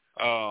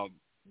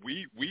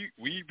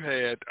 We've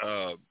had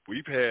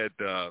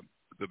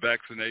the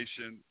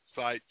vaccination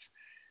sites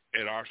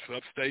at our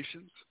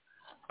substations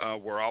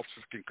where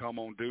officers can come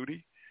on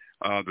duty.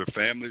 Their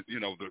families,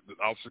 the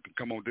officer can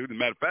come on duty.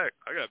 Matter of fact,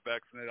 I got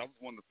vaccinated. I was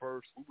one of the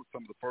first. We were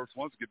some of the first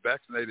ones to get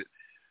vaccinated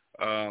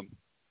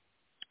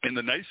in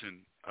the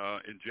nation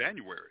in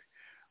January.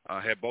 I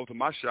had both of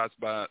my shots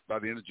by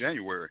the end of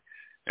January,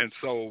 and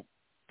so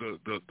the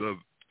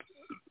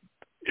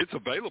it's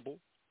available.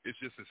 It's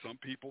just that some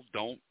people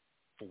don't,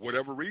 for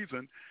whatever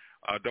reason,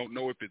 I don't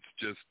know if it's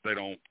just they're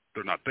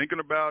not thinking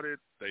about it.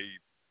 They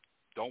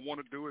don't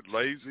want to do it.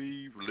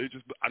 Lazy,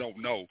 religious. I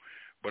don't know,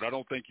 but I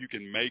don't think you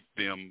can make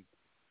them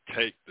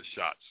take the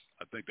shots.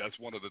 I think that's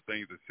one of the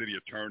things that city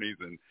attorneys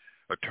and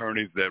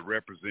attorneys that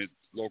represent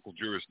local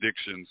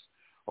jurisdictions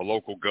or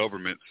local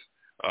governments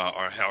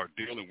are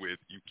dealing with.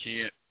 You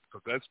can't,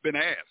 because that's been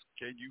asked.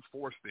 Can you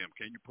force them?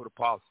 Can you put a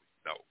policy?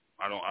 No,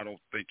 I don't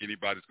think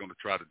anybody's going to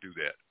try to do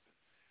that.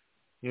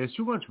 Yeah, it's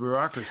too much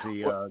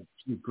bureaucracy,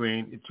 Chief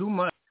Green. It's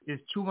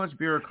too much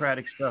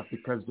bureaucratic stuff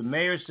because the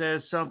mayor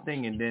says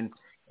something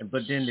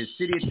but then the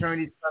city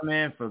attorneys come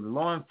in for the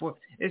law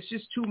enforcement. It's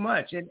just too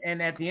much. And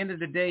at the end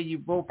of the day,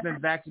 you've both been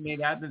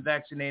vaccinated. I've been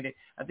vaccinated.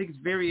 I think it's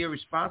very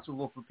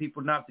irresponsible for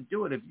people not to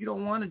do it. If you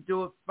don't want to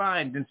do it,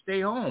 fine, then stay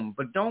home.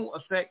 But don't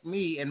affect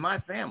me and my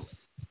family,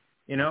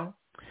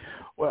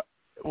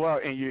 Well,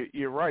 and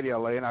you're right,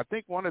 LA. And I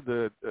think one of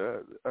the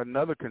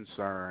another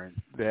concern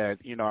that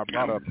I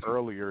brought up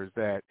earlier is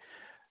that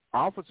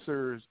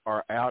officers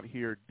are out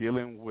here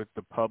dealing with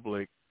the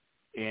public,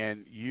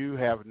 and you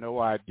have no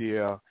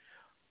idea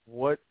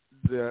what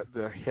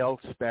the health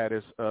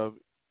status of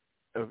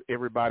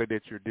everybody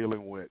that you're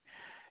dealing with.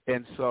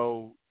 And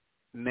so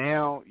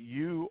now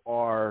you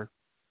are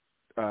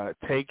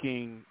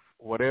taking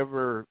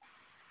whatever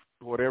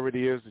it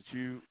is that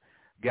you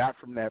got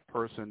from that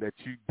person that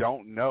you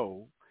don't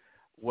know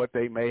what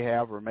they may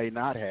have or may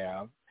not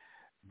have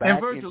back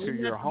Virgil, into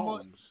your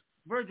homes.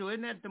 Virgil,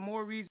 isn't that the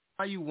more reason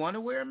why you want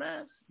to wear a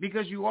mask?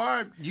 Because you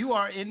are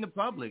in the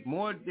public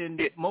more than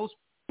most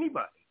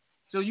anybody.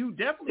 So you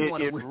definitely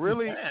want to wear a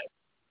mask.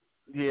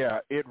 Yeah,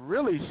 it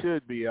really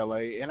should be,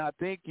 LA. And I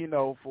think,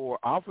 for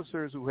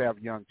officers who have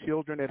young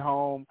children at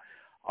home,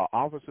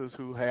 officers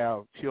who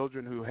have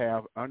children who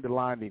have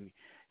underlying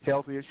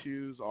health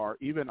issues, or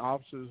even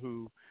officers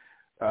who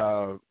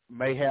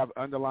may have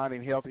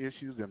underlying health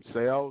issues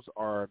themselves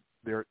or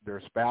their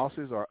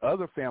spouses or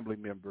other family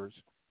members,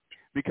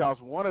 because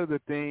one of the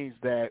things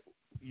that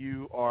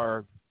you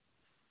are,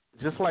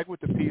 just like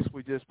with the piece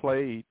we just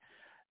played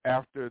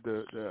after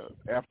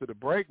the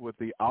break with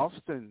the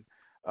Austin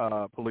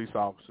police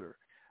officer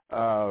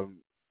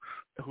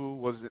who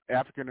was an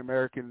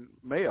African-American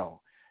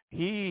male,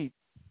 he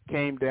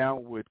came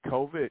down with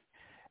COVID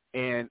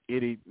and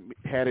it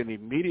had an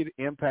immediate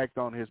impact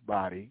on his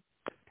body.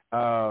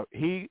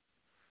 He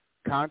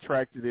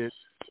contracted it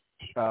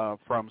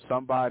from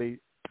somebody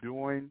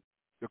during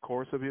the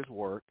course of his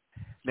work.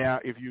 Now,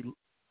 if you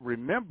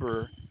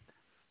remember,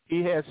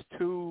 he has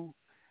two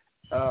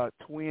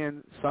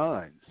twin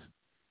sons.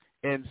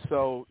 And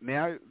so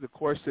now the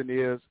question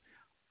is,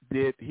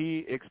 did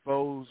he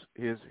expose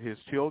his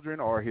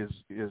children or his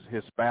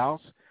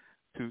spouse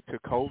to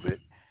COVID.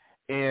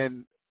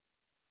 And,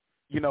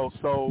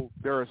 so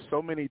there are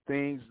so many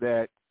things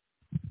that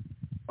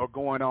are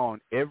going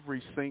on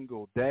every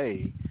single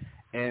day,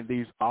 and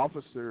these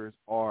officers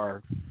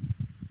are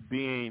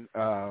being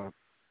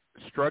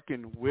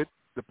stricken with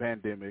the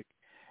pandemic,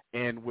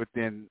 and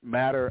within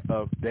matter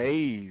of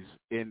days,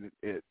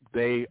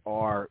 they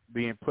are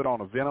being put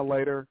on a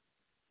ventilator,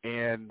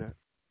 and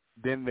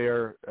then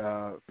they're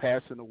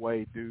passing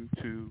away due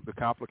to the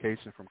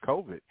complication from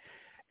COVID.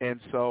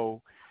 And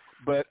so,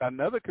 but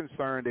another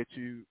concern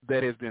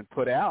that has been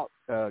put out,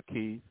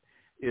 Keith,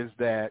 is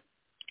that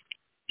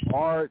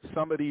are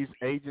some of these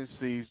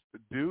agencies,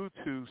 due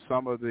to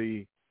some of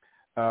the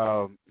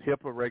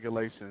HIPAA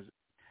regulations,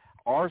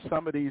 are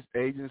some of these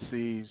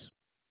agencies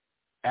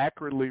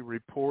accurately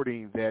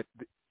reporting that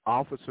the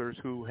officers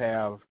who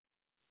have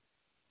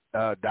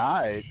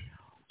died,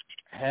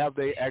 have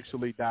they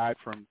actually died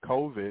from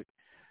COVID?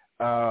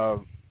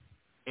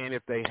 And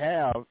if they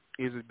have,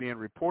 is it being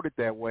reported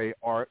that way,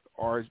 or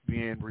is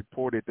being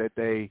reported that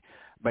they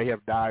may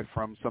have died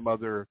from some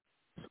other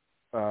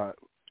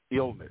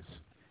illness?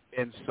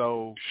 And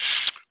so,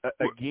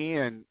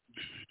 again,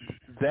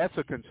 that's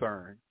a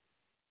concern.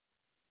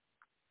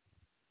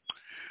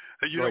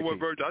 Hey, you know what,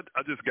 Virgil?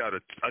 I just got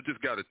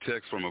a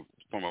text from a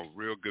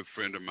real good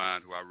friend of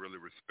mine who I really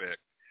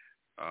respect,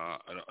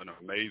 an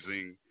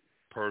amazing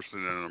person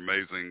and an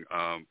amazing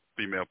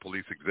female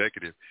police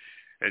executive,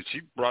 and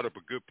she brought up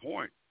a good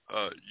point.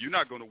 You're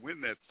not going to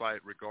win that fight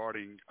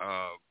regarding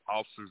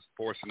officers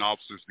forcing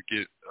officers to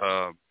get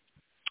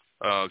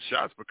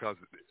shots because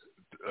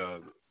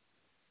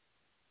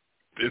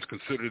it's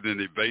considered an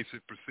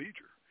invasive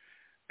procedure,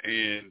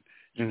 and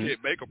you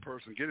can't make a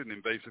person get an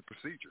invasive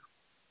procedure.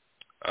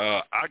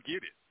 I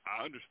get it.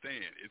 I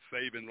understand. It's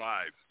saving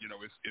lives.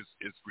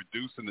 It's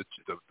reducing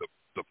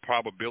the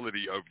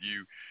probability of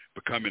you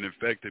becoming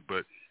infected.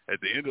 But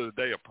at the end of the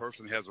day, a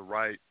person has a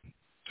right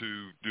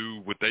to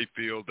do what they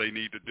feel they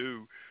need to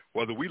do,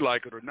 whether we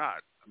like it or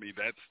not. I mean,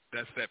 that's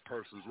that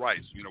person's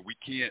rights.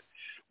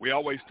 We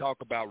always talk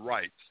about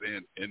rights,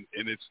 and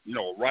it's,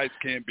 rights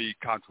can be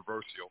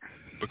controversial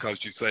because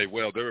you say,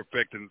 well, they're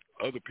affecting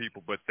other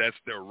people, but that's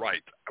their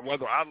right.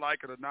 Whether I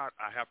like it or not,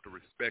 I have to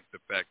respect the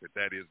fact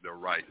that is their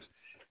rights.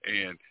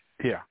 And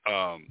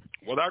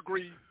whether I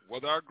agree,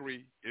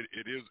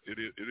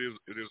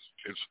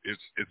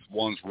 it's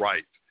one's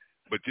right.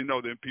 But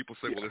then people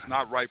say, well, it's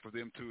not right for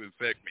them to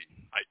infect me.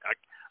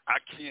 I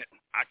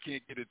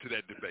can't get into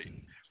that debate.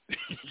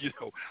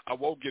 I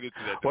won't get into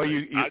that debate.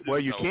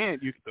 You can.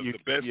 The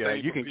best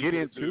thing you can get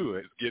into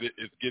it.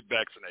 Is get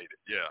vaccinated.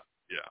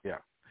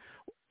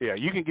 Yeah,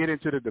 you can get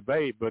into the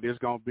debate, but there's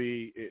going to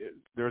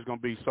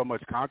be so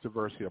much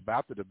controversy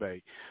about the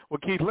debate. Well,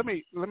 Keith, let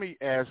me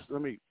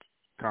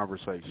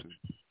conversation.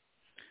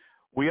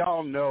 We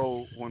all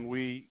know when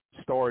we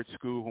start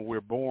school, when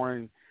we're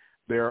born,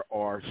 there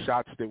are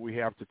shots that we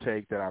have to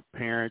take that our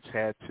parents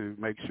had to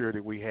make sure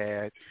that we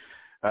had.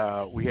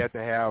 We had to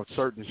have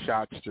certain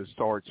shots to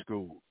start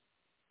school.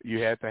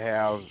 You had to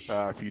have,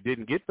 if you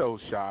didn't get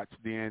those shots,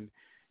 then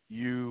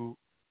you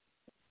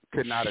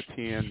could not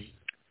attend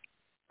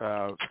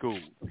school.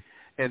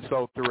 And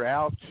so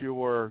throughout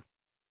your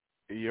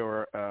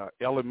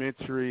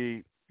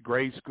elementary,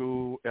 grade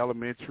school,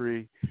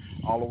 elementary,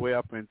 all the way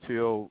up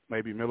until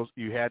maybe middle,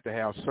 you had to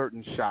have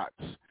certain shots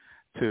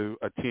to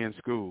attend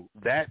school.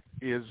 That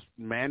is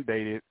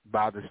mandated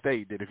by the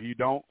state, that if you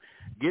don't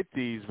get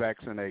these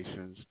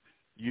vaccinations,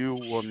 you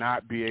will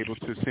not be able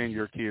to send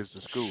your kids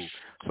to school.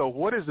 So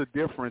what is the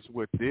difference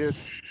with this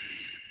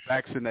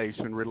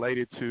vaccination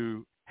related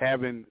to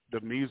having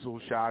the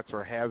measles shots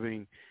or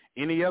having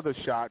any other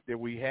shot that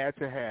we had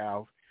to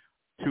have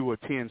to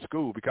attend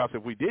school? Because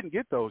if we didn't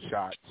get those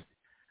shots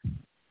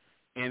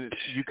and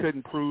you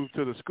couldn't prove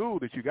to the school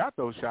that you got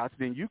those shots,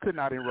 then you could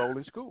not enroll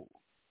in school.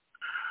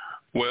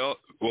 Well,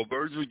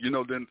 Virgil,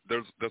 then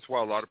that's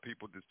why a lot of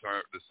people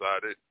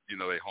decided, they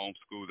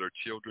homeschool their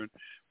children,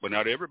 but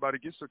not everybody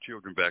gets their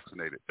children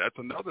vaccinated. That's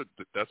another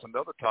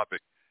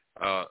topic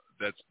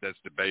that's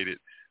debated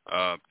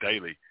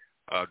daily.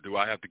 Do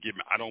I have to give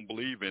them? I don't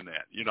believe in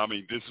that.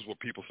 This is what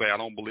people say. I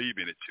don't believe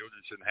in it.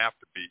 Children shouldn't have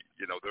to be.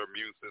 Their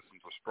immune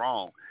systems are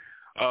strong,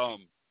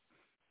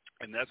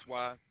 and that's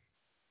why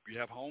you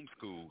have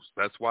homeschools.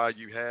 That's why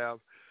you have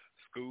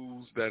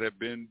schools that have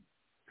been,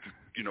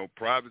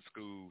 private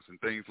schools and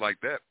things like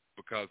that,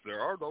 because there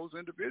are those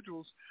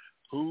individuals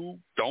who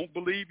don't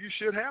believe you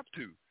should have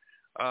to.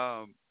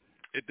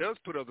 It does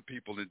put other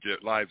people's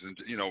lives in,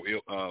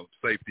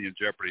 safety in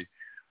jeopardy.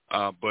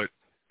 But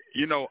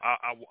I'm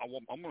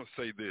going to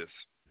say this: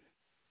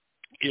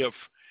 if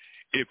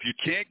you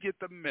can't get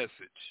the message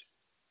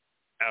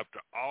after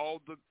all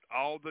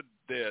the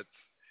deaths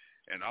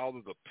and all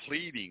of the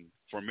pleading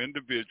from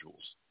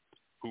individuals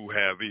who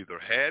have either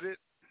had it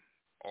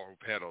or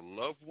have had a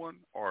loved one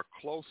or a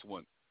close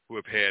one who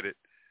have had it,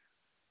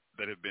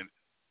 that have been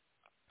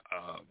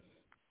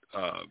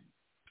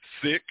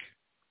sick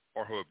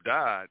or who have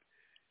died,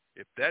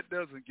 if that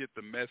doesn't get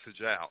the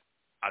message out,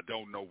 I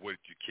don't know what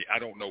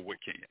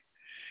can.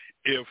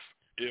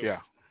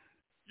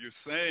 you're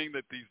saying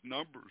that these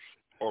numbers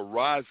are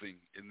rising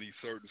in these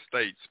certain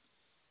states,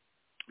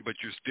 but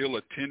you're still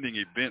attending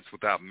events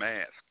without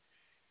masks.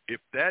 If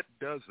that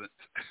doesn't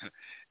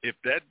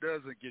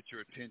get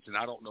your attention,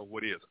 I don't know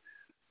what is.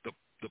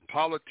 The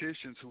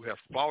politicians who have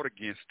fought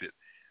against it,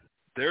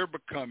 they're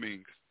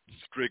becoming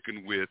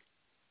stricken with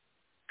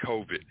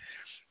COVID.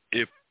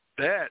 If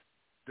that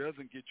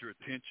doesn't get your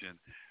attention,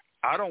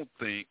 I don't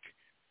think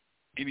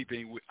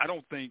anything. I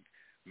don't think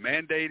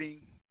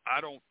mandating.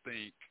 I don't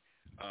think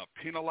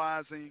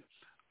penalizing.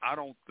 I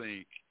don't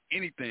think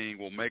anything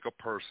will make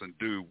a person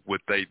do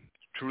what they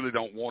truly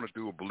don't want to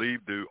do or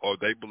believe do, or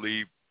they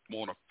believe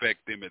won't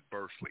affect them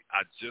adversely.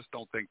 I just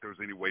don't think there's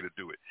any way to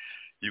do it.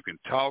 You can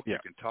talk, you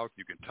can talk,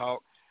 you can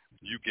talk,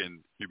 you can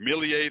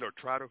humiliate or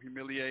try to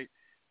humiliate,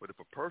 but if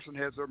a person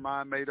has their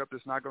mind made up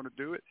that's not going to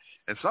do it,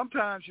 and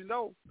sometimes, you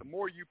know, the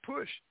more you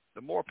push,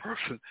 the more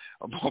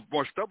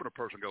more stubborn a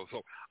person goes.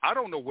 So I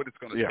don't know what it's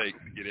going to take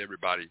to get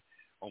everybody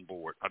on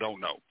board. I don't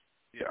know.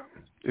 Yeah,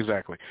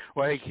 exactly.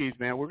 Well, hey, Keith,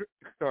 man, we're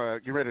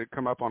getting ready to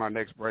come up on our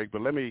next break,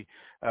 but let me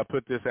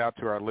put this out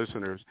to our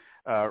listeners.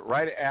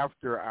 Right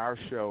after our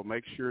show,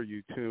 make sure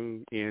you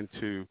tune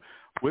into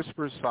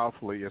Whisper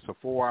Softly. It's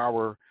a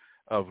 4-hour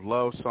of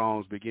love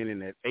songs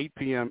beginning at 8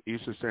 p.m.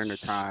 Eastern Standard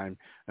Time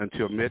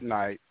until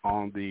midnight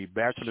on the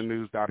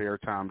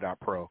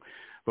bachelornews.airtime.pro.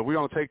 But we're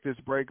going to take this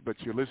break, but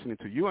you're listening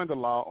to You and the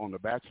Law on the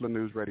Bachelor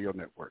News Radio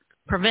Network.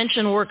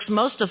 Prevention works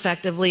most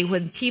effectively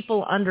when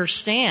people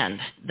understand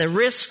the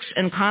risks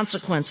and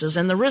consequences.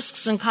 And the risks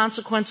and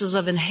consequences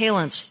of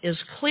inhalants is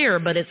clear,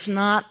 but it's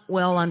not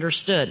well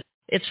understood.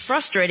 It's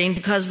frustrating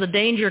because the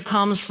danger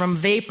comes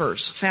from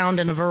vapors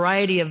found in a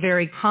variety of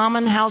very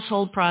common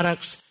household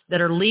products that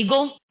are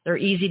legal, they're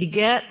easy to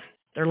get,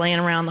 they're laying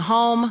around the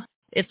home,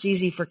 it's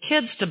easy for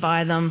kids to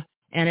buy them,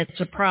 and it's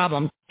a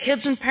problem.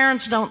 Kids and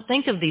parents don't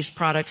think of these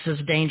products as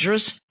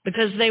dangerous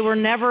because they were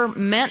never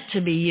meant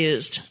to be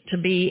used to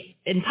be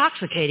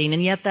intoxicating,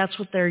 and yet that's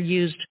what they're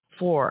used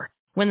for.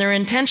 When they're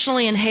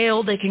intentionally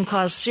inhaled, they can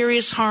cause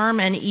serious harm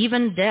and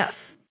even death.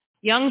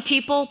 Young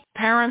people,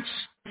 parents,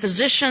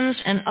 physicians,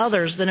 and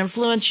others that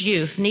influence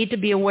youth need to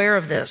be aware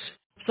of this.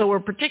 So we're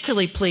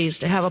particularly pleased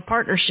to have a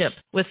partnership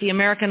with the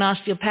American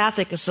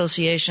Osteopathic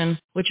Association,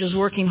 which is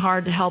working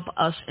hard to help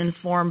us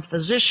inform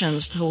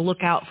physicians to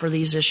look out for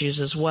these issues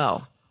as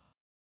well.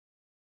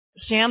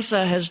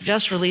 SAMHSA has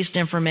just released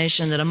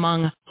information that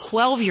among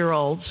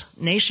 12-year-olds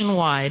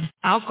nationwide,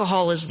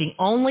 alcohol is the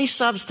only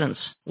substance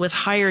with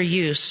higher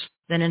use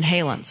than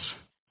inhalants.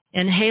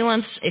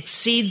 Inhalants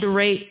exceed the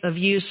rate of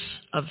use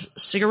of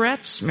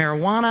cigarettes,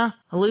 marijuana,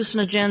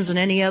 hallucinogens, and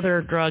any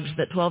other drugs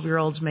that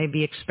 12-year-olds may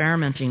be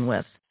experimenting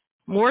with.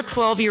 More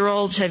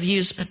 12-year-olds have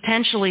used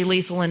potentially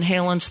lethal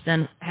inhalants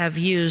than have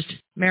used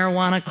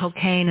marijuana,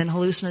 cocaine, and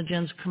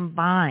hallucinogens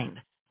combined.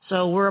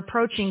 So we're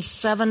approaching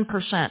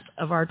 7%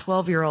 of our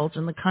 12-year-olds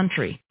in the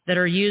country that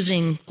are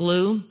using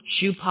glue,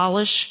 shoe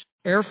polish,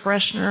 air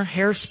freshener,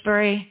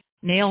 hairspray,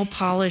 nail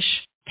polish,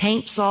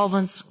 paint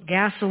solvents,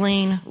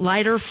 gasoline,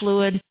 lighter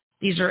fluid.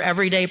 These are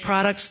everyday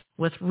products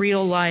with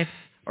real life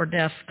or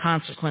death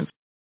consequences.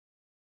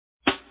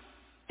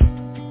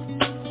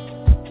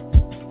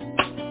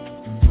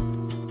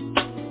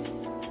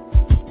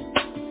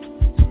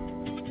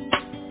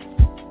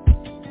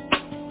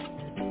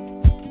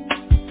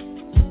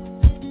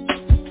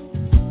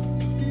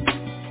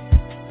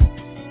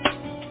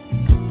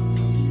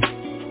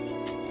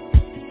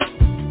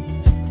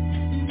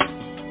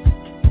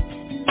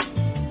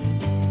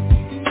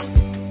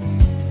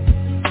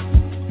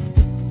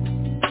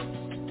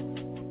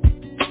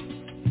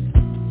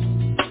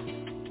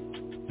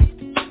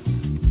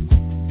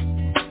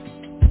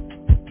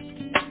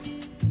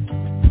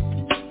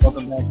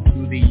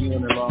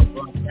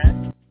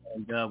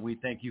 We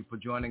thank you for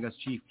joining us,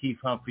 Chief Keith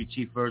Humphrey,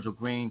 Chief Virgil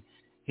Green,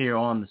 here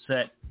on the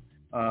set,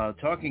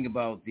 talking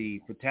about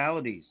the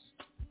fatalities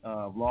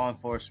of law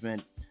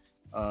enforcement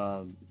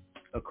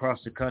across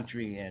the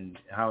country and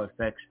how it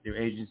affects their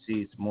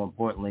agencies, more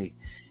importantly,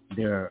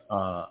 their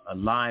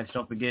lives.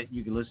 Don't forget,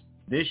 you can listen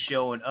to this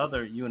show and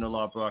other You and the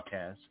Law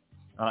broadcasts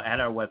at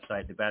our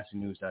website,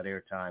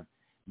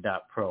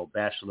 thebachelornews.airtime.pro,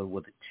 Bachelor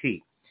with a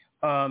T.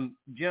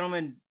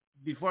 Gentlemen,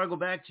 before I go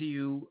back to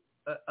you,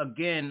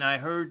 again, I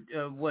heard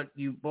what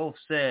you both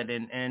said,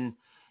 and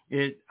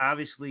it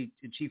obviously,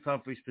 Chief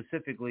Humphrey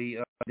specifically,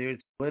 there's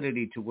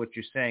validity to what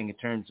you're saying in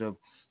terms of,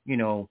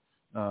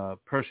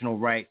 personal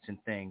rights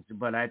and things.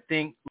 But I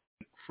think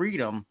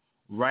freedom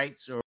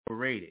rights are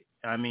overrated.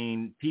 I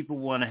mean, people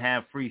want to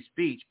have free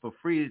speech, but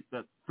free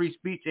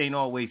speech ain't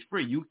always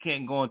free. You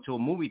can't go into a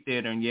movie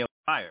theater and yell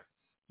fire.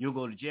 You'll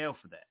go to jail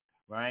for that,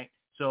 right?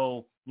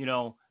 So,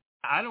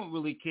 I don't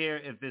really care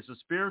if it's a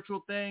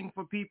spiritual thing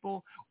for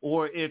people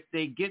or if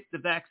they get the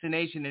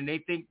vaccination and they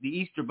think the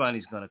Easter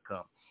Bunny's going to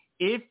come.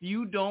 If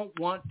you don't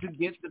want to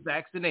get the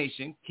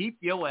vaccination, keep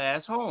your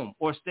ass home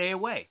or stay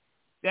away.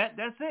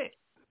 That's it.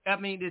 I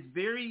mean, it's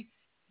very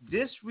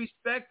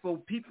disrespectful.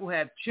 People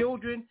have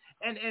children,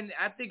 and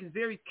I think it's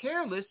very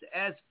careless,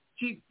 as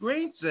Chief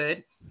Green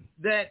said,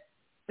 that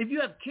if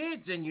you have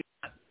kids and you're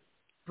not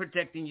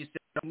protecting yourself.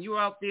 And you're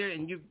out there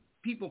and you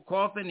people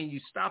coughing and you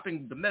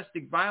stopping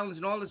domestic violence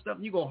and all this stuff.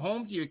 And you go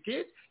home to your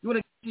kids. You want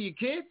to get to your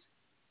kids?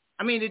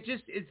 I mean,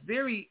 it's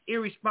very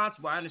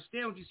irresponsible. I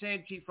understand what you're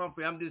saying, Chief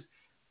Humphrey.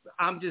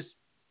 I'm just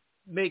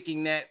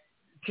making that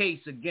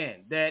case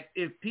again, that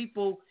if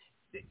people,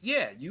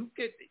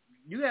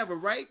 you have a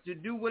right to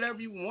do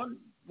whatever you want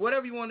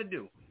to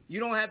do. You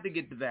don't have to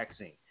get the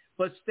vaccine,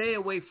 but stay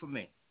away from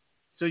me.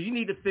 So you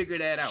need to figure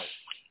that out.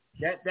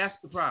 That's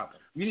the problem.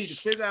 You need to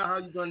figure out how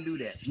you're going to do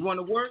that. You want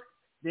to work,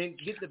 then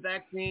get the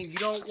vaccine. You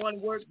don't want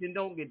to work, then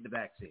don't get the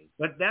vaccine.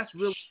 But that's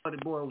really what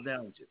it boils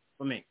down to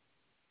for me.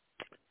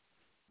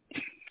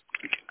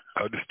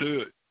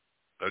 Understood.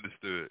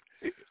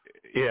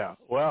 Yeah.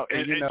 Well,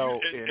 in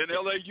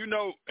LA,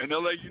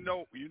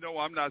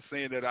 I'm not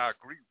saying that I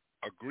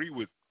agree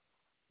with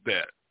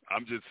that.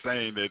 I'm just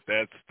saying that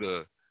that's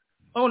the.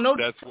 Oh no,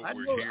 that's what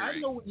we're hearing. I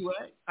know what you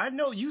at. I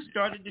know you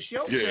started the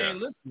show saying,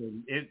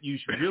 "Listen, if you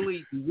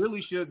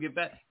really should get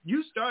back."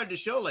 You started the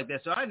show like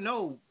that, so I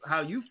know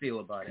how you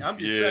feel about it. I'm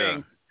just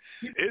saying,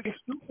 it's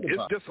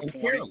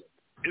disappointing.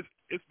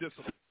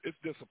 It's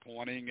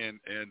disappointing, and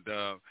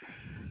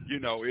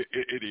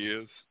it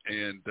is,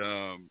 and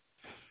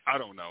I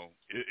don't know.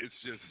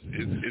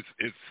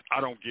 It's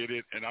I don't get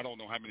it, and I don't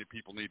know how many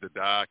people need to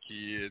die,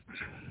 kids.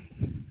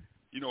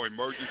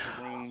 Emergency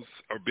rooms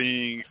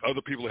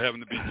other people are having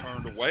to be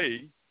turned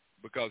away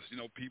because,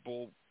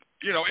 people,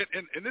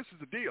 and this is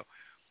the deal.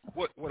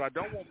 What I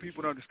don't want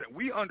people to understand,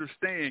 we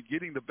understand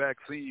getting the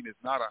vaccine is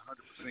not 100%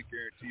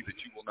 guarantee that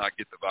you will not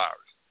get the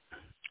virus.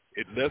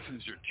 It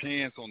lessens your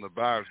chance on the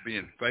virus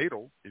being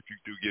fatal if you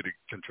do get it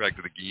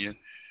contracted again.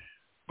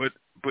 But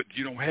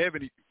you don't have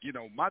any,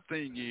 my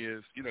thing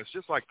is, it's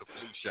just like the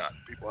flu shot.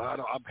 People,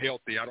 I'm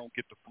healthy, I don't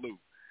get the flu.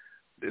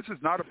 This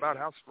is not about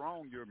how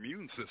strong your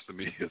immune system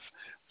is.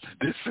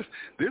 This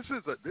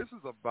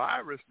is a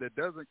virus that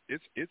doesn't.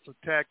 It's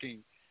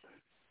attacking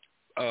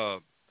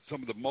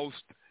some of the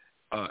most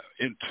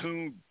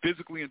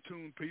physically in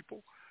tune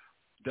people,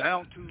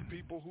 down to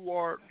people who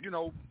are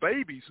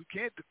babies who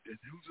can't,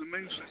 who's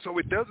immune. So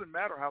it doesn't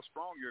matter how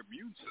strong your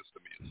immune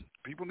system is.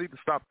 People need to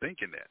stop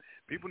thinking that.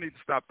 People need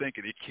to stop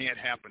thinking it can't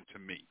happen to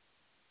me.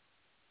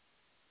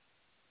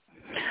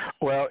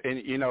 Well,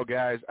 and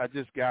guys, I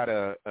just got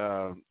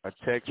a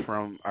text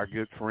from our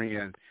good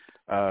friend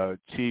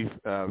Chief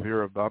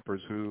Vera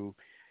Bumpers, who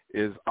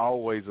is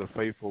always a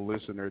faithful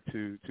listener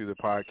to the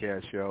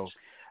podcast show.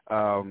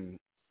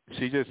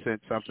 She just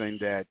sent something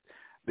that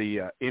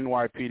the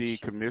NYPD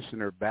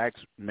commissioner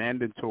backs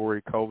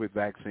mandatory COVID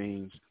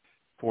vaccines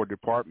for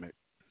department.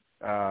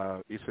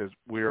 He says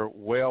we're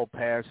well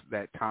past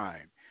that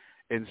time,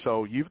 and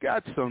so you've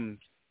got some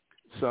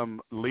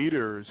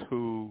leaders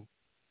who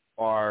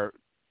are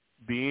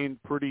being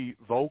pretty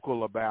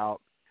vocal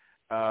about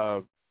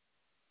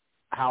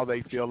how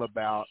they feel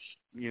about,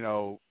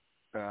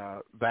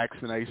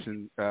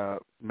 vaccination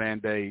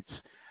mandates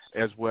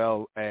as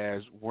well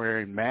as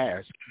wearing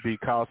masks,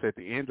 because at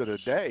the end of the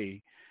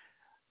day,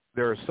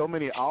 there are so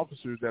many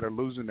officers that are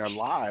losing their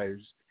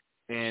lives,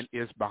 and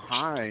it's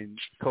behind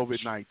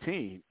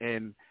COVID-19.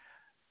 And,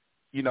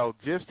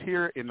 just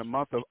here in the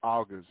month of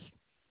August,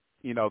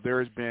 there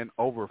has been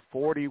over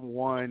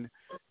 41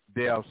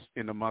 deaths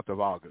in the month of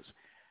August.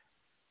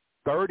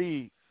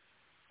 30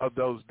 of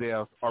those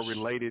deaths are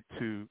related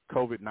to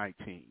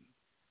COVID-19.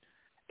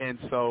 And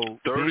so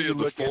 30 of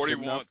the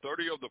 41 officers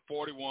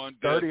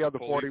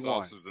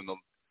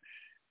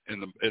in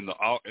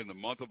the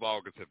month of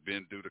August have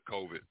been due to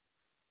COVID.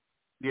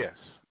 Yes,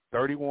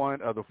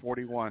 31 of the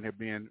 41 have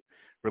been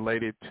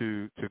related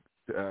to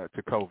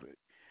COVID.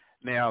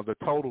 Now, the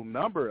total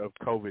number of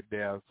COVID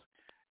deaths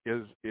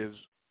is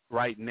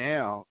right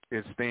now,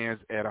 it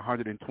stands at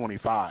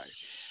 125.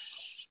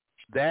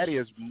 That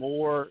is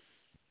more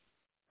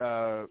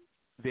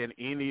than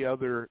any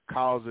other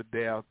cause of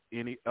death,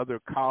 any other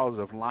cause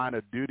of line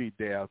of duty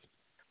death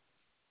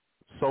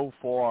so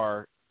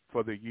far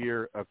for the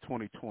year of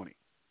 2020.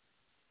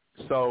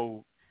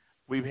 So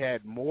we've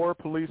had more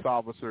police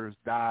officers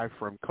die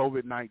from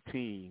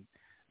COVID-19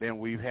 than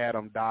we've had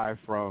them die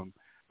from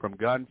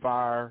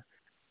gunfire,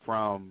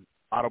 from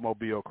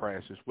automobile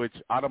crashes, which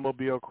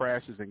automobile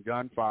crashes and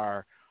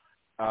gunfire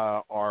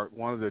are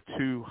one of the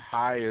two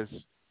highest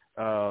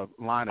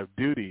line of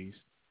duties,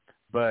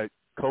 but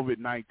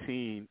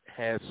COVID-19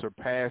 has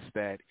surpassed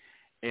that,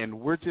 and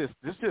this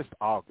is just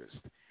August.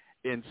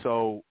 And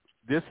so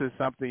this is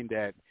something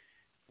that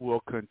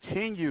will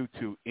continue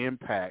to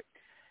impact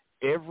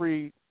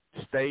every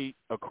state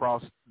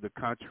across the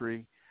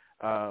country.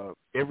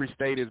 Every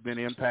state has been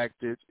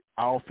impacted.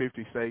 All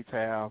 50 states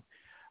have.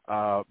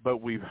 But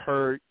we've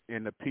heard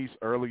in the piece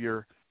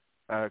earlier,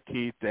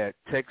 Keith, that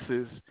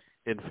Texas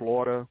and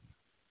Florida,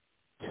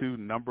 two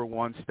number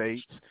one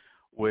states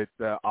with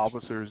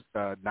officers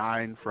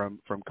dying from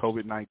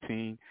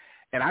COVID-19.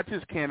 And I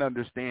just can't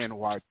understand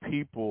why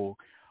people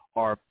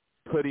are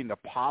putting the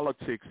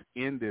politics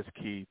in this,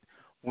 Keith,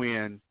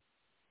 when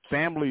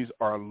families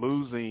are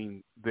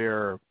losing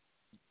their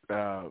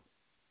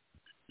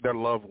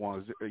loved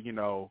ones,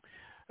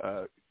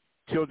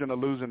 children are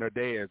losing their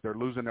dads, they're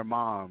losing their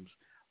moms,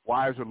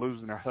 wives are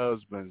losing their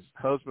husbands,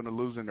 husbands are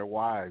losing their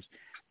wives.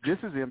 This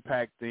is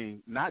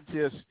impacting not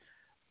just,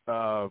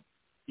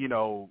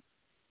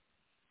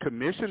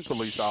 commissioned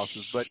police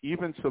officers, but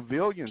even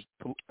civilian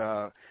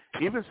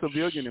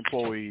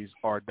employees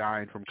are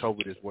dying from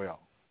COVID as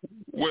well.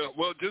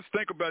 Well, just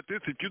think about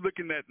this. If you're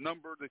looking at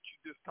number that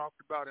you just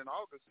talked about in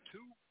August, 2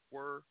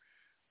 were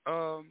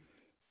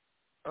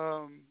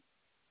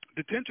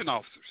detention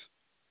officers.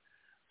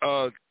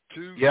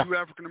 Two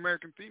African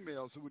American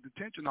females who were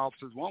detention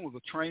officers. One was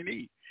a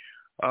trainee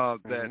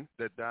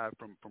that died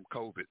from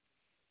COVID.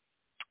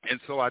 And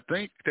so I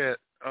think that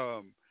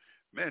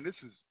this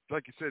is,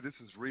 like you said, this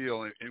is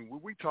real. And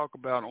when we talk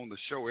about on the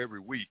show every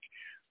week,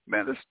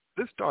 man,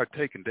 this start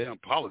taking down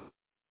politics.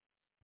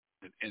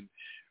 And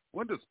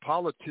when does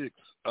politics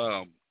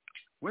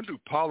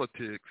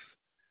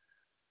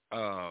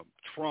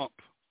trump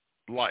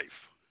life?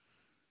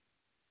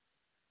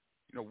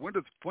 When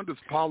does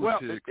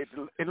politics?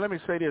 Well, and let me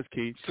say this,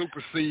 Keith,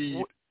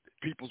 supersede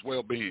people's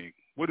well-being?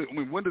 Where's that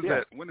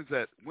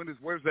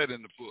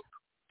in the book?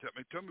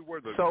 Tell me where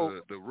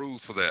the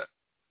rules for that.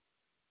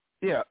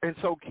 Yeah, and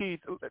so Keith,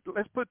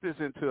 let's put this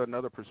into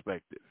another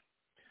perspective.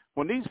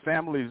 When these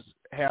families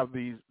have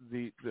the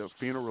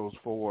funerals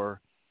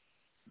for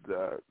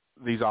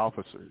these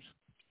officers,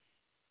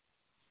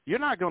 you're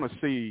not going to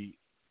see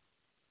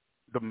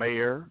the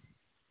mayor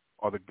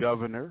or the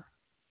governor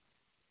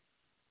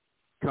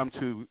come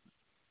to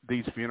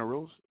these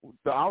funerals.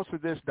 The officer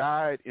that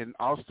died in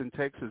Austin,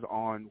 Texas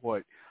on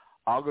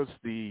August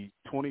the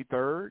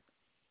 23rd,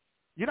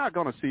 you're not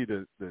going to see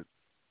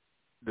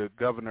the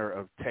governor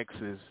of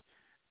Texas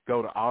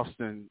go to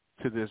Austin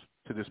to this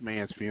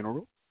man's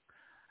funeral.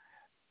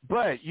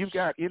 But you've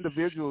got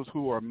individuals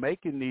who are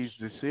making these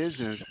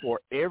decisions for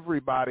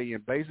everybody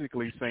and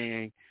basically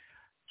saying,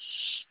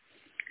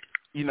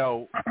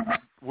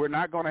 we're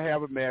not going to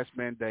have a mask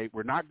mandate.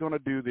 We're not going to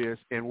do this.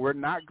 And we're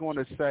not going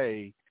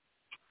to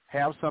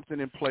have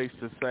something in place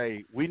to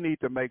say we need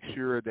to make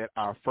sure that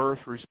our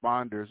first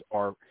responders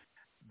are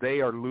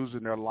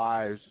losing their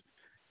lives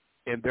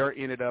and they're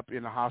ended up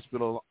in the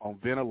hospital on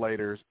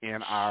ventilators,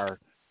 and our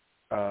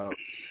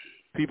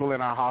people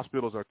in our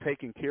hospitals are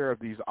taking care of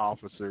these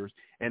officers,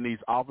 and these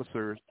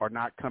officers are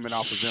not coming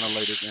off of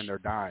ventilators and they're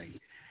dying.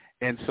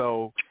 And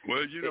so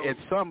at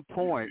some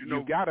point,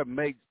 you've got to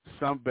make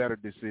some better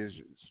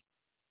decisions.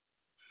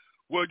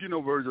 Well,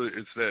 Virgil,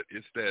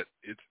 it's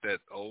that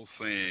old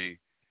saying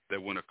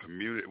that when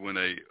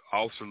a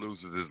officer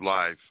loses his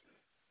life,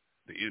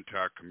 the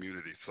entire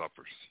community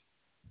suffers.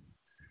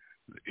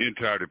 The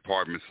entire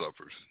department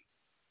suffers.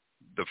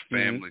 The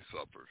family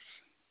suffers.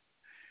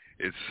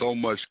 It's so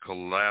much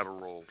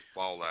collateral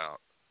fallout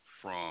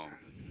from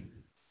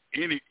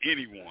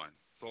anyone.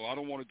 So I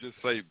don't want to just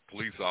say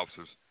police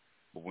officers,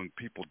 but when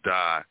people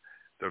die,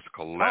 there's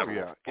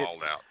collateral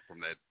fallout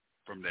from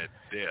that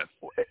death.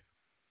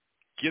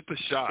 Get the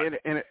shot. Get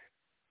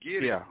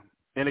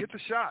the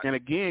shot. And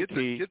again,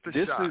 Keith,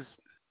 this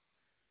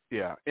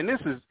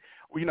is,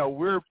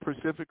 we're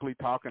specifically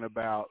talking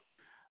about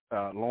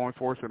law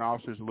enforcement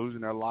officers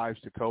losing their lives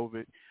to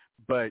COVID,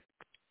 but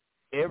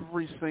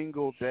every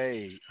single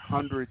day,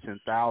 hundreds and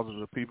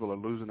thousands of people are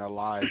losing their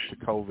lives to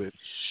COVID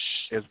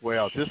as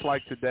well. Just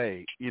like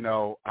today,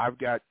 I've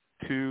got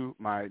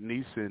my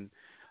niece in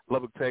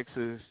Lubbock,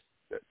 Texas,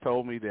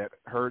 told me that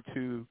her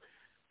 2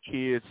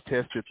 kids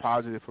tested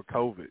positive for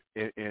COVID,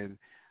 and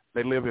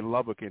they live in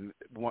Lubbock, in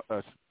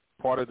a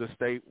part of the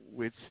state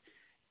which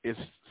is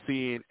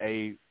seeing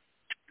a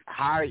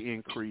high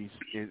increase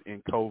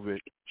in COVID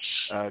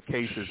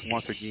cases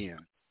once again.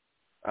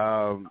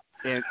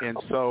 And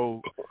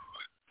so,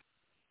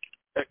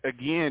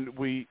 again,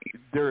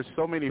 there are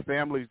so many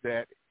families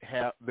that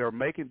they're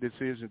making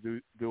decisions.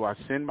 Do I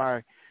send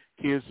my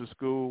kids to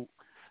school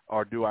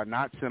or do I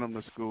not send them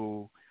to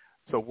school?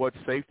 So what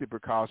safety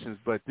precautions?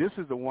 But this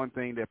is the one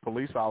thing that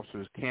police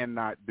officers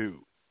cannot do.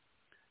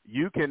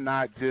 You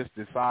cannot just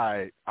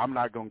decide, I'm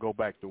not going to go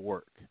back to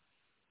work.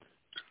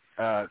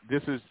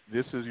 This is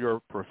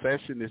your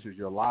profession. This is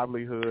your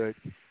livelihood.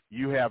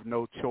 You have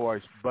no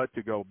choice but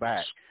to go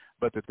back.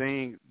 But the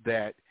thing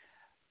that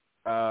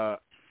I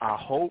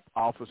hope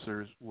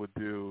officers would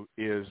do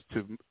is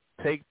to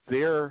take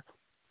their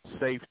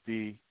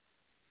safety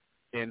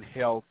and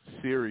health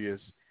serious.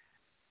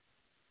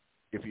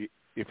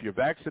 If you're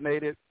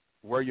vaccinated,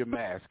 wear your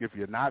mask. If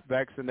you're not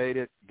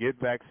vaccinated, get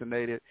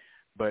vaccinated.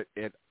 But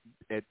at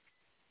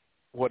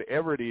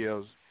whatever it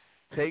is,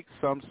 take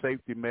some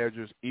safety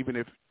measures, even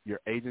if your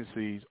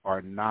agencies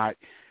are not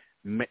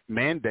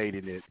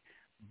mandating it.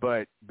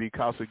 But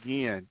because,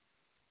 again,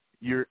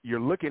 you're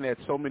looking at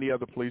so many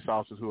other police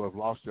officers who have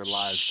lost their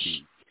lives,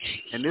 Keith.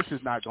 And this is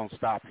not going to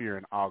stop here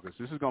in August.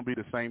 This is going to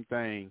be the same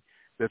thing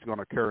that's going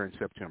to occur in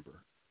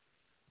September.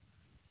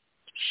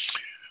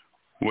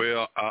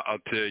 Well, I'll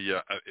tell you,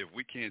 if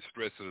we can't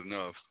stress it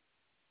enough,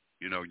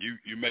 you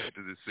make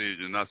the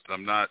decision.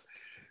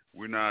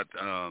 We're not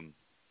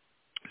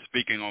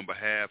speaking on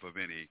behalf of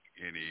any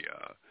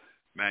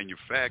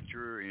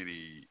manufacturer,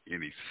 any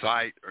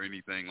site or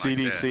anything like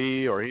that.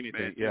 CDC or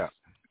anything, Man, yeah.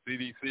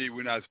 CDC,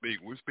 we're not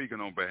speaking. We're speaking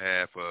on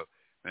behalf of,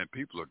 man,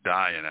 people are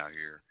dying out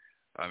here.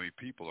 I mean,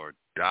 people are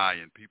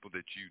dying. People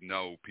that you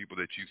know, people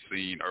that you've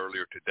seen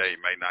earlier today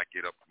may not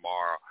get up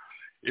tomorrow.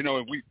 You know,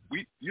 and we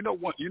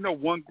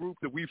one group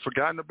that we've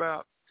forgotten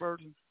about,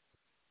 Ferguson?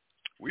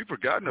 We've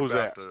forgotten Who's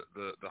about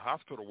that? the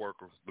hospital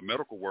workers, the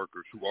medical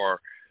workers who are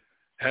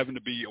having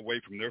to be away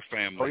from their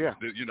families. Oh, yeah.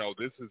 You know,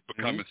 this is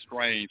becoming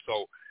strange.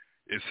 So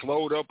it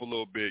slowed up a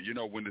little bit. You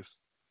know, when this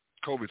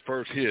COVID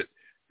first hit,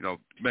 you know,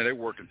 man, they're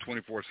working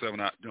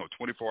 24/7,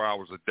 24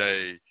 hours a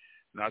day,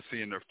 not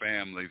seeing their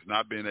families,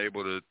 not being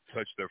able to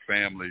touch their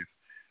families,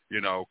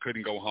 you know,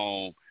 couldn't go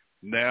home.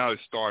 Now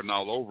it's starting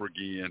all over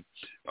again.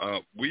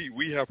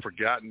 We have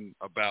forgotten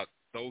about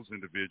those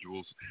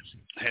individuals,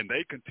 and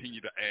they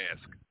continue to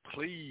ask,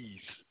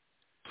 please.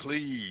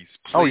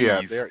 Oh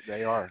yeah,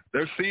 they are.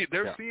 They're seeing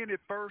it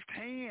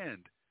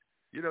firsthand.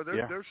 You know,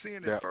 they're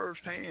seeing it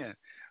firsthand.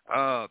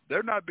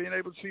 They're not being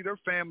able to see their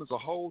families or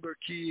hold their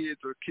kids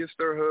or kiss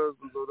their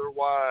husbands or their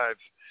wives.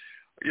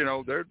 You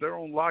know, they're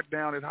on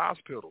lockdown at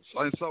hospitals,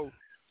 and so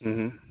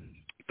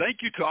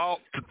thank you to all.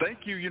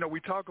 Thank you. You know,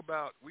 we talk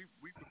about we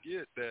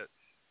forget that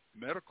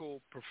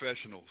medical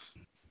professionals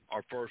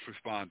are first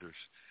responders,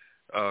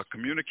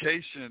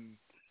 communication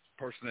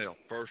personnel,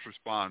 first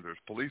responders,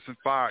 police and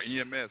fire,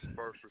 EMS,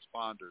 first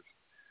responders.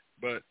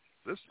 But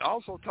let's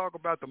also talk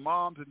about the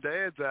moms and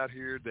dads out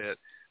here that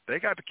they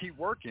got to keep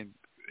working.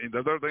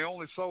 They're the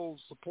only sole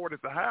support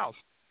at the house.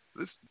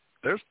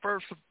 They're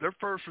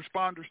first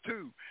responders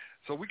too.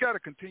 So we got to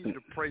continue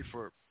to pray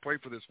for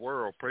this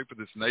world, pray for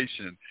this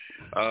nation.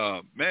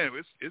 Man,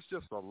 it's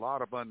just a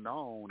lot of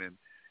unknown, and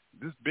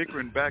this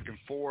bickering back and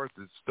forth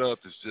and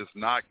stuff is just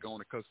not going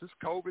to, because this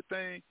COVID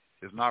thing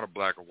is not a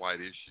black or white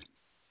issue.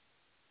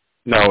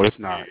 No, it's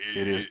not.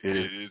 It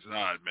is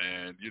not,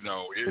 man. You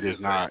know, it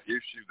is not an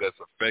issue that's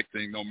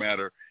affecting no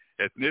matter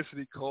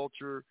ethnicity,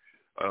 culture,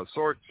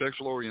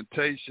 sexual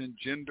orientation,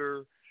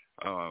 gender,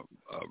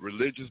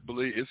 religious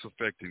belief. It's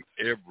affecting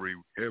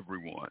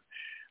everyone.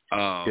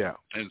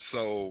 And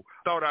so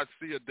I thought I'd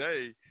see a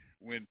day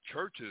when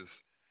churches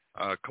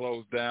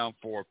closed down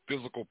for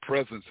physical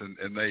presence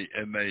and they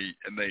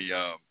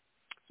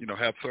you know,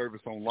 have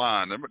service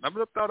online. I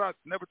never thought I'd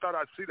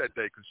see that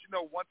day, because you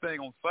know, one thing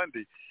on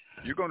Sunday,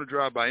 you're going to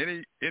drive by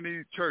any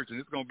church and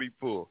it's going to be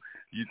full.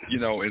 You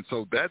know, and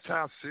so that's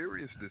how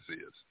serious this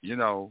is. You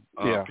know,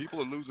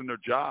 people are losing their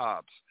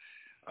jobs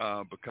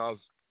because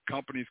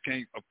companies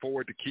can't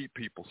afford to keep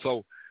people.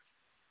 So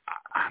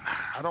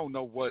I don't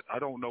know what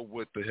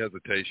the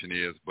hesitation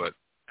is, but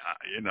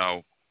you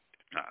know,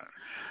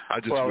 I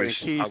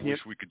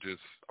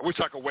wish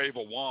I could wave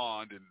a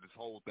wand and this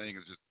whole thing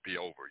is just be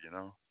over. You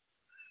know.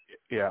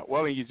 Yeah,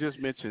 well, and you just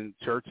mentioned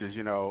churches.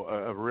 You know,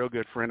 a real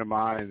good friend of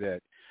mine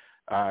that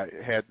I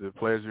had the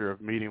pleasure of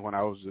meeting when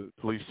I was a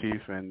police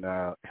chief in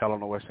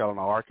Helena, West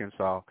Helena,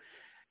 Arkansas.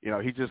 You know,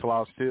 he just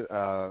lost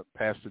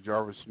Pastor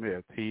Jarvis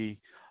Smith. He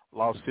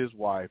lost his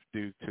wife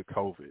due to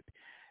COVID.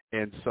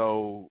 And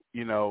so,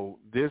 you know,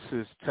 this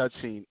is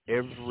touching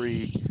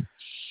everybody.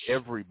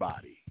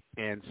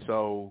 And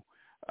so,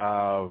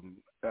 but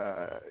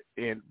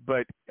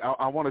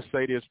I want to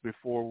say this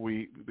before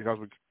because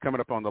we're coming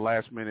up on the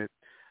last minute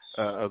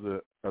of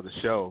the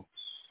show.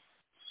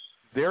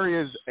 There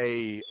is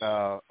a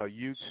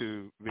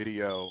YouTube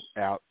video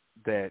out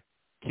that,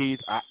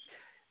 Keith,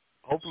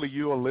 hopefully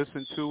you will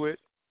listen to it,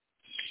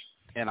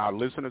 and our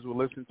listeners will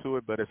listen to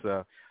it, but it's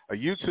a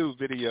YouTube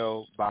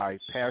video by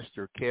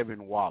Pastor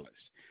Kevin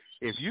Wallace.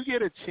 If you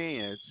get a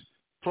chance,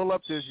 pull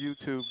up this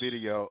YouTube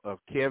video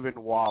of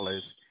Kevin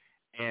Wallace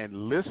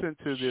and listen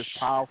to this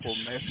powerful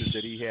message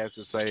that he has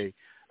to say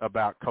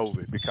about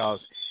COVID, because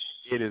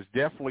it is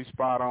definitely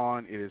spot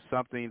on. It is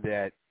something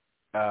that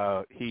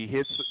he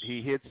hits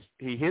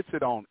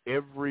it on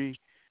every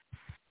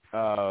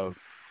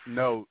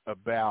note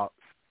about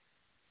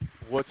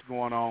what's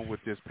going on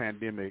with this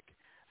pandemic.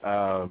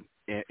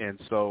 And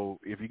so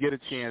if you get a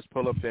chance,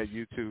 pull up that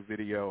YouTube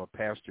video of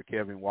Pastor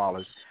Kevin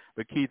Wallace.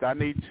 But, Keith, I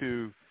need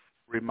to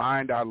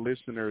remind our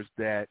listeners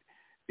that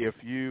if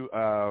you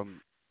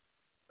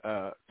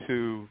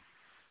to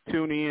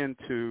tune in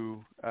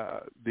to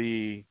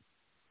the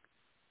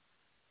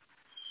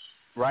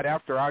right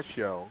after our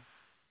show,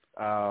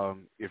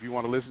 if you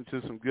want to listen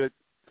to some good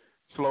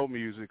slow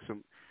music,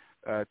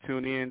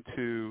 tune in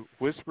to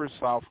Whisper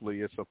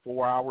Softly. It's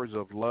 4 hours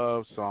of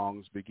love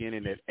songs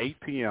beginning at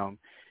 8 p.m.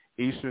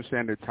 Eastern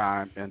Standard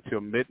Time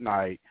until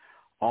midnight,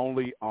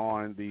 only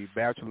on the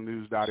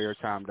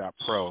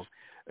bachelornews.airtime.pro.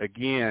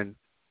 Again,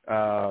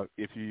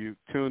 if you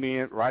tune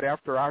in right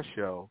after our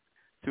show,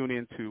 tune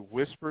in to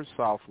Whisper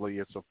Softly.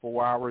 It's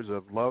 4 hours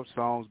of love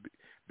songs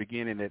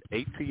beginning at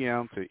 8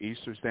 p.m. to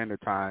Eastern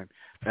Standard Time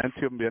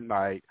until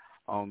midnight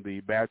on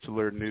the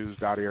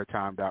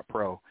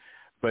bachelornews.airtime.pro.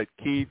 But,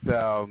 Keith,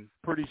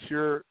 pretty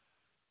sure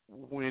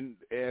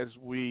as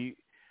we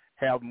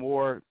have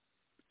more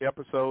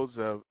episodes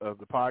of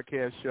the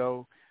podcast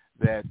show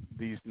that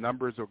these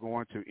numbers are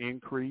going to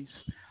increase.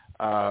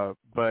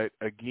 But,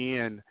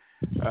 again,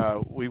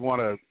 We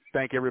want to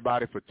thank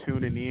everybody for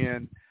tuning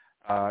in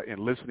and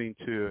listening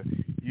to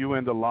You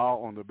and the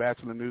Law on the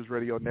Bachelor News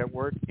Radio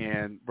Network.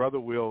 And, brother,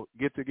 we'll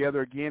get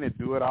together again and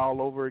do it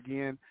all over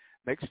again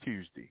next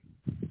Tuesday.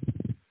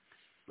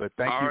 But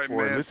thank you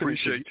for listening.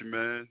 Appreciate you,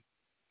 man.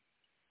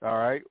 All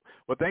right.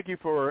 Well, thank you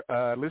for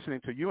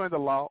listening to You and the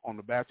Law on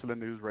the Bachelor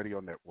News Radio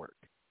Network.